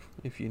air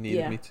if you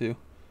needed me to.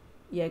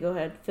 Yeah, go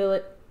ahead. Fill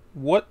it.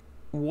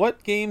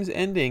 What game's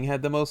ending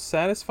had the most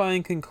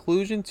satisfying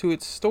conclusion to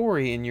its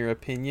story, in your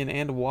opinion,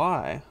 and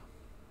why?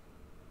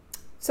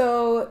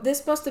 So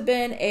this must have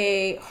been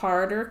a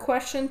harder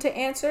question to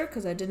answer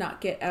because I did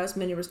not get as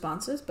many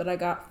responses, but I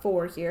got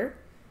 4 here.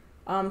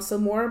 So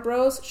Mora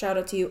Bros, shout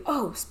out to you.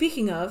 Oh,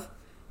 speaking of,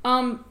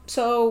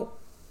 so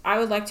I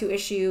would like to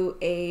issue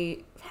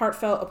a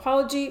heartfelt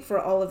apology for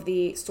all of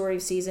the Story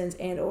of Seasons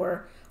and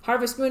or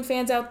Harvest Moon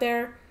fans out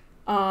there.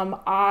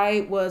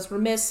 I was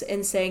remiss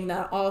in saying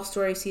that all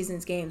Story of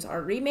Seasons games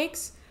are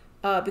remakes.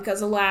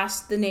 Because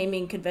alas, the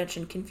naming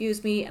convention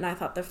confused me, and I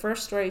thought the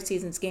first Story of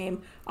Seasons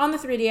game on the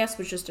 3DS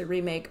was just a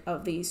remake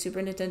of the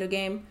Super Nintendo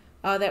game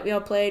that we all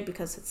played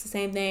because it's the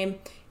same name.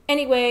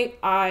 Anyway,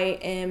 I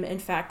am in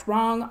fact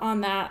wrong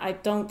on that. I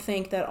don't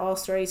think that all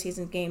Story of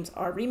Seasons games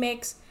are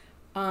remakes.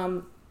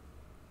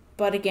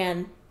 But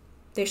again,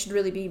 they should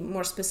really be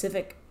more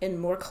specific and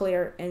more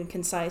clear and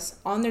concise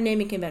on their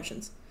naming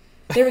conventions.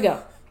 There we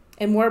go.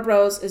 And More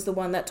Bros is the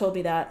one that told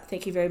me that.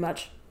 Thank you very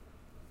much.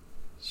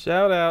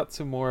 Shout out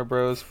to Mora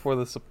Bros for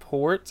the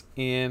support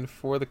and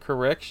for the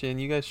correction.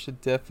 You guys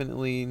should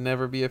definitely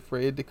never be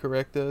afraid to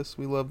correct us.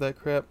 We love that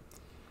crap.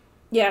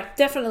 Yeah,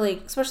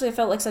 definitely. Especially I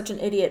felt like such an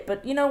idiot.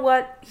 But you know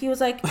what? He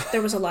was like,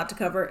 there was a lot to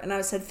cover. And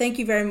I said, thank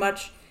you very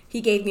much. He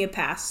gave me a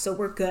pass, so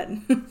we're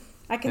good.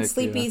 I can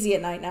sleep easy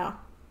at night now.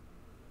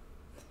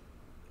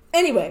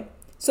 Anyway,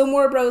 so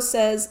Mora Bros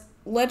says,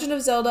 Legend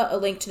of Zelda: A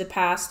Link to the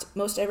Past.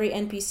 Most every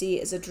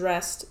NPC is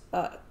addressed,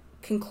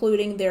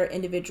 concluding their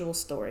individual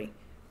story.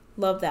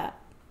 Love that.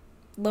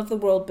 Love the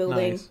world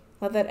building. Nice.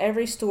 Love that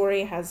every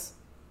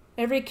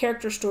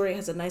character story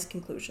has a nice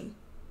conclusion.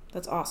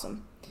 That's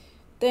awesome.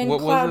 Then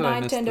What was it? I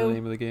Cloud9 missed the Nintendo.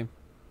 name of the game.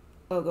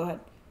 Oh, go ahead.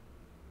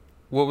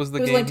 What was the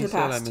It was game Link to you the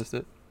said? I Past. missed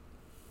it.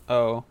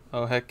 Oh,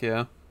 heck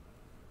yeah.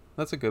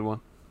 That's a good one.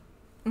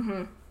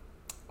 I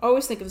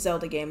always think of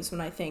Zelda games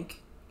when I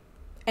think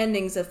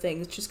endings of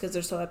things, just because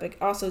they're so epic.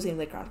 Also,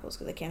 Xenoblade Chronicles,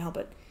 because I can't help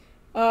it.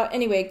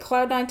 Anyway,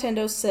 Cloud9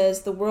 Nintendo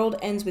says The World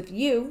Ends With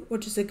You,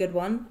 which is a good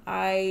one.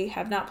 I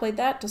have not played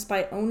that,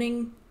 despite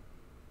owning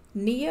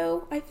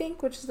Neo, I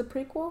think, which is the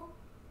prequel.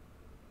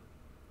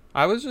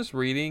 I was just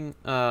reading,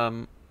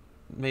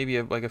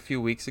 maybe like a few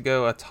weeks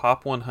ago, a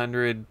top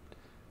 100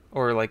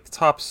 or like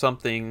top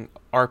something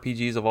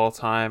RPGs of all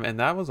time, and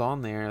that was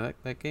on there.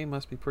 That game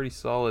must be pretty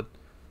solid.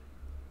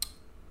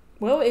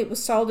 Well, it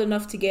was solid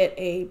enough to get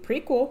a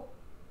prequel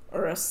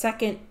or a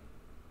second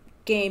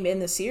game in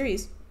the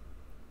series.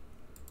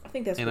 I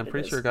think that's And what I'm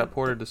pretty it sure is. it got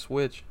ported to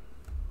Switch.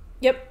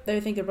 Yep, I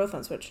think they're both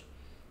on Switch.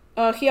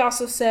 He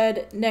also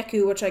said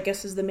Neku, which I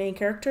guess is the main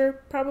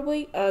character,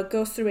 probably,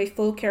 goes through a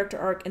full character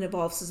arc and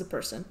evolves as a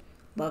person.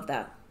 Love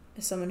that.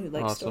 As someone who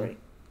likes Awesome. story.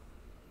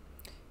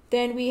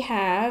 Then we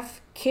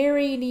have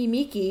Kari ni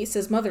Miki,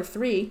 says Mother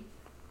 3.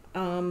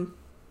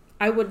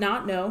 I would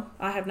not know.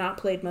 I have not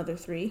played Mother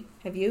 3.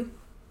 Have you?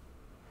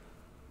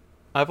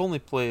 I've only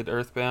played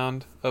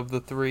Earthbound of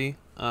the three,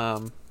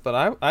 but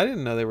I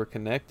didn't know they were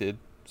connected,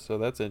 so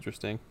that's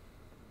interesting.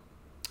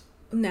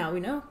 Now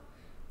we know.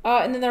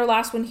 And then their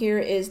last one here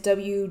is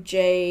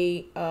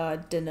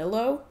WJ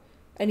Danilo.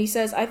 And he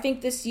says, I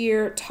think this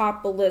year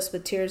topped the list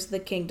with Tears of the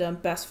Kingdom,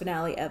 best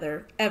finale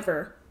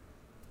ever.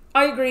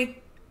 I agree.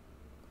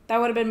 That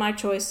would have been my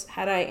choice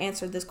had I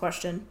answered this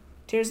question.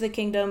 Tears of the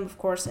Kingdom, of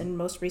course, in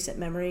most recent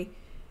memory,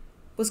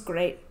 was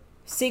great.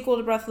 Sequel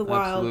to Breath of the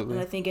Wild, Absolutely.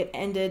 and I think it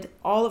ended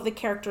all of the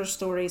character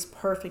stories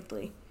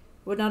perfectly.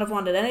 Would not have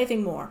wanted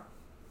anything more.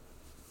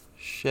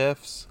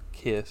 Chef's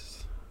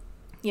kiss.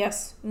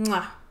 Yes.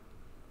 Mwah.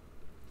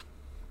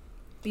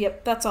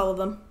 Yep, that's all of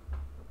them.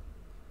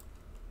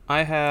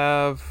 I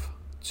have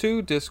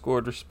 2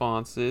 Discord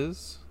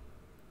responses.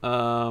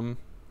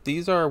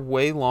 These are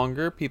way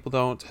longer. People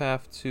don't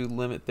have to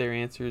limit their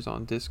answers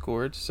on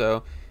Discord.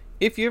 So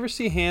if you ever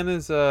see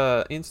Hannah's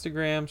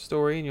Instagram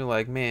story and you're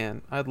like,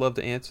 man, I'd love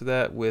to answer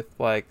that with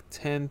like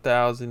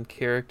 10,000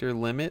 character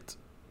limit,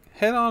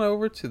 head on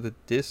over to the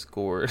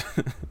Discord.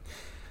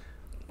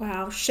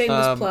 Wow,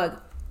 shameless plug.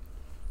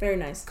 Very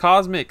nice.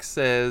 Cosmic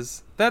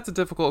says, that's a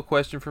difficult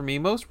question for me.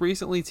 Most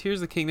recently, Tears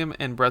of the Kingdom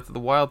and Breath of the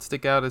Wild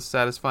stick out as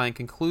satisfying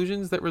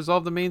conclusions that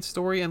resolve the main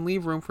story and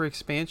leave room for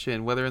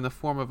expansion, whether in the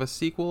form of a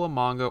sequel, a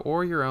manga,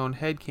 or your own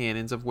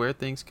headcanons of where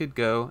things could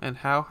go and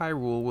how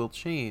Hyrule will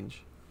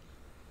change.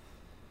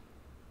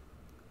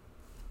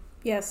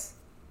 Yes,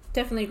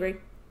 definitely agree.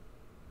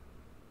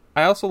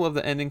 I also love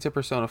the ending to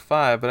Persona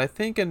 5, but I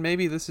think, and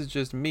maybe this is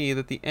just me,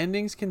 that the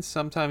endings can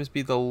sometimes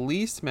be the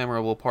least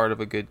memorable part of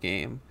a good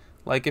game.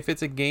 Like if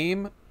it's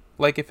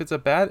a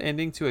bad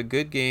ending to a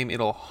good game,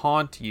 it'll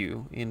haunt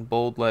you in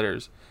bold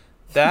letters.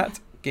 That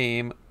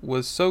game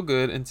was so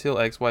good until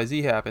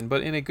XYZ happened,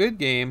 but in a good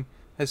game,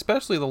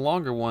 especially the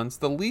longer ones,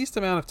 the least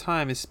amount of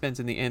time is spent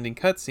in the ending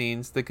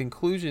cutscenes, the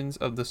conclusions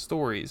of the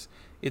stories.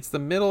 It's the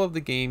middle of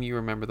the game you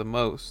remember the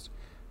most.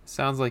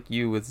 Sounds like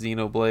you with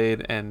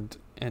Xenoblade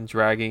and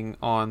dragging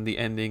on the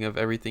ending of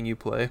everything you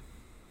play.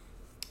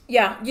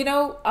 Yeah, you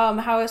know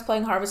how I was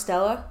playing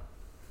Harvestella?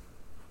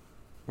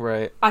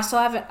 Right. I still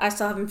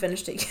haven't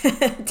finished it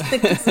yet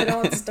because I don't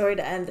want the story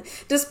to end.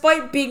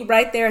 Despite being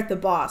right there at the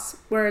boss,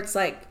 where it's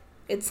like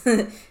it's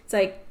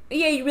like,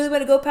 yeah, you really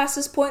want to go past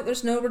this point?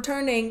 There's no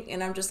returning,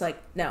 and I'm just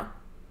like, no,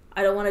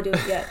 I don't want to do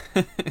it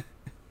yet.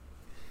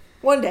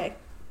 One day.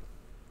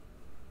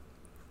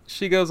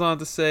 She goes on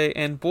to say,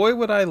 and boy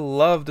would I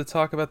love to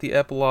talk about the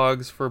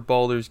epilogues for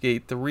Baldur's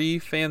Gate 3.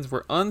 Fans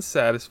were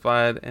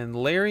unsatisfied, and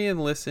Larian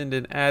listened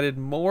and added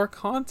more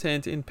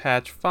content in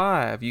patch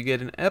 5. You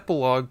get an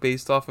epilogue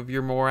based off of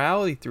your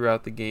morality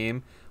throughout the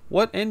game,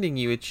 what ending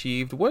you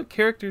achieved, what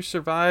characters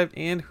survived,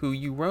 and who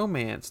you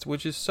romanced,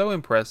 which is so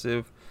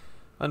impressive.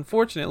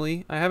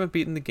 Unfortunately, I haven't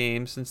beaten the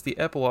game since the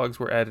epilogues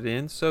were added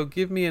in, so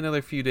give me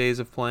another few days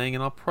of playing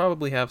and I'll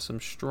probably have some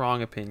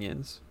strong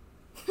opinions.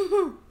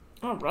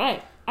 All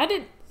right. I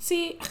did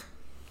see.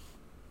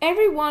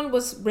 Everyone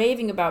was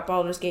raving about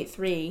Baldur's Gate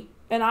 3,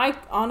 and I,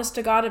 honest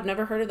to God, have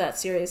never heard of that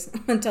series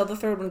until the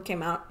third one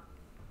came out.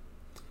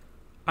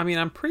 I mean,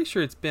 I'm pretty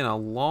sure it's been a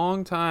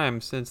long time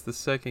since the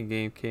second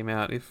game came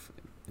out, if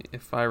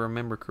I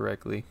remember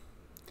correctly.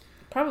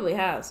 Probably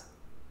has.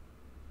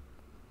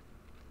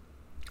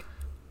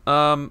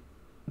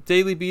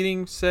 Daily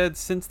Beating said,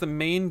 since the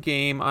main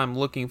game I'm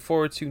looking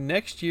forward to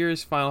next year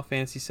is Final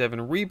Fantasy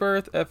VII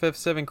Rebirth,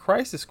 FF7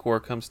 Crisis Core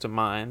comes to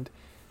mind.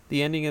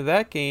 The ending of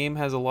that game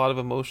has a lot of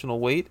emotional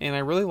weight, and I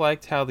really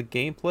liked how the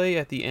gameplay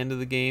at the end of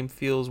the game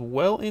feels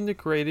well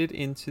integrated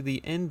into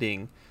the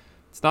ending.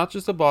 It's not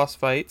just a boss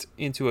fight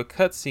into a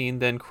cutscene,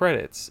 then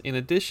credits. In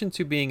addition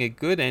to being a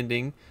good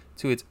ending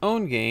to its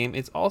own game,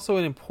 it's also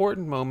an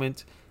important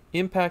moment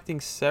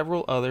impacting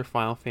several other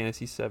Final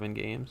Fantasy VII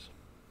games.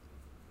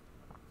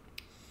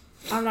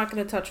 I'm not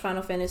going to touch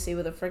Final Fantasy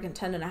with a freaking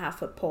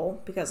 10.5-foot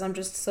pole because I'm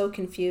just so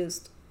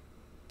confused.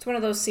 It's one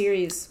of those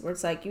series where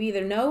it's like you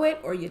either know it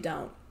or you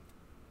don't.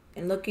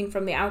 And looking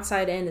from the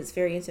outside in is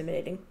very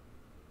intimidating.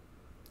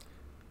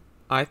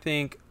 I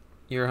think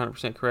you're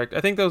 100% correct. I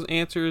think those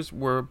answers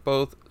were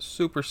both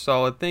super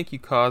solid. Thank you,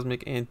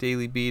 Cosmic and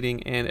Daily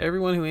Beating, and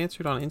everyone who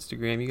answered on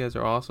Instagram. You guys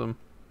are awesome.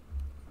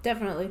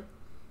 Definitely.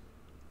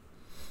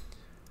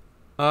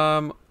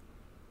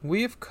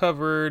 We have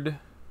covered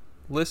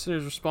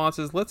listeners'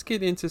 responses. Let's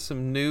get into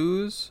some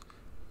news.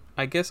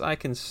 I guess I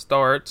can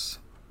start.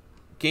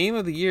 Game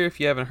of the Year, if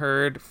you haven't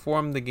heard,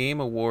 from the Game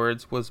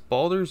Awards was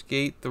Baldur's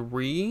Gate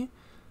 3.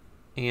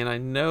 And I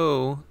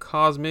know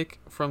Cosmic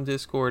from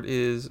Discord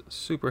is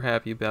super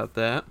happy about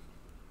that.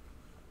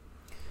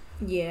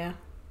 Yeah.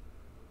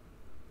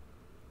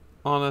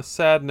 On a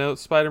sad note,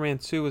 Spider-Man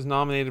 2 was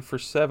nominated for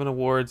 7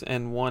 awards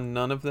and won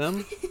none of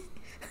them.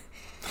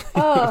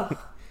 Oh.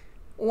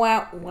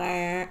 Wah,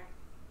 wah.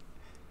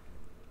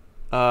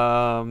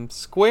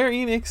 Square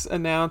Enix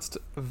announced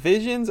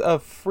Visions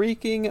of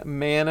Freaking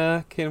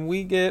Mana. Can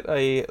we get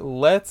a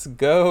let's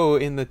go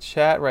in the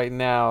chat right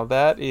now?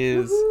 That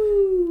is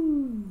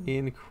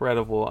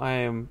incredible.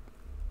 I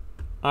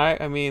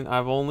mean,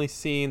 I've only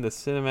seen the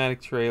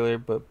cinematic trailer,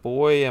 but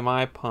boy, am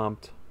I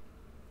pumped.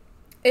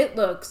 It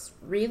looks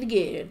really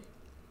good.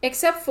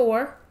 Except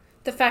for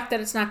the fact that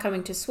it's not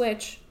coming to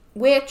Switch,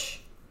 which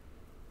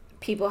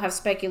people have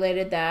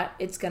speculated that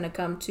it's going to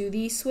come to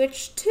the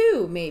Switch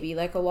too, maybe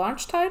like a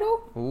launch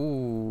title.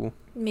 Ooh.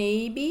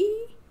 Maybe.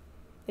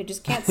 They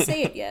just can't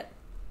say it yet.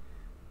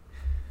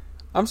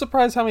 I'm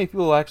surprised how many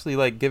people actually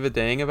like give a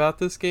dang about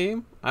this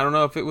game. I don't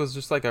know if it was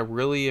just like a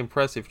really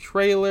impressive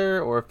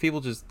trailer or if people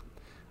just,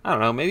 I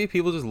don't know, maybe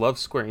people just love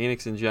Square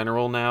Enix in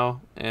general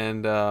now,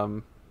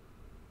 and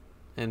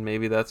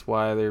maybe that's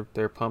why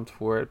they're pumped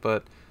for it.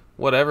 But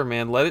whatever,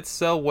 man, let it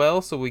sell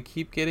well so we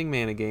keep getting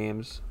Mana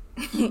games.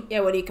 Yeah,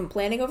 what are you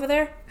complaining over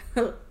there?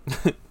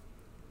 The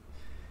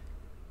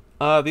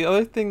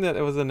other thing that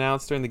was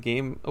announced during the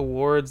Game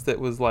Awards that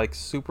was like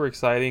super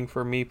exciting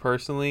for me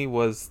personally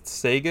was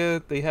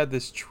Sega. They had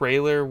this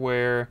trailer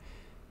where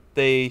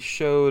they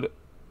showed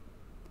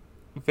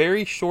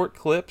very short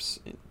clips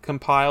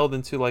compiled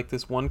into like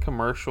this one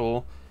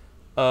commercial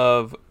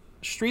of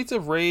Streets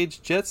of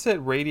Rage, Jet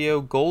Set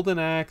Radio, Golden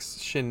Axe,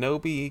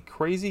 Shinobi,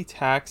 Crazy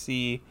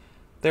Taxi.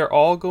 They're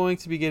all going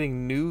to be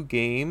getting new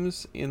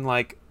games in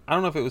like, I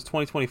don't know if it was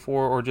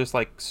 2024 or just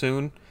like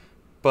soon,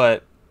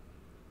 but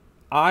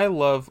I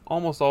love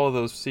almost all of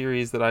those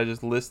series that I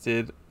just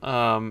listed.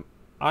 I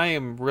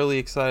am really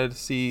excited to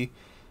see.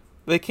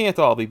 They can't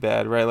all be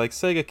bad, right? Like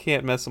Sega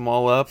can't mess them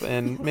all up,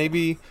 and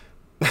maybe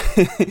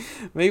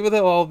maybe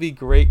they'll all be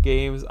great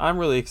games. I'm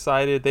really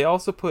excited. They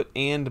also put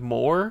 "and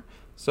more,"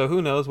 so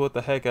who knows what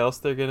the heck else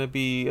they're gonna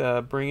be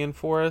bringing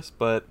for us.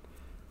 But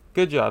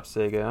good job,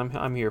 Sega.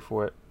 I'm here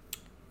for it.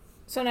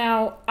 So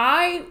now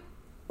I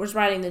was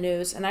writing the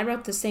news and I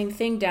wrote the same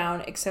thing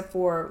down, except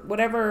for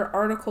whatever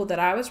article that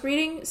I was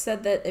reading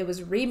said that it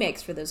was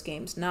remakes for those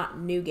games, not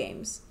new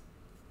games.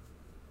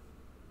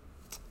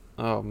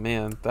 Oh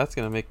man, that's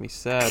gonna make me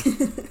sad.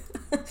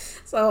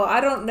 So I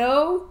don't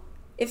know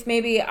if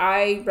maybe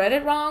I read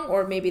it wrong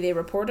or maybe they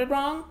reported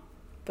wrong,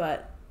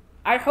 but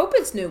I hope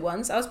it's new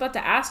ones. I was about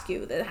to ask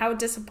you that how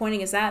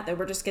disappointing is that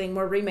we're just getting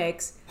more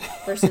remakes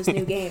versus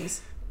new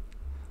games.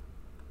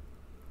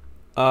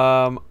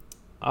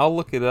 I'll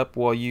look it up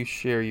while you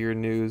share your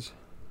news.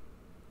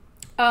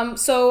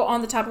 So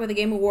on the topic of the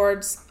Game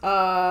Awards,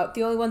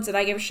 the only ones that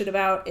I give a shit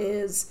about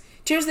is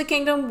Tears of the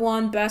Kingdom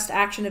won Best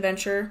Action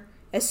Adventure.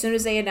 As soon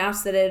as they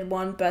announced that it had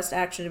won Best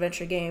Action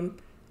Adventure game,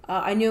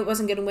 I knew it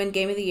wasn't going to win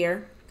Game of the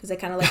Year because they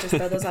kind of like to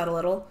spread those out a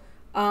little.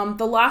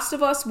 The Last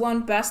of Us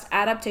won Best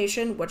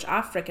Adaptation, which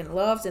I freaking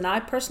loved and I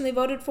personally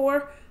voted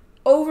for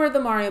over the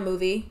Mario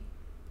movie.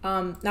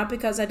 Not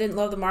because I didn't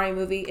love the Mario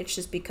movie, it's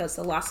just because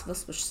The Last of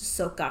Us was just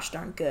so gosh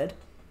darn good.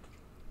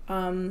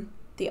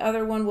 The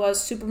other one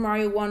was Super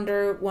Mario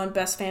Wonder won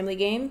Best Family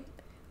Game,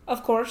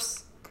 of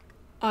course.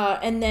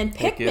 And then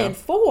Pikmin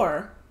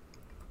 4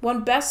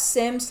 won Best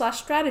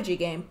Sim/Strategy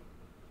Game.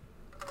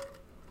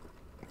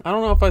 I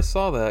don't know if I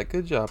saw that.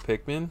 Good job,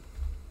 Pikmin.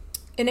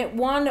 And it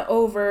won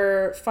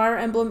over Fire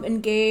Emblem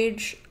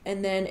Engage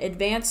and then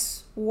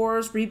Advance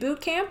Wars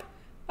Reboot Camp.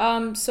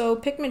 So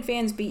Pikmin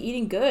fans be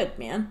eating good,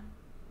 man.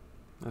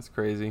 That's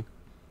crazy.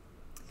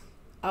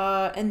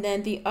 And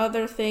then the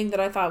other thing that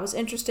I thought was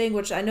interesting,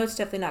 which I know it's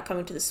definitely not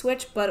coming to the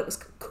Switch, but it was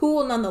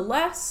cool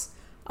nonetheless,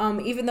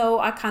 even though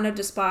I kind of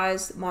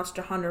despise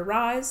Monster Hunter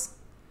Rise.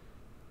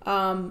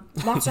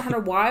 Monster Hunter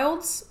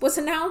Wilds was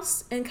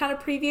announced and kind of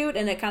previewed,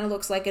 and it kind of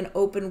looks like an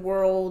open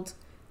world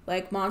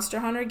like Monster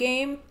Hunter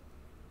game,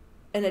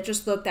 and it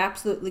just looked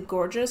absolutely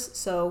gorgeous,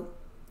 so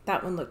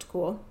that one looked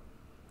cool.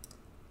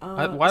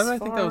 Why did I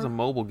think that was a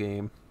mobile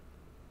game?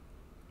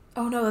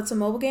 Oh no, that's a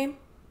mobile game?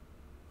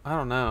 I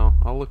don't know.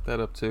 I'll look that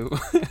up too.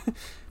 But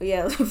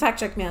yeah, fact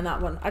check me on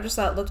that one. I just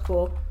thought it looked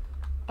cool.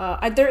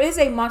 There is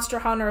a Monster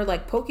Hunter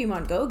like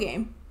Pokemon Go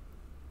game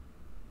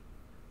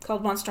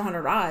called Monster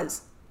Hunter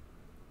Rise.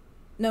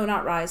 No,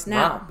 not Rise.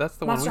 Now. That's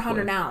the Monster one we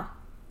Hunter played. Now.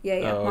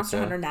 Yeah. Oh, Monster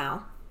okay. Hunter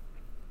Now.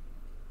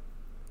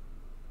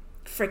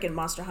 Freaking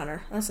Monster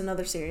Hunter. That's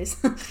another series.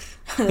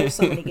 There's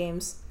so many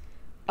games.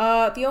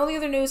 The only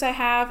other news I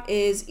have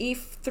is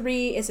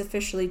E3 is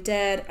officially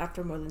dead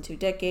after more than 2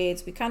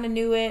 decades. We kind of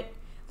knew it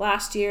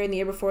last year and the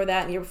year before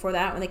that and the year before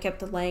that when they kept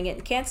delaying it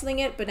and canceling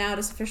it, but now it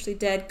is officially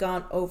dead,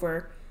 gone,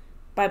 over.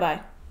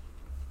 Bye-bye.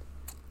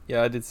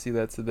 Yeah, I did see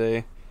that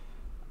today.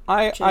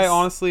 I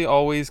honestly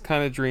always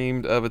kind of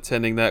dreamed of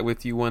attending that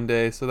with you one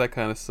day, so that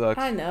kind of sucks.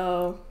 I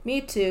know.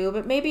 Me too,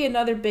 but maybe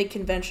another big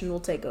convention will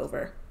take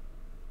over.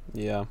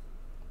 Yeah.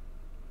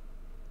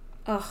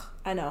 Ugh,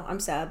 I know. I'm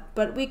sad.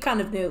 But we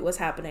kind of knew it was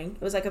happening.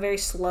 It was like a very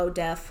slow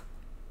death.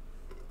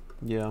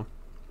 Yeah.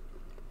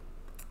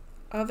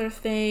 Other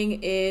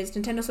thing is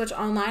Nintendo Switch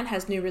Online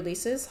has new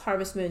releases.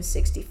 Harvest Moon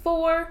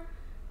 64,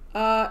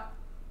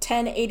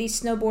 1080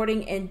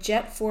 Snowboarding, and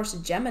Jet Force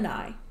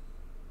Gemini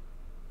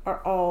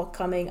are all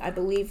coming. I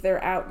believe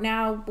they're out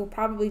now. Will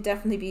probably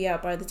definitely be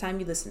out by the time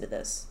you listen to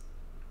this.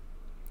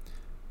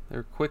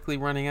 They're quickly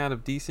running out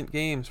of decent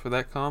games for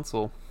that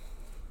console.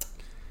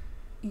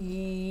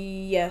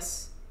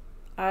 Yes.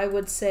 I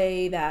would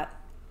say that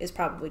is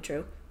probably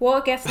true.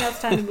 Well, I guess now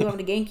it's time to move on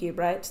to GameCube,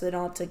 right? So they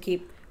don't have to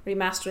keep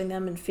remastering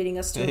them and feeding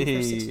us to them for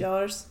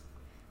 $60.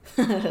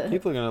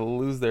 People are going to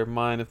lose their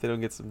mind if they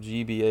don't get some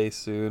GBA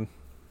soon.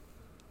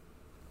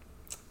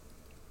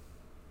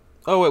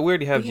 Oh, wait, we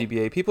already have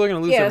GBA. People are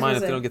going to lose their mind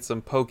if they don't get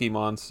some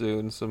Pokemon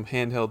soon. Some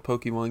handheld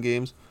Pokemon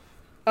games.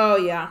 Oh,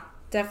 yeah.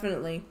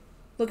 Definitely.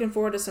 Looking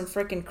forward to some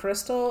freaking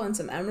Crystal and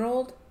some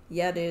Emerald.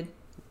 Yeah, dude.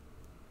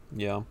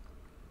 Yeah.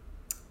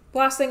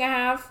 Last thing I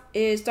have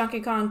is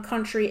Donkey Kong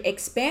Country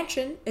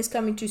Expansion is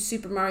coming to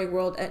Super Mario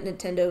World at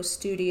Nintendo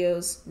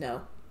Studios.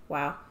 No.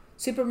 Wow.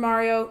 Super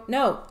Nintendo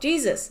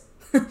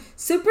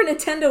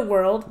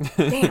World.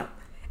 Damn.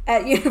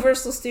 At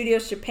Universal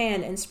Studios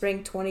Japan in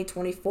spring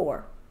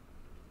 2024.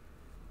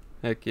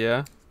 Heck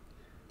yeah.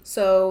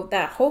 So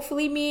that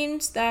hopefully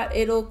means that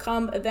it'll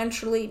come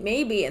eventually,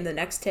 maybe in the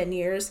next 10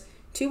 years,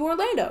 to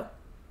Orlando,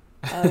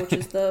 which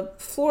is the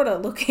Florida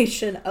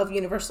location of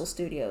Universal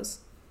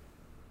Studios.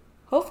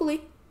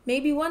 Hopefully.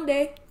 Maybe one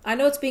day. I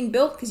know it's being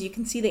built because you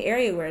can see the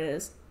area where it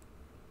is.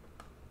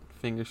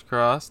 Fingers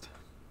crossed.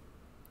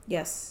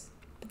 Yes.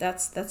 But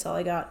that's all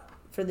I got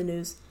for the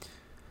news.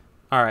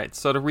 All right,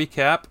 so to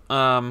recap,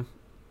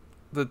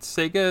 the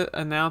Sega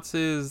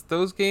announces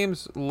those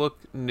games look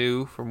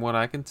new from what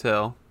I can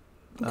tell,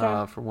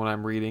 from what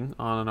I'm reading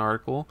on an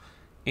article.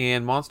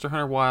 And Monster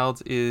Hunter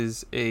Wilds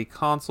is a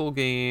console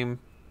game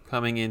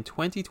coming in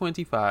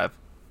 2025.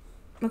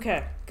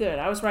 Okay, good.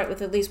 I was right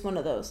with at least one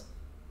of those.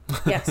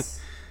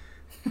 Yes.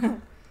 All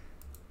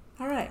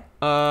right.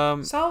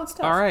 Solid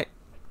stuff. All right.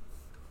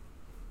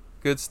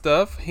 Good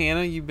stuff.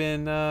 Hannah, you've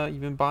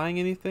been buying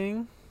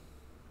anything?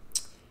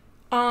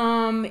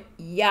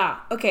 Yeah.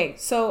 Okay,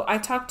 so I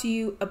talked to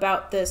you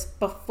about this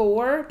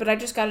before, but I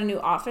just got a new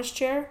office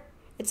chair.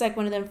 It's like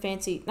one of them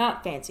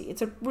not fancy.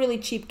 It's a really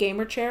cheap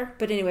gamer chair,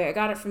 but anyway, I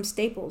got it from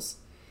Staples.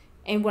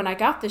 And when I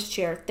got this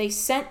chair, they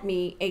sent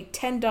me a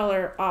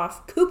 $10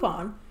 off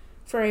coupon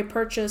for a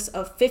purchase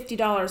of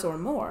 $50 or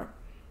more.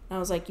 And I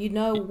was like, you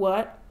know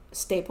what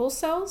Staples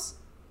sells?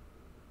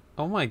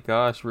 Oh my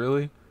gosh,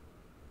 really?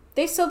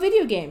 They sell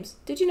video games.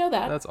 Did you know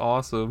that? That's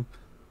awesome.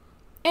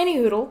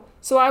 Anyhoodle,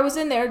 so I was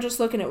in there just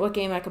looking at what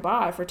game I could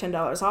buy for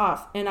 $10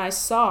 off, and I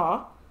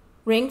saw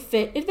Ring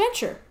Fit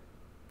Adventure,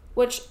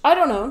 which I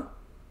don't own.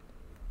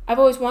 I've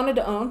always wanted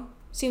to own.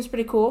 Seems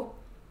pretty cool.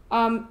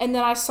 And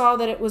then I saw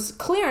that it was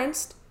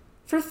clearanced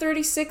for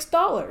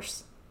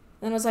 $36.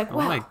 And I was like,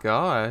 wow. Oh my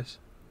gosh.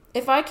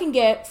 If I can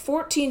get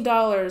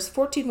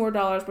 $14 more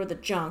dollars worth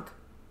of junk,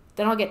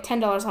 then I'll get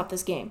 $10 off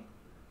this game.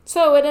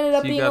 So it ended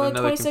up being only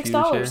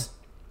 $26.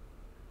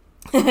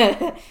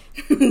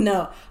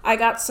 No, I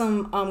got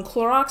some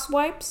Clorox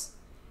wipes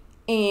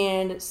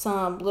and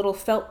some little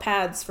felt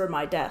pads for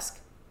my desk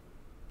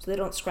so they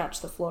don't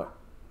scratch the floor.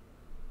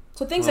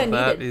 So things I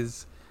needed.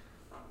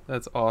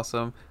 That's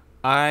awesome.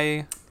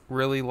 I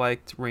really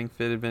liked Ring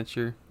Fit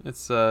Adventure.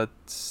 It's a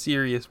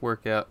serious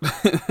workout.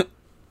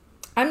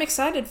 I'm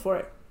excited for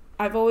it.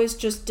 I've always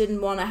just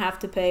didn't want to have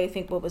to pay, I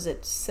think, what was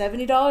it,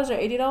 $70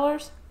 or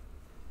 $80?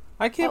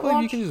 I can't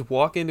believe you can just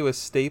walk into a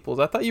Staples.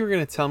 I thought you were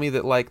going to tell me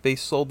that like they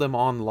sold them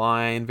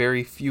online,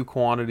 very few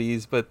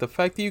quantities, but the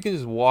fact that you can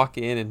just walk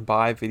in and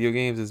buy video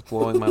games is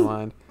blowing my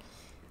mind.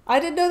 I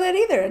didn't know that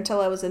either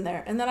until I was in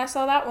there. And then I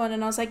saw that one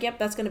and I was like, yep,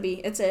 that's going to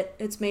be, it's it.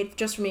 It's made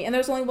just for me. And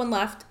there's only one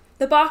left.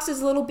 The box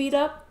is a little beat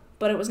up,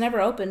 but it was never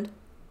opened.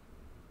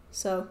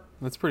 So.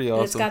 That's pretty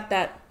awesome. It's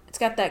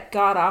got that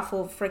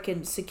god-awful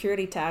freaking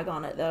security tag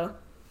on it, though.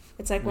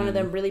 It's like one of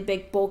them really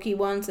big, bulky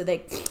ones that they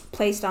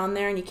placed on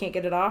there and you can't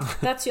get it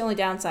off. That's the only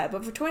downside.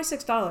 But for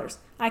 $26,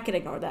 I can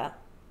ignore that.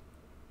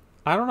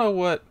 I don't know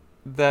what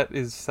that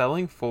is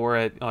selling for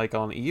at like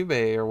on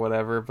eBay or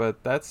whatever,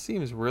 but that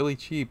seems really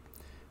cheap.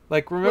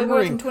 Like Way more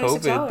remembering than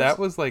 $26.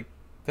 COVID,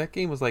 that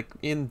game was like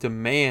in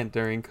demand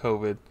during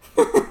COVID.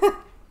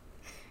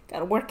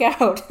 Gotta work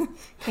out.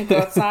 Can't go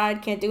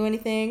outside, can't do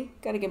anything.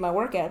 Gotta get my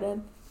workout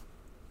in.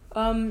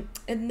 And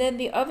then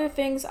the other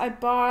things I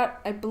bought,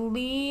 I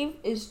believe,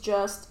 is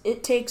just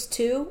It Takes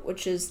Two,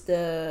 which is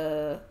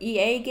the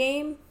EA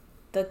game,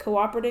 the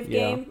cooperative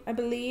game, I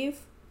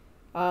believe.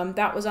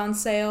 That was on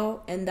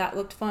sale, and that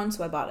looked fun,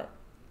 so I bought it.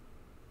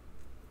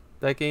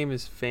 That game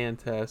is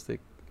fantastic.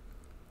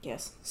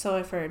 Yes, so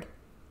I've heard.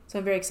 So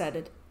I'm very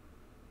excited.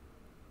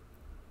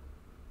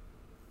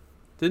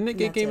 Didn't it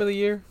get Game of the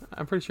Year?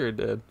 I'm pretty sure it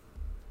did.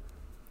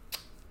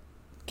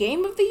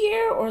 Game of the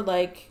Year, or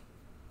like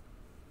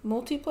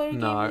multiplayer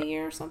Game of the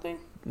Year or something?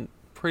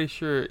 Pretty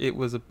sure it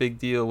was a big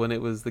deal when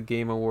it was the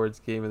Game Awards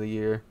Game of the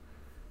Year.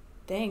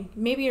 Dang,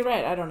 maybe you're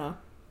right. I don't know.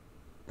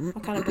 I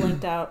kind of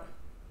blinked out.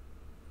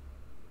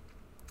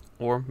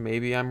 Or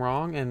maybe I'm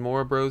wrong, and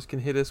more bros can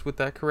hit us with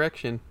that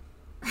correction.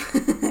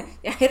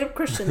 Yeah, hit up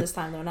Christian this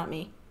time, though, not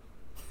me.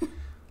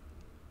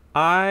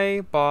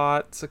 I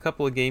bought a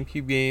couple of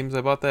GameCube games.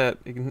 I bought that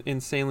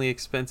insanely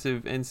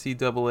expensive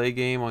NCAA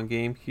game on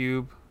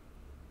GameCube.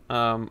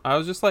 I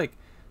was just like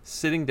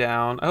sitting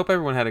down. I hope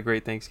everyone had a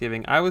great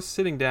Thanksgiving. I was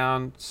sitting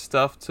down,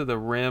 stuffed to the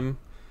rim,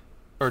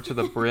 or to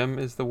the brim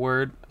is the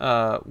word,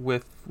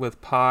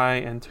 with pie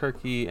and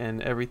turkey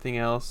and everything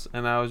else.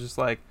 And I was just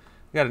like,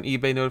 I got an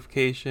eBay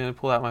notification,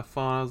 pulled out my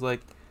phone. I was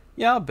like,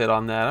 yeah, I'll bid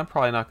on that. I'm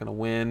probably not going to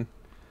win.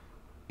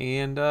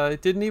 And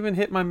it didn't even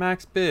hit my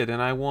max bid,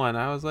 and I won.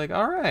 I was like,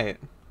 all right,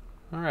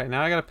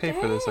 now I got to pay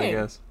for this, I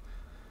guess.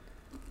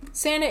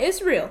 Santa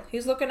is real.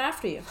 He's looking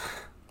after you.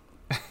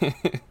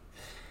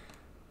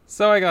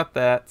 So I got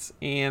that,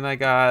 and I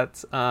got,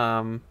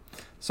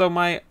 so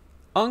my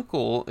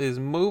uncle is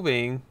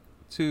moving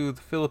to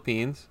the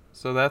Philippines,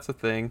 so that's a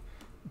thing.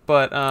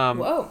 But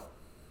Whoa.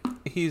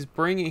 he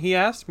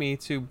asked me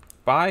to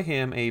buy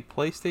him a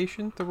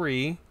PlayStation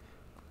 3,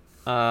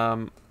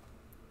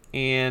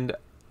 and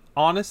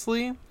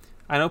honestly,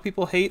 I know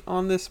people hate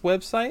on this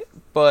website,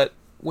 but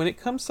when it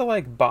comes to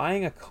like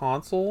buying a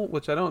console,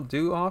 which I don't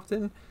do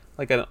often,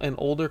 like an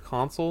older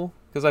console,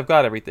 because I've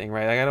got everything,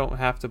 right? Like, I don't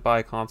have to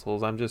buy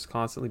consoles. I'm just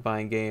constantly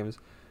buying games.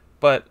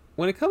 But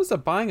when it comes to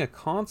buying a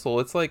console,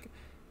 it's like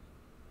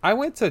I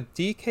went to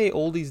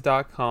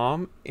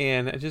dkoldies.com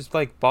and I just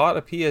like bought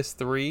a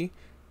PS3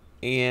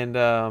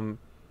 and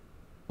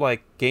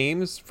like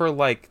games for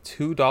like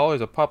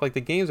 $2 a pop. Like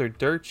the games are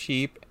dirt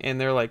cheap and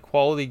they're like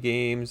quality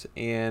games,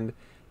 and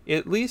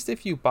at least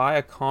if you buy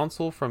a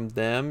console from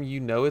them,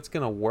 you know it's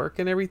gonna work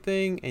and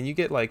everything, and you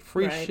get like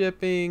free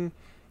shipping,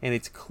 and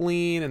it's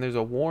clean, and there's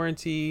a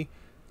warranty.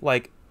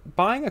 Like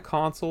buying a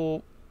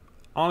console,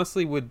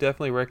 honestly, would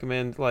definitely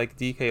recommend like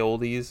DK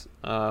Oldies,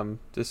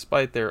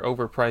 despite their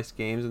overpriced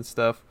games and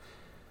stuff.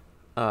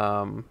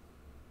 But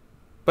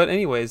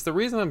anyways, the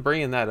reason I'm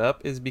bringing that up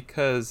is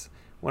because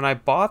when I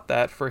bought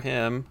that for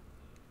him,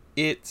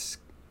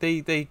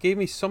 they gave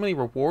me so many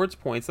rewards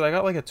points that I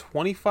got like a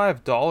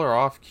 $25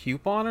 off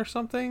coupon or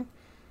something.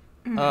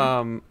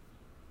 Mm-hmm.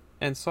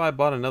 And so I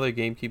bought another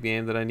GameCube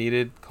game that I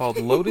needed called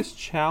Lotus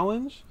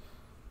Challenge,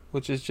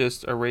 which is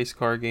just a race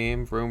car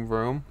game, vroom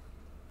vroom.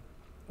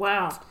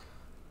 Wow.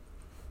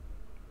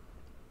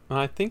 And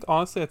I think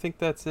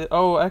that's it.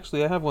 Oh,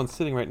 actually, I have one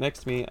sitting right next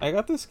to me. I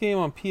got this game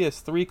on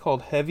PS3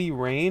 called Heavy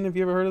Rain. Have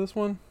you ever heard of this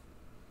one?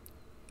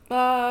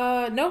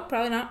 Nope,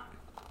 probably not.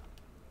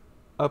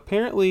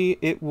 Apparently,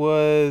 it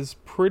was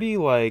pretty,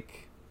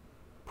 like,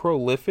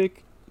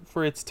 prolific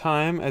for its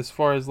time as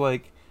far as,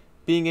 like,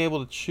 being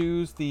able to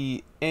choose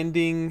the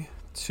ending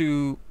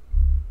to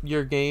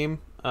your game.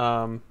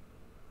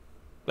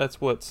 That's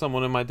what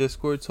someone in my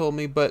Discord told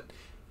me. But,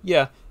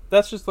 yeah,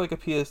 that's just, like, a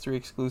PS3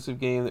 exclusive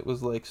game that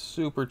was, like,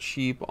 super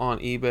cheap on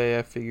eBay.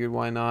 I figured,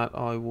 why not?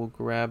 I will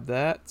grab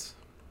that.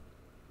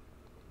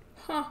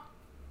 Huh.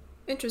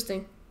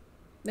 Interesting.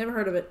 Never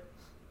heard of it.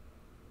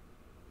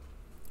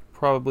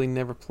 Probably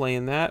never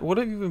playing that. What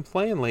have you been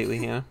playing lately,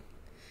 Hannah?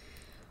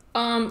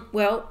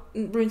 Well,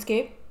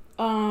 RuneScape.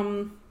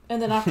 And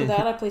then after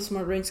that, I play some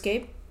more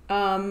RuneScape.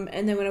 And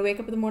then when I wake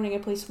up in the morning, I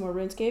play some more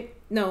RuneScape.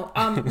 No,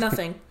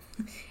 nothing.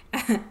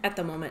 At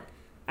the moment.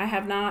 I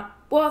have not...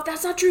 Well,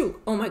 that's not true.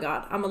 Oh my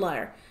god, I'm a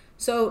liar.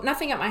 So,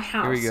 nothing at my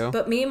house. Here we go.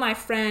 But me and my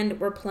friend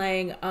were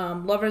playing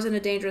Lovers in a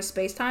Dangerous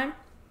Space-Time,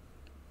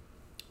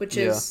 which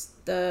is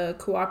the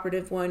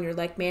cooperative one. You're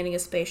like manning a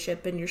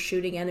spaceship and you're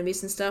shooting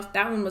enemies and stuff.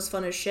 That one was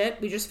fun as shit.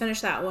 We just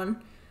finished that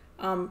one.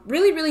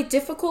 Really, really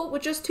difficult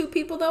with just 2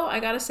 people, though, I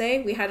gotta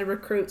say. We had to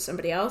recruit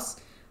somebody else,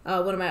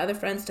 one of my other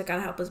friends, to kind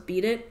of help us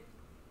beat it.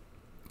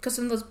 Because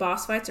some of those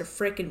boss fights are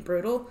freaking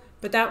brutal.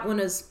 But that one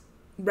is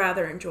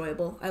rather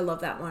enjoyable. I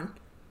love that one.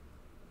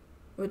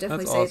 I would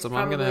definitely say awesome. It's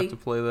probably, I'm gonna have to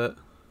play that.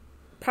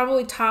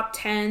 Probably top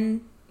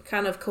 10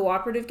 kind of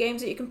cooperative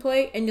games that you can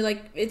play. And you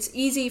like, it's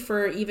easy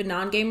for even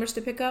non-gamers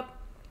to pick up.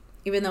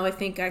 Even though I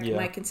think I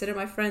might consider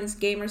my friends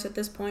gamers at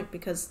this point,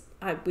 because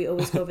we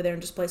always go over there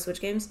and just play Switch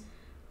games.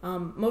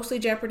 Mostly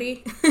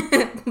Jeopardy,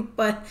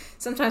 but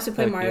sometimes we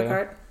play Heck Mario yeah.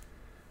 Kart.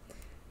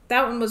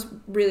 That one was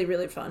really,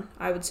 really fun.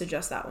 I would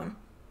suggest that one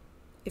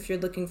if you're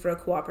looking for a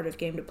cooperative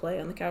game to play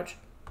on the couch.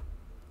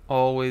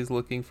 Always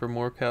looking for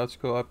more couch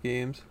co-op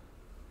games.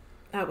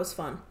 That was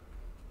fun.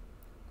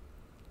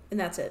 And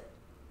that's it.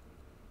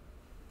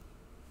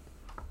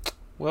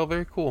 Well,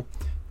 very cool.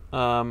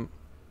 Um,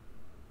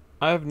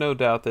 I have no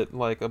doubt that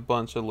like a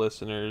bunch of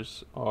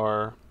listeners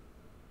are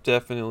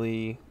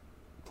definitely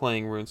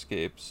playing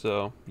RuneScape,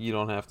 so you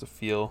don't have to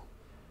feel,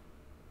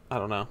 I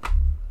don't know,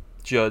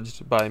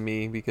 judged by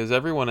me because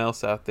everyone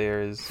else out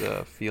there is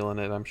feeling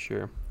it, I'm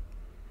sure.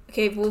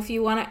 Okay, well, if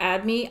you want to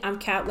add me, I'm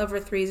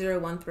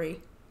catlover3013.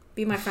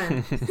 Be my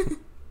friend.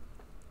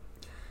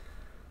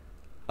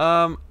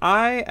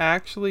 I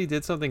actually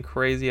did something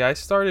crazy. I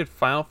started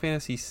Final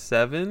Fantasy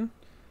VII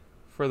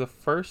for the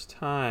first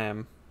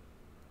time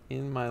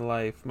in my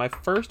life. My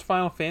first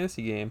Final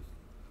Fantasy game.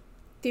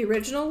 The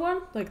original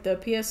one? Like the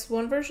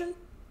PS1 version?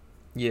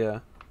 Yeah.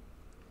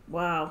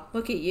 Wow,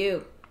 look at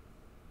you.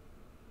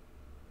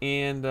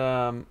 And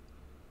I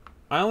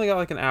only got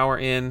like an hour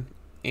in,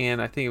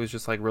 and I think it was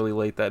just like really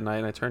late that night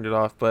and I turned it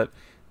off. But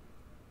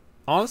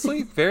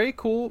honestly, very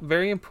cool.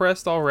 Very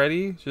impressed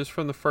already just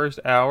from the first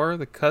hour.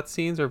 The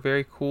cutscenes are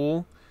very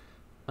cool.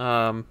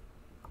 Um,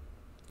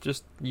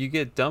 just you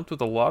get dumped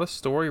with a lot of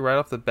story right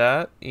off the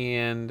bat,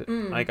 and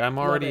like I'm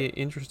Love already it.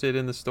 interested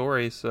in the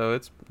story, so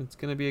it's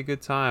gonna be a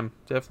good time.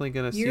 Definitely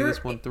gonna see You're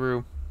this one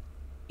through.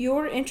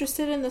 you're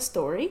interested in the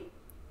story?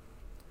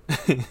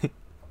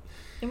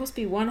 It must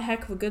be one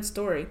heck of a good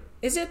story.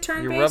 Is it You're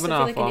turn-based? rubbing I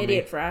feel off like an on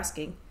idiot me. for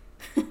asking.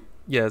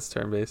 Yeah, it's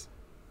turn based.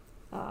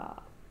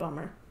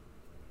 Bummer.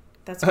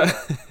 That's okay.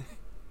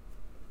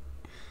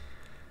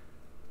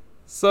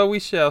 So we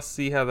shall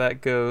see how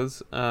that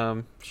goes.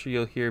 Sure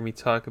you'll hear me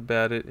talk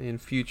about it in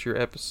future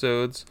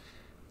episodes.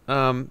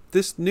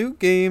 This new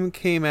game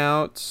came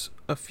out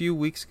a few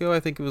weeks ago. I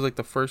think it was like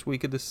the first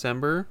week of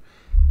December.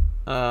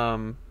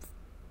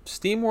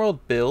 SteamWorld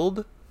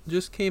Build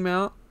just came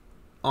out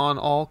on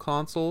all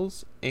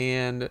consoles,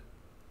 and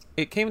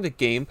it came to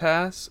Game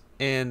Pass.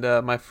 And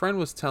my friend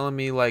was telling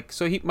me like,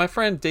 my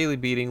friend Daily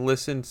Beating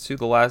listened to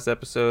the last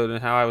episode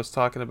and how I was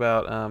talking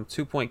about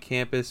 2 Point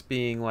Campus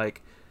being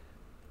like.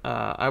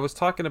 I was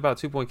talking about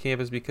 2 Point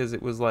Campus because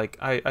it was like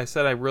I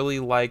said I really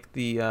like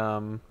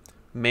the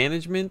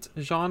management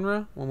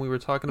genre when we were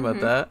talking about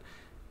that,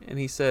 and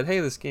he said, "Hey,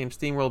 this game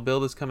SteamWorld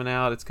Build is coming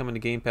out. It's coming to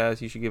Game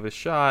Pass. You should give it a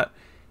shot."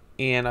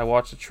 And I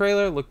watched the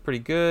trailer. It looked pretty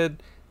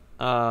good.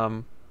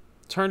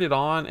 Turned it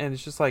on, and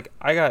it's just like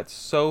I got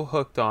so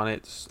hooked on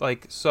it.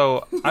 Like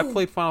so, I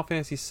played Final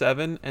Fantasy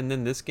VII, and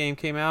then this game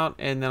came out,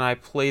 and then I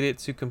played it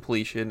to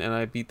completion, and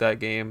I beat that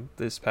game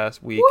this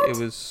past week. It What?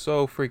 was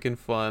so freaking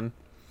fun.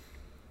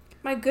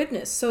 My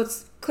goodness. So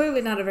it's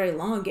clearly not a very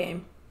long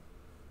game.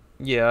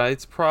 Yeah,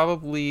 it's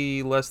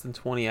probably less than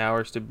 20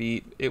 hours to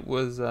beat. It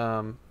was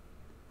a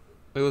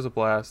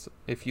blast.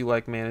 If you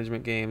like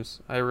management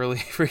games, I really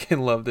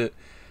freaking loved it.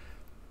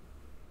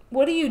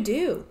 What do you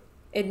do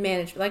in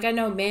manage? Like I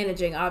know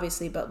managing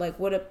obviously, but like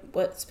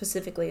what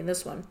specifically in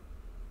this one?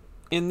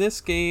 In this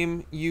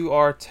game, you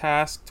are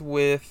tasked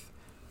with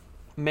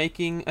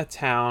making a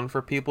town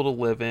for people to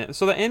live in.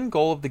 So the end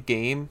goal of the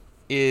game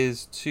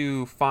is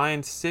to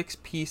find 6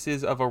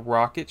 pieces of a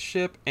rocket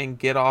ship and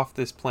get off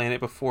this planet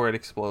before it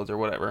explodes or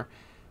whatever.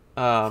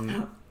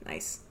 Oh,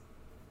 nice.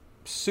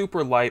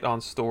 Super light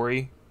on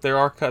story. There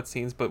are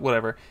cutscenes, but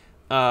whatever.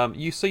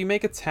 You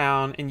make a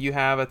town, and you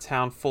have a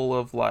town full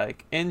of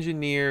like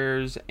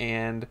engineers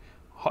and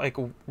like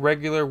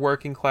regular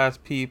working class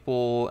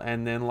people,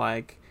 and then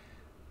like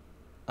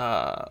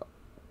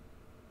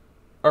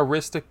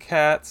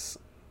aristocrats.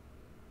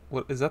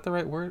 What is that the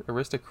right word?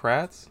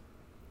 Aristocrats?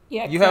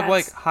 Yeah, You have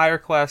like crats. higher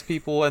class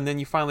people, and then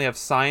you finally have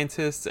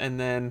scientists, and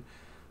then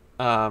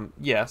so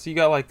you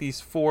got like these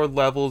 4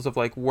 levels of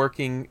like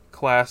working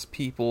class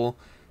people,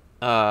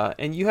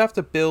 and you have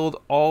to build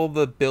all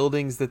the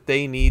buildings that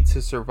they need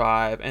to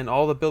survive, and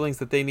all the buildings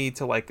that they need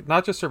to like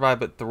not just survive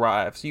but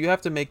thrive. So you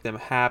have to make them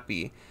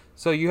happy.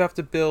 So you have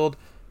to build.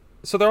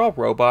 So they're all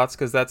robots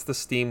because that's the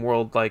Steam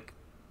World like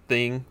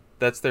thing.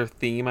 That's their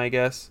theme, I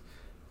guess.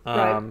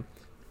 Right.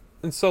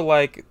 And so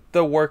like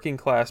the working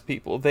class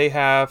people, they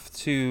have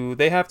to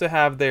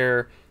have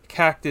their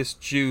cactus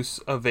juice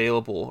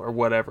available or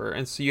whatever.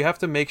 And so you have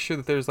to make sure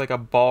that there's like a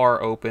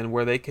bar open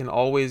where they can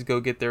always go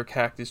get their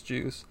cactus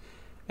juice.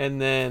 And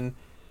then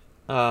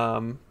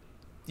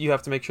you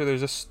have to make sure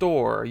there's a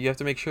store. You have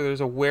to make sure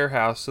there's a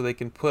warehouse so they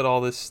can put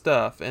all this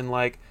stuff and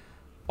like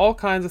all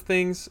kinds of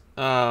things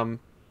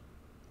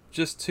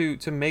just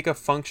to make a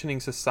functioning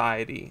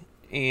society.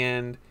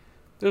 And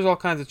there's all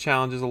kinds of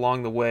challenges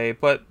along the way,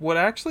 but what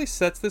actually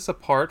sets this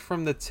apart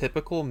from the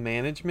typical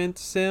management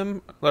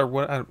sim, or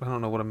what I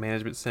don't know what a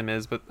management sim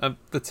is, but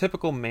the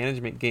typical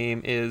management game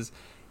is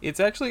it's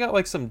actually got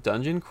like some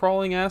dungeon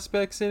crawling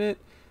aspects in it.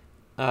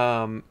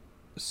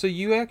 So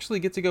you actually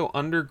get to go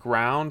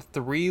underground,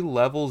 3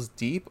 levels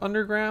deep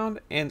underground,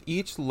 and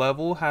each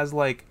level has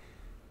like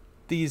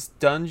these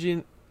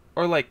dungeon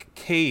or like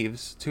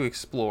caves to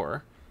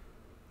explore.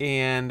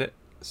 And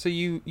so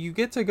you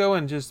get to go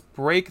and just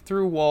break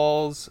through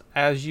walls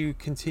as you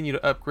continue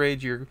to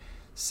upgrade your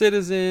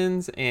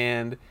citizens,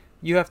 and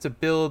you have to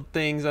build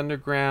things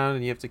underground,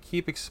 and you have to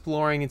keep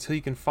exploring until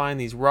you can find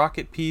these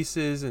rocket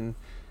pieces and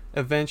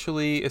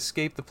eventually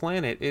escape the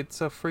planet. It's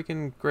a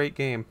freaking great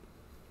game.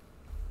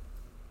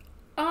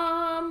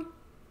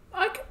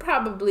 I could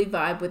probably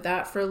vibe with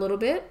that for a little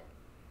bit.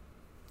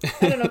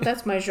 I don't know if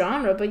that's my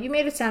genre, but you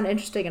made it sound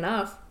interesting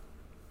enough.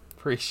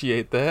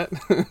 Appreciate that.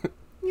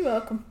 You're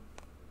welcome.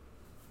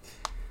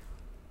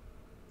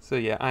 So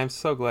yeah, I'm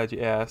so glad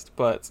you asked,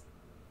 but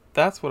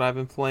that's what I've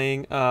been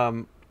playing.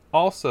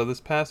 Also,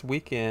 this past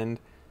weekend,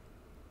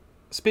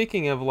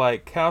 speaking of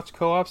like couch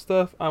co-op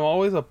stuff, I'm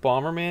always a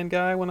Bomberman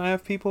guy when I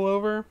have people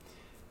over,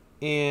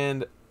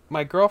 and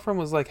my girlfriend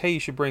was like, "Hey, you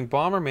should bring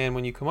Bomberman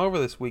when you come over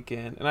this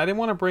weekend." And I didn't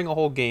want to bring a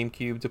whole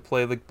GameCube to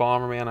play the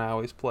Bomberman I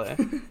always play.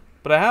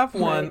 But I have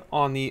one Right.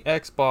 on the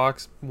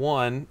Xbox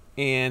One,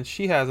 and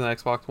she has an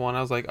Xbox One.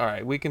 I was like, all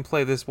right, we can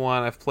play this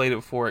one. I've played it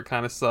before. It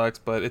kind of sucks,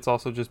 but it's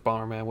also just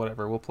Bomberman.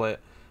 Whatever, we'll play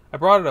it. I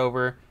brought it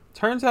over.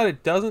 Turns out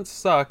it doesn't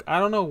suck. I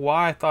don't know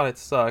why I thought it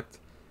sucked.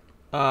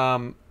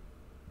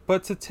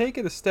 But to take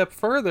it a step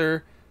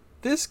further,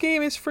 this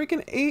game is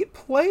freaking 8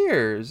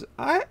 players.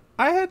 I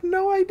had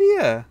no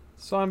idea.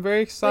 So I'm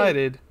very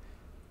excited.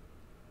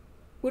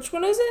 Which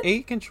one is it?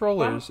 8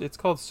 controllers. Wow. It's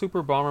called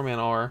Super Bomberman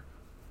R.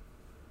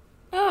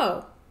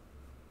 Oh.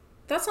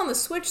 That's on the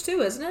Switch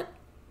too, isn't it?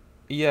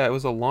 Yeah, it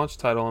was a launch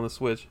title on the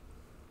Switch.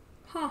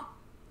 Huh.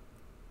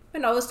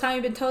 And all this time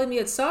you've been telling me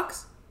it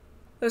sucks?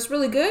 That's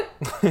really good?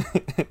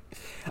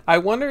 I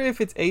wonder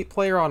if it's 8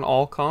 player on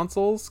all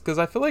consoles, because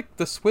I feel like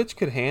the Switch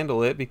could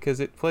handle it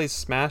because it plays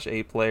Smash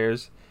 8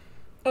 players.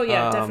 Oh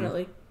yeah,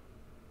 definitely.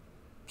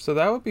 So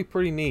that would be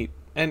pretty neat.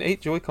 And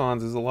 8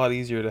 Joy-Cons is a lot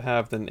easier to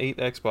have than 8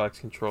 Xbox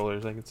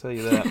controllers, I can tell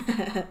you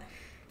that.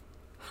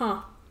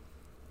 Huh.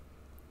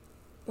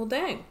 Well,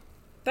 dang.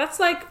 That's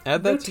like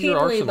Add that to your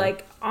routinely arsenal.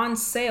 like on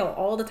sale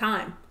all the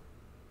time.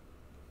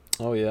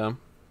 Oh yeah.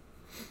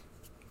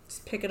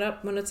 Just pick it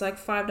up when it's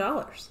like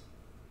 $5.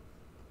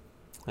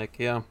 Heck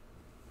yeah.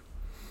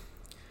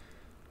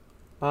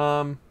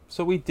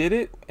 So we did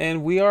it,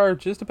 and we are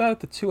just about at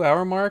the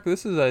 2-hour mark.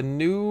 This is a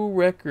new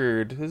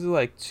record. This is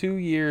like 2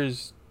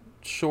 years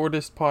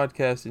shortest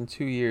podcast in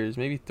 2 years,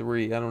 maybe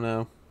 3. I don't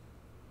know.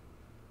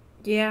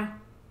 Yeah.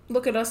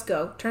 Look at us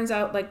go. Turns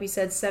out, like we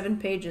said, 7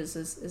 pages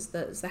is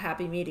the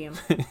happy medium.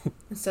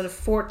 Instead of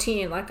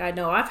 14 like I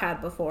know I've had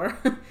before.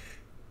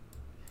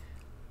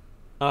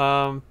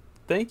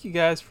 Thank you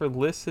guys for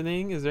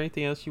listening. Is there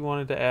anything else you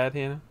wanted to add,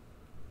 Hannah?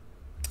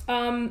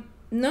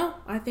 No,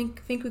 I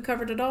think we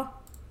covered it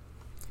all.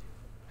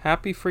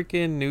 Happy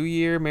freaking New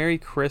Year. Merry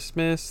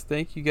Christmas.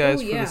 Thank you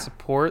guys for the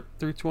support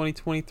through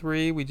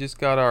 2023. We just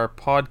got our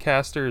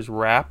podcasters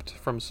wrapped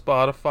from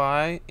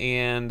Spotify,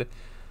 and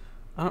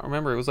I don't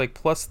remember, it was like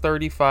plus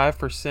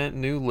 35%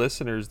 new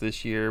listeners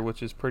this year,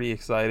 which is pretty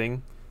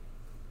exciting.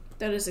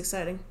 That is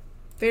exciting.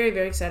 Very,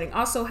 very exciting.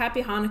 Also,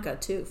 happy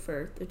Hanukkah, too,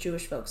 for the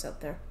Jewish folks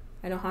out there.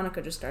 I know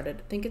Hanukkah just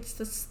started. I think it's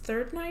the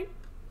 4th night?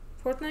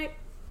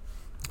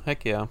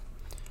 Heck yeah.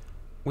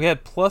 We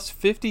had plus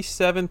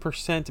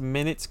 57%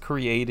 minutes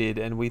created,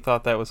 and we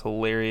thought that was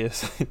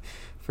hilarious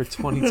for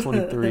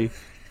 2023.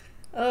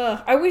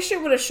 I wish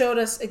it would have showed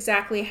us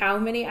exactly how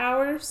many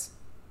hours.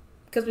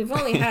 Because we've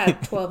only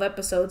had 12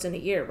 episodes in a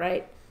year,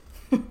 right?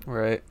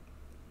 Right.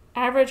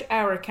 Average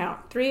hour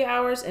count, 3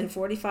 hours and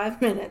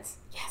 45 minutes.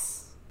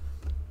 Yes.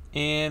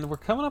 And we're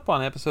coming up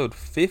on episode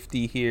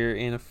 50 here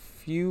in a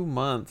few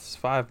months,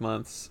 5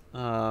 months.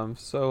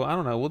 So I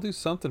don't know, we'll do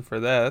something for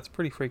that. That's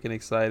pretty freaking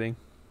exciting.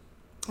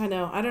 I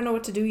know. I don't know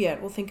what to do yet.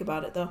 We'll think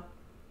about it, though.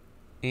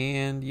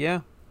 And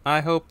yeah,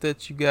 I hope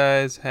that you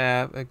guys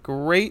have a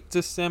great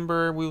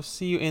December. We'll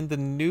see you in the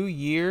new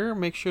year.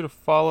 Make sure to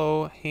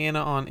follow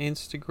Hannah on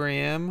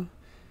Instagram.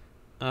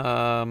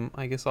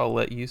 I guess I'll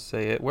let you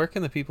say it. Where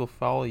can the people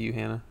follow you,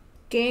 Hannah?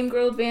 Game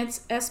Girl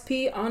Advance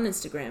SP on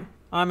Instagram.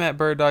 I'm at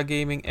Bird Dog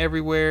Gaming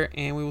everywhere,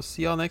 and we will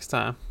see y'all next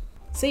time.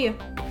 See ya.